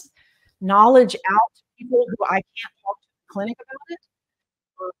all of this knowledge out to people who I can't talk to in the clinic about it.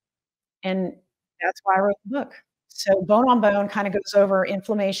 And that's why I wrote the book. So Bone on Bone kind of goes over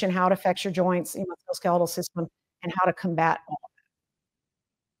inflammation, how it affects your joints, musculoskeletal system, and how to combat all of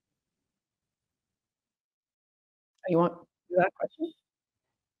that. You got a question?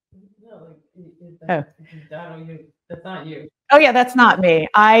 No, that's not you. Oh yeah, that's not me.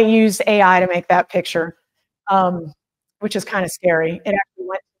 I use AI to make that picture, which is kind of scary. It actually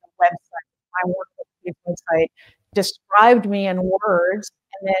went to the website, my Warner Orthopedics website, described me in words,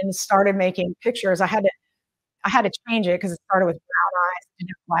 and then started making pictures. I had to change it because it started with brown eyes and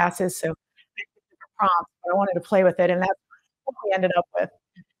different glasses, so different prompts. But I wanted to play with it, and that's what we ended up with.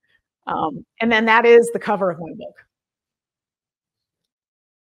 And then that is the cover of my book.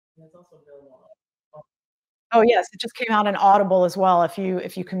 That's also available. Oh yes, it just came out in Audible as well. If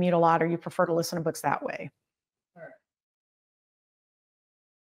you commute a lot or you prefer to listen to books that way. All right.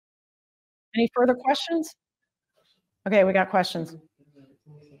 Any further questions? Okay, we got questions.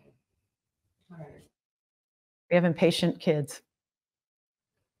 All right. We have impatient kids.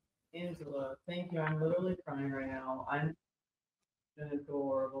 Angela, thank you. I'm literally crying right now. I'm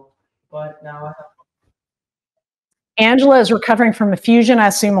adorable, but now I have. Angela is recovering from a fusion, I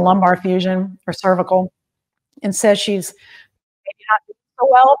assume a lumbar fusion or cervical, and says she's maybe not doing so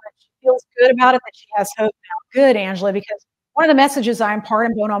well, but she feels good about it, that she has hope now. Good, Angela, because one of the messages I impart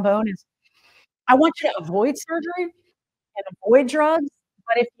in Bone on Bone is I want you to avoid surgery and avoid drugs,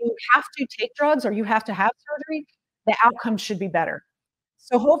 but if you have to take drugs or you have to have surgery, the outcome should be better.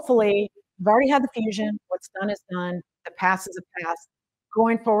 So hopefully, you've already had the fusion. What's done is done. The past is a past.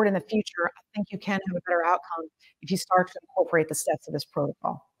 Going forward in the future, I think you can have a better outcome if you start to incorporate the steps of this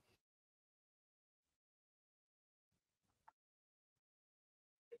protocol.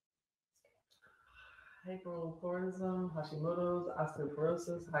 Hypercortisone, Hashimoto's,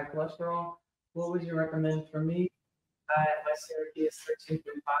 osteoporosis, high cholesterol. What would you recommend for me? My CRP is 13.5.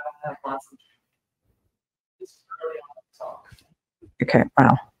 I have lots of. This is early on talk. Okay,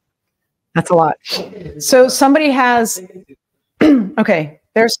 wow. That's a lot. So somebody has, okay,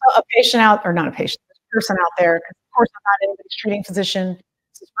 there's a patient out, or not a patient, there's a person out there, because of course I'm not anybody's treating physician.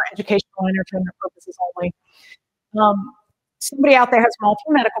 This is for educational and entertainment purposes only. Somebody out there has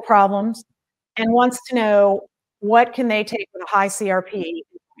multiple medical problems and wants to know what can they take with a high CRP.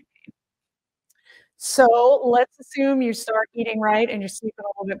 So let's assume you start eating right and you're sleeping a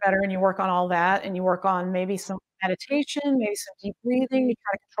little bit better and you work on all that and you work on maybe some meditation, maybe some deep breathing, you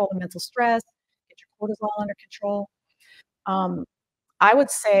try to control the mental stress, get your cortisol under control. I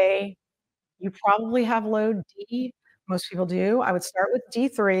would say you probably have low D. Most people do. I would start with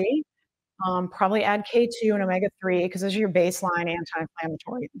D3, probably add K2 and omega-3 because those are your baseline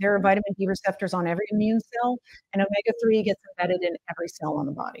anti-inflammatory. There are vitamin D receptors on every immune cell, and omega-3 gets embedded in every cell on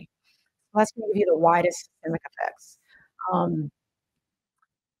the body. So that's going to give you the widest systemic effects.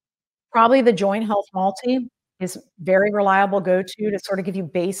 Probably the Joint Health Multi is very reliable go-to to sort of give you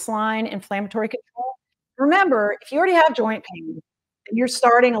baseline inflammatory control. Remember, if you already have joint pain, you're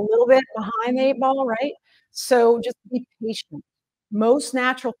starting a little bit behind the 8 ball, right? So just be patient. Most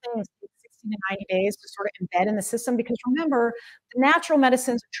natural things take 60 to 90 days to sort of embed in the system because remember, the natural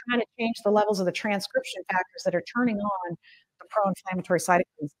medicines are trying to change the levels of the transcription factors that are turning on the pro-inflammatory cytokines.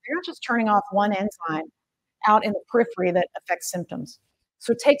 They're not just turning off one enzyme out in the periphery that affects symptoms.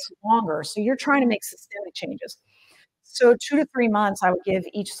 So it takes longer. So you're trying to make systemic changes. So 2 to 3 months, I would give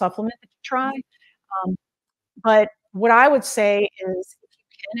each supplement that you try. But what I would say is if you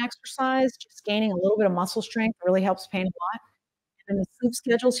can exercise, just gaining a little bit of muscle strength really helps pain a lot. And the sleep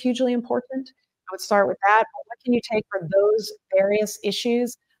schedule is hugely important. I would start with that. But what can you take for those various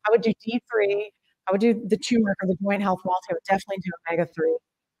issues? I would do D3. I would do the turmeric or the joint health multi. I would definitely do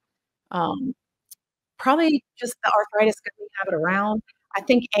omega-3. Probably just the arthritis, good to have it around. I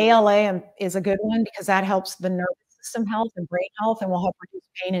think ALA is a good one because that helps the nervous system health and brain health and will help reduce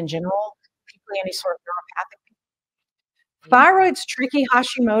pain in general, particularly any sort of neuropathic pain. Thyroid's tricky.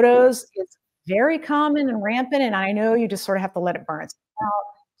 Hashimoto's is very common and rampant, and I know you just sort of have to let it burn itself out.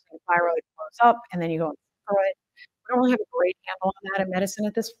 So thyroid blows up, and then you go on thyroid. We don't really have a great handle on that in medicine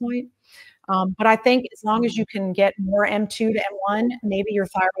at this point. But I think as long as you can get more M2 to M1, maybe your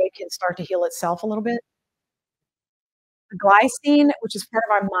thyroid can start to heal itself a little bit. Glycine, which is part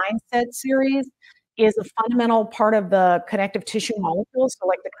of our mindset series, is a fundamental part of the connective tissue molecules, so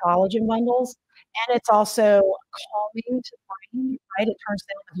like the collagen bundles. And it's also calming to the brain, right? It turns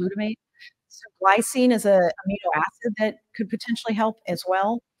down the glutamate. So glycine is an amino acid that could potentially help as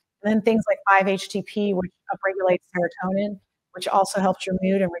well. And then things like 5-HTP, which upregulates serotonin, which also helps your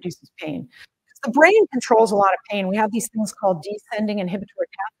mood and reduces pain. The brain controls a lot of pain. We have these things called descending inhibitory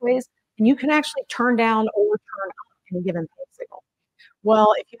pathways, and you can actually turn down or turn up any given pain signal.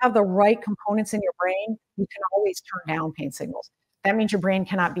 Well, if you have the right components in your brain, you can always turn down pain signals. That means your brain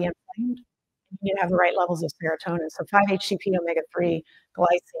cannot be inflamed. You need to have the right levels of serotonin. So 5-HTP, omega-3,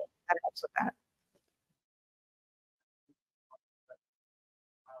 glycine, that helps with that.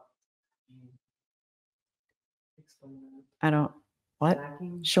 I don't, what?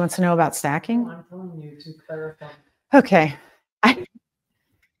 Stacking. She wants to know about stacking? No, I'm telling you to clarify. Okay.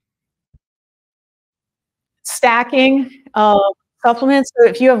 Stacking supplements. So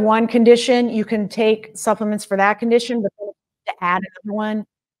if you have one condition, you can take supplements for that condition, but then to add another one,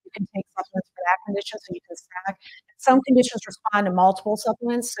 you can take supplements for that condition, so you can stack. Some conditions respond to multiple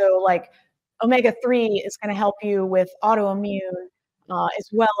supplements. So like omega-3 is going to help you with autoimmune as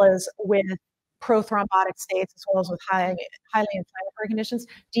well as with prothrombotic states, as well as with highly inflammatory conditions.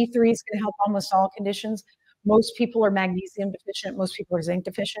 D3 is going to help almost all conditions. Most people are magnesium deficient. Most people are zinc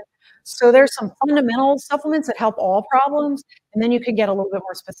deficient. So there's some fundamental supplements that help all problems, and then you can get a little bit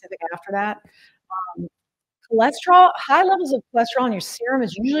more specific after that. Cholesterol, high levels of cholesterol in your serum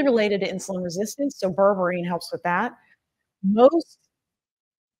is usually related to insulin resistance, so berberine helps with that. Most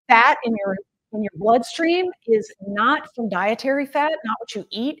fat in your bloodstream is not from dietary fat, not what you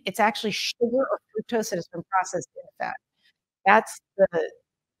eat. It's actually sugar or fructose that has been processed into fat. That's the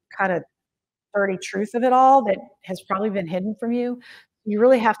kind of dirty truth of it all that has probably been hidden from you. You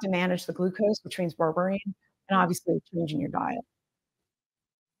really have to manage the glucose, which means berberine, and obviously changing your diet.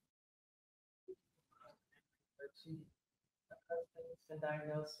 Been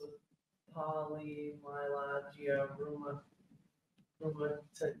diagnosed with polymyalgia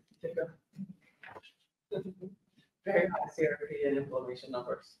rheumatica. Very high CRP and inflammation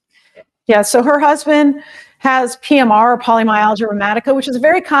numbers. Yeah, so her husband has PMR, or polymyalgia rheumatica, which is a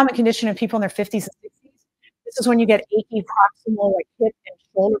very common condition in people in their 50s and 60s. This is when you get achy proximal, like hip and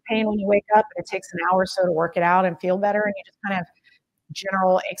shoulder pain when you wake up, and it takes an hour or so to work it out and feel better, and you just kind of have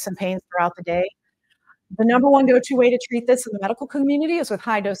general aches and pains throughout the day. The number one go-to way to treat this in the medical community is with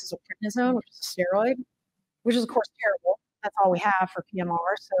high doses of prednisone, which is a steroid, which is, of course, terrible. That's all we have for PMR.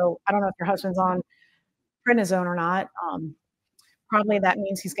 So I don't know if your husband's on prednisone or not. Probably that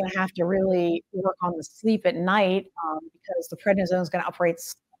means he's going to have to really work on the sleep at night because the prednisone is going to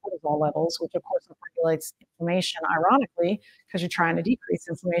upraise cortisol levels, which, of course, regulates inflammation, ironically, because you're trying to decrease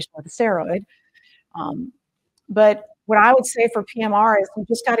inflammation with a steroid. But what I would say for PMR is you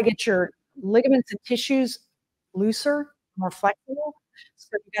just got to get your ligaments and tissues looser, more flexible. So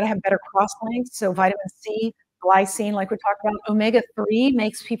you got to have better cross links. So vitamin C, glycine, like we talked about, omega-3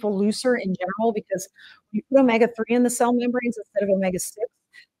 makes people looser in general because when you put omega-3 in the cell membranes instead of omega-6, the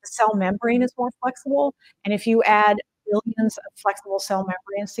cell membrane is more flexible. And if you add billions of flexible cell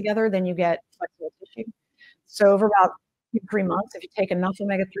membranes together, then you get flexible tissue. So over about 3 months, if you take enough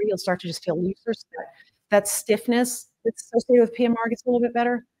omega-3, you'll start to just feel looser. So that stiffness that's associated with PMR gets a little bit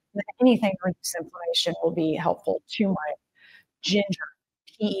better. And anything to reduce inflammation will be helpful. Turmeric, ginger,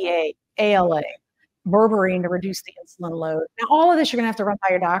 PEA, ALA, berberine to reduce the insulin load. Now, all of this you're going to have to run by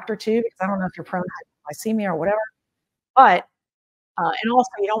your doctor too, because I don't know if you're prone to hypoglycemia or whatever. But and also,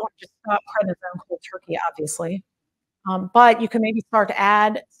 you don't want to just stop prednisone cold turkey, obviously. But you can maybe start to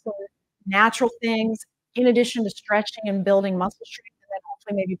add some natural things in addition to stretching and building muscle strength, and then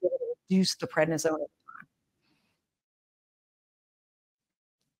hopefully maybe be able to reduce the prednisone over time.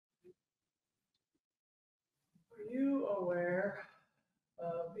 Are you aware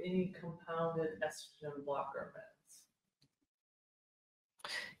of any compounded estrogen blocker meds?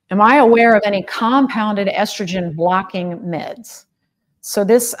 Am I aware of any compounded estrogen blocking meds? So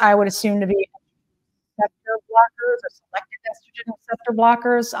this I would assume to be receptor blockers or selective estrogen receptor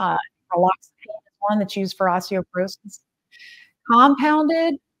blockers. Raloxifene is one that's used for osteoporosis.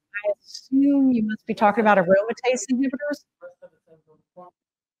 Compounded, I assume you must be talking about aromatase inhibitors.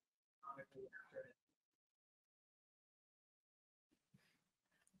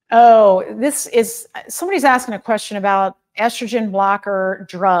 Oh, this is, somebody's asking a question about estrogen blocker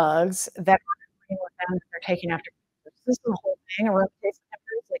drugs that are with them that they're taking after. This is the whole thing, aromatase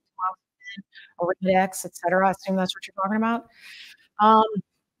inhibitors like tamoxifen, Arimidex, et cetera. I assume that's what you're talking about.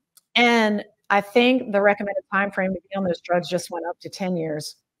 And I think the recommended time frame to be on those drugs just went up to 10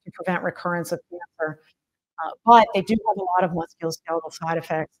 years to prevent recurrence of cancer. But they do have a lot of musculoskeletal side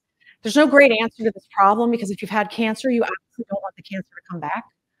effects. There's no great answer to this problem because if you've had cancer, you obviously don't want the cancer to come back.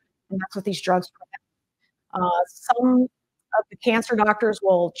 And that's what these drugs prevent. Some of the cancer doctors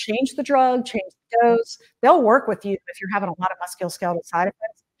will change the drug, change the dose. They'll work with you if you're having a lot of musculoskeletal side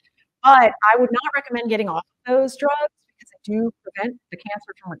effects. But I would not recommend getting off of those drugs because they do prevent the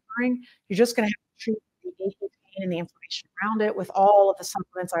cancer from recurring. You're just going to have to treat the aching pain and the inflammation around it with all of the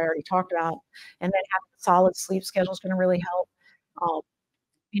supplements I already talked about. And then having a solid sleep schedule is going to really help.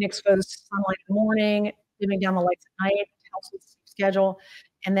 Being exposed to sunlight in the morning, dimming down the lights at night helps with the sleep schedule.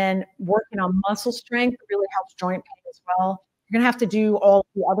 And then working on muscle strength really helps joint pain as well. You're going to have to do all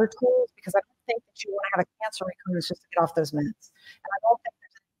the other tools because I don't think that you want to have a cancer recurrence just to get off those meds. And I don't think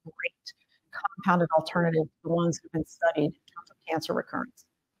there's a great compounded alternative to the ones that have been studied in terms of cancer recurrence.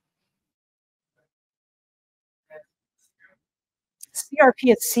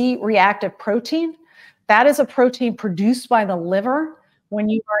 CRP is C-reactive protein. That is a protein produced by the liver when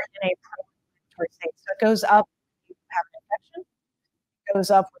you are in a pro-inflammatory state. So it goes up when you have an infection. Goes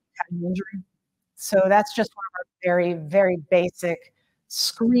up when you have an injury. So that's just one of our very, very basic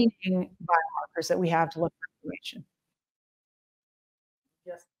screening biomarkers that we have to look for inflammation.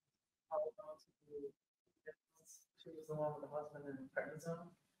 Yes. She was the one with the husband in prednisone.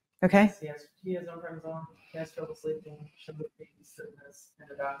 Okay. He is on prednisone. He has trouble sleeping. Sugar sickness, and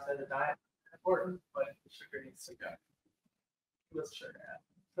the doctor said the diet is important, but the sugar needs to go. He was sugar at.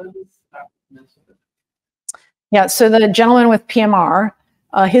 So this doctor mentioned it. Yeah. So the gentleman with PMR.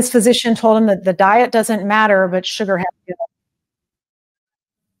 His physician told him that the diet doesn't matter, but sugar has to go.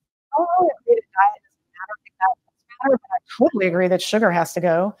 I don't agree that diet doesn't matter. I think that does matter, but I totally agree that sugar has to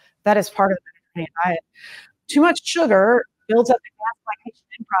go. That is part of the Mediterranean diet. Too much sugar builds up the gas glycation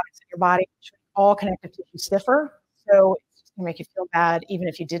end products in your body, which make all connective tissue stiffer. So it's just going to make you feel bad even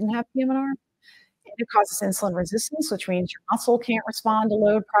if you didn't have PMR. It causes insulin resistance, which means your muscle can't respond to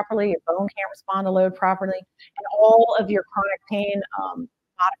load properly, your bone can't respond to load properly, and all of your chronic pain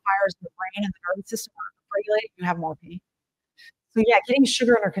modifiers in the brain and the nervous system are regulated, you have more pain. So yeah, getting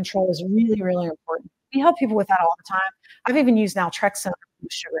sugar under control is really, really important. We help people with that all the time. I've even used naltrexone for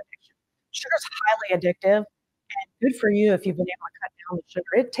sugar addiction. Sugar is highly addictive and good for you if you've been able to cut down the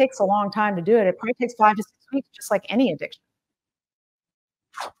sugar. It takes a long time to do it. It probably takes 5 to 6 weeks, just like any addiction.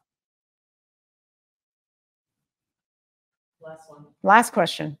 Last one. Last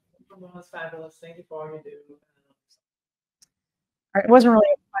question. That was fabulous. Thank you for all you do. All right, it wasn't really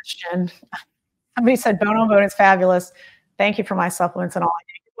a question. Somebody said bone on bone is fabulous. Thank you for my supplements and all I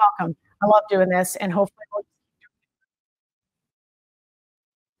do. You're welcome. I love doing this and hopefully we'll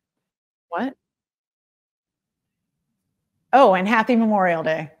what? Oh, and happy Memorial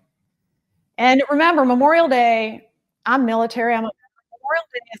Day. And remember, Memorial Day, I'm military. Memorial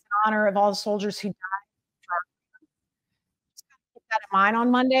Day is in honor of all the soldiers who died. Keep that in mind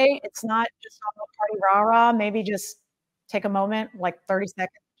on Monday. It's not just on the party rah-rah. Maybe just take a moment, like 30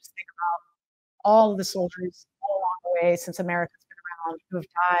 seconds, just think about all of the soldiers all along the way since America's been around who have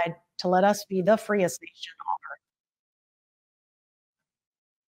died to let us be the freest nation on earth.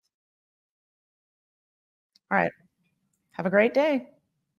 All right. Have a great day.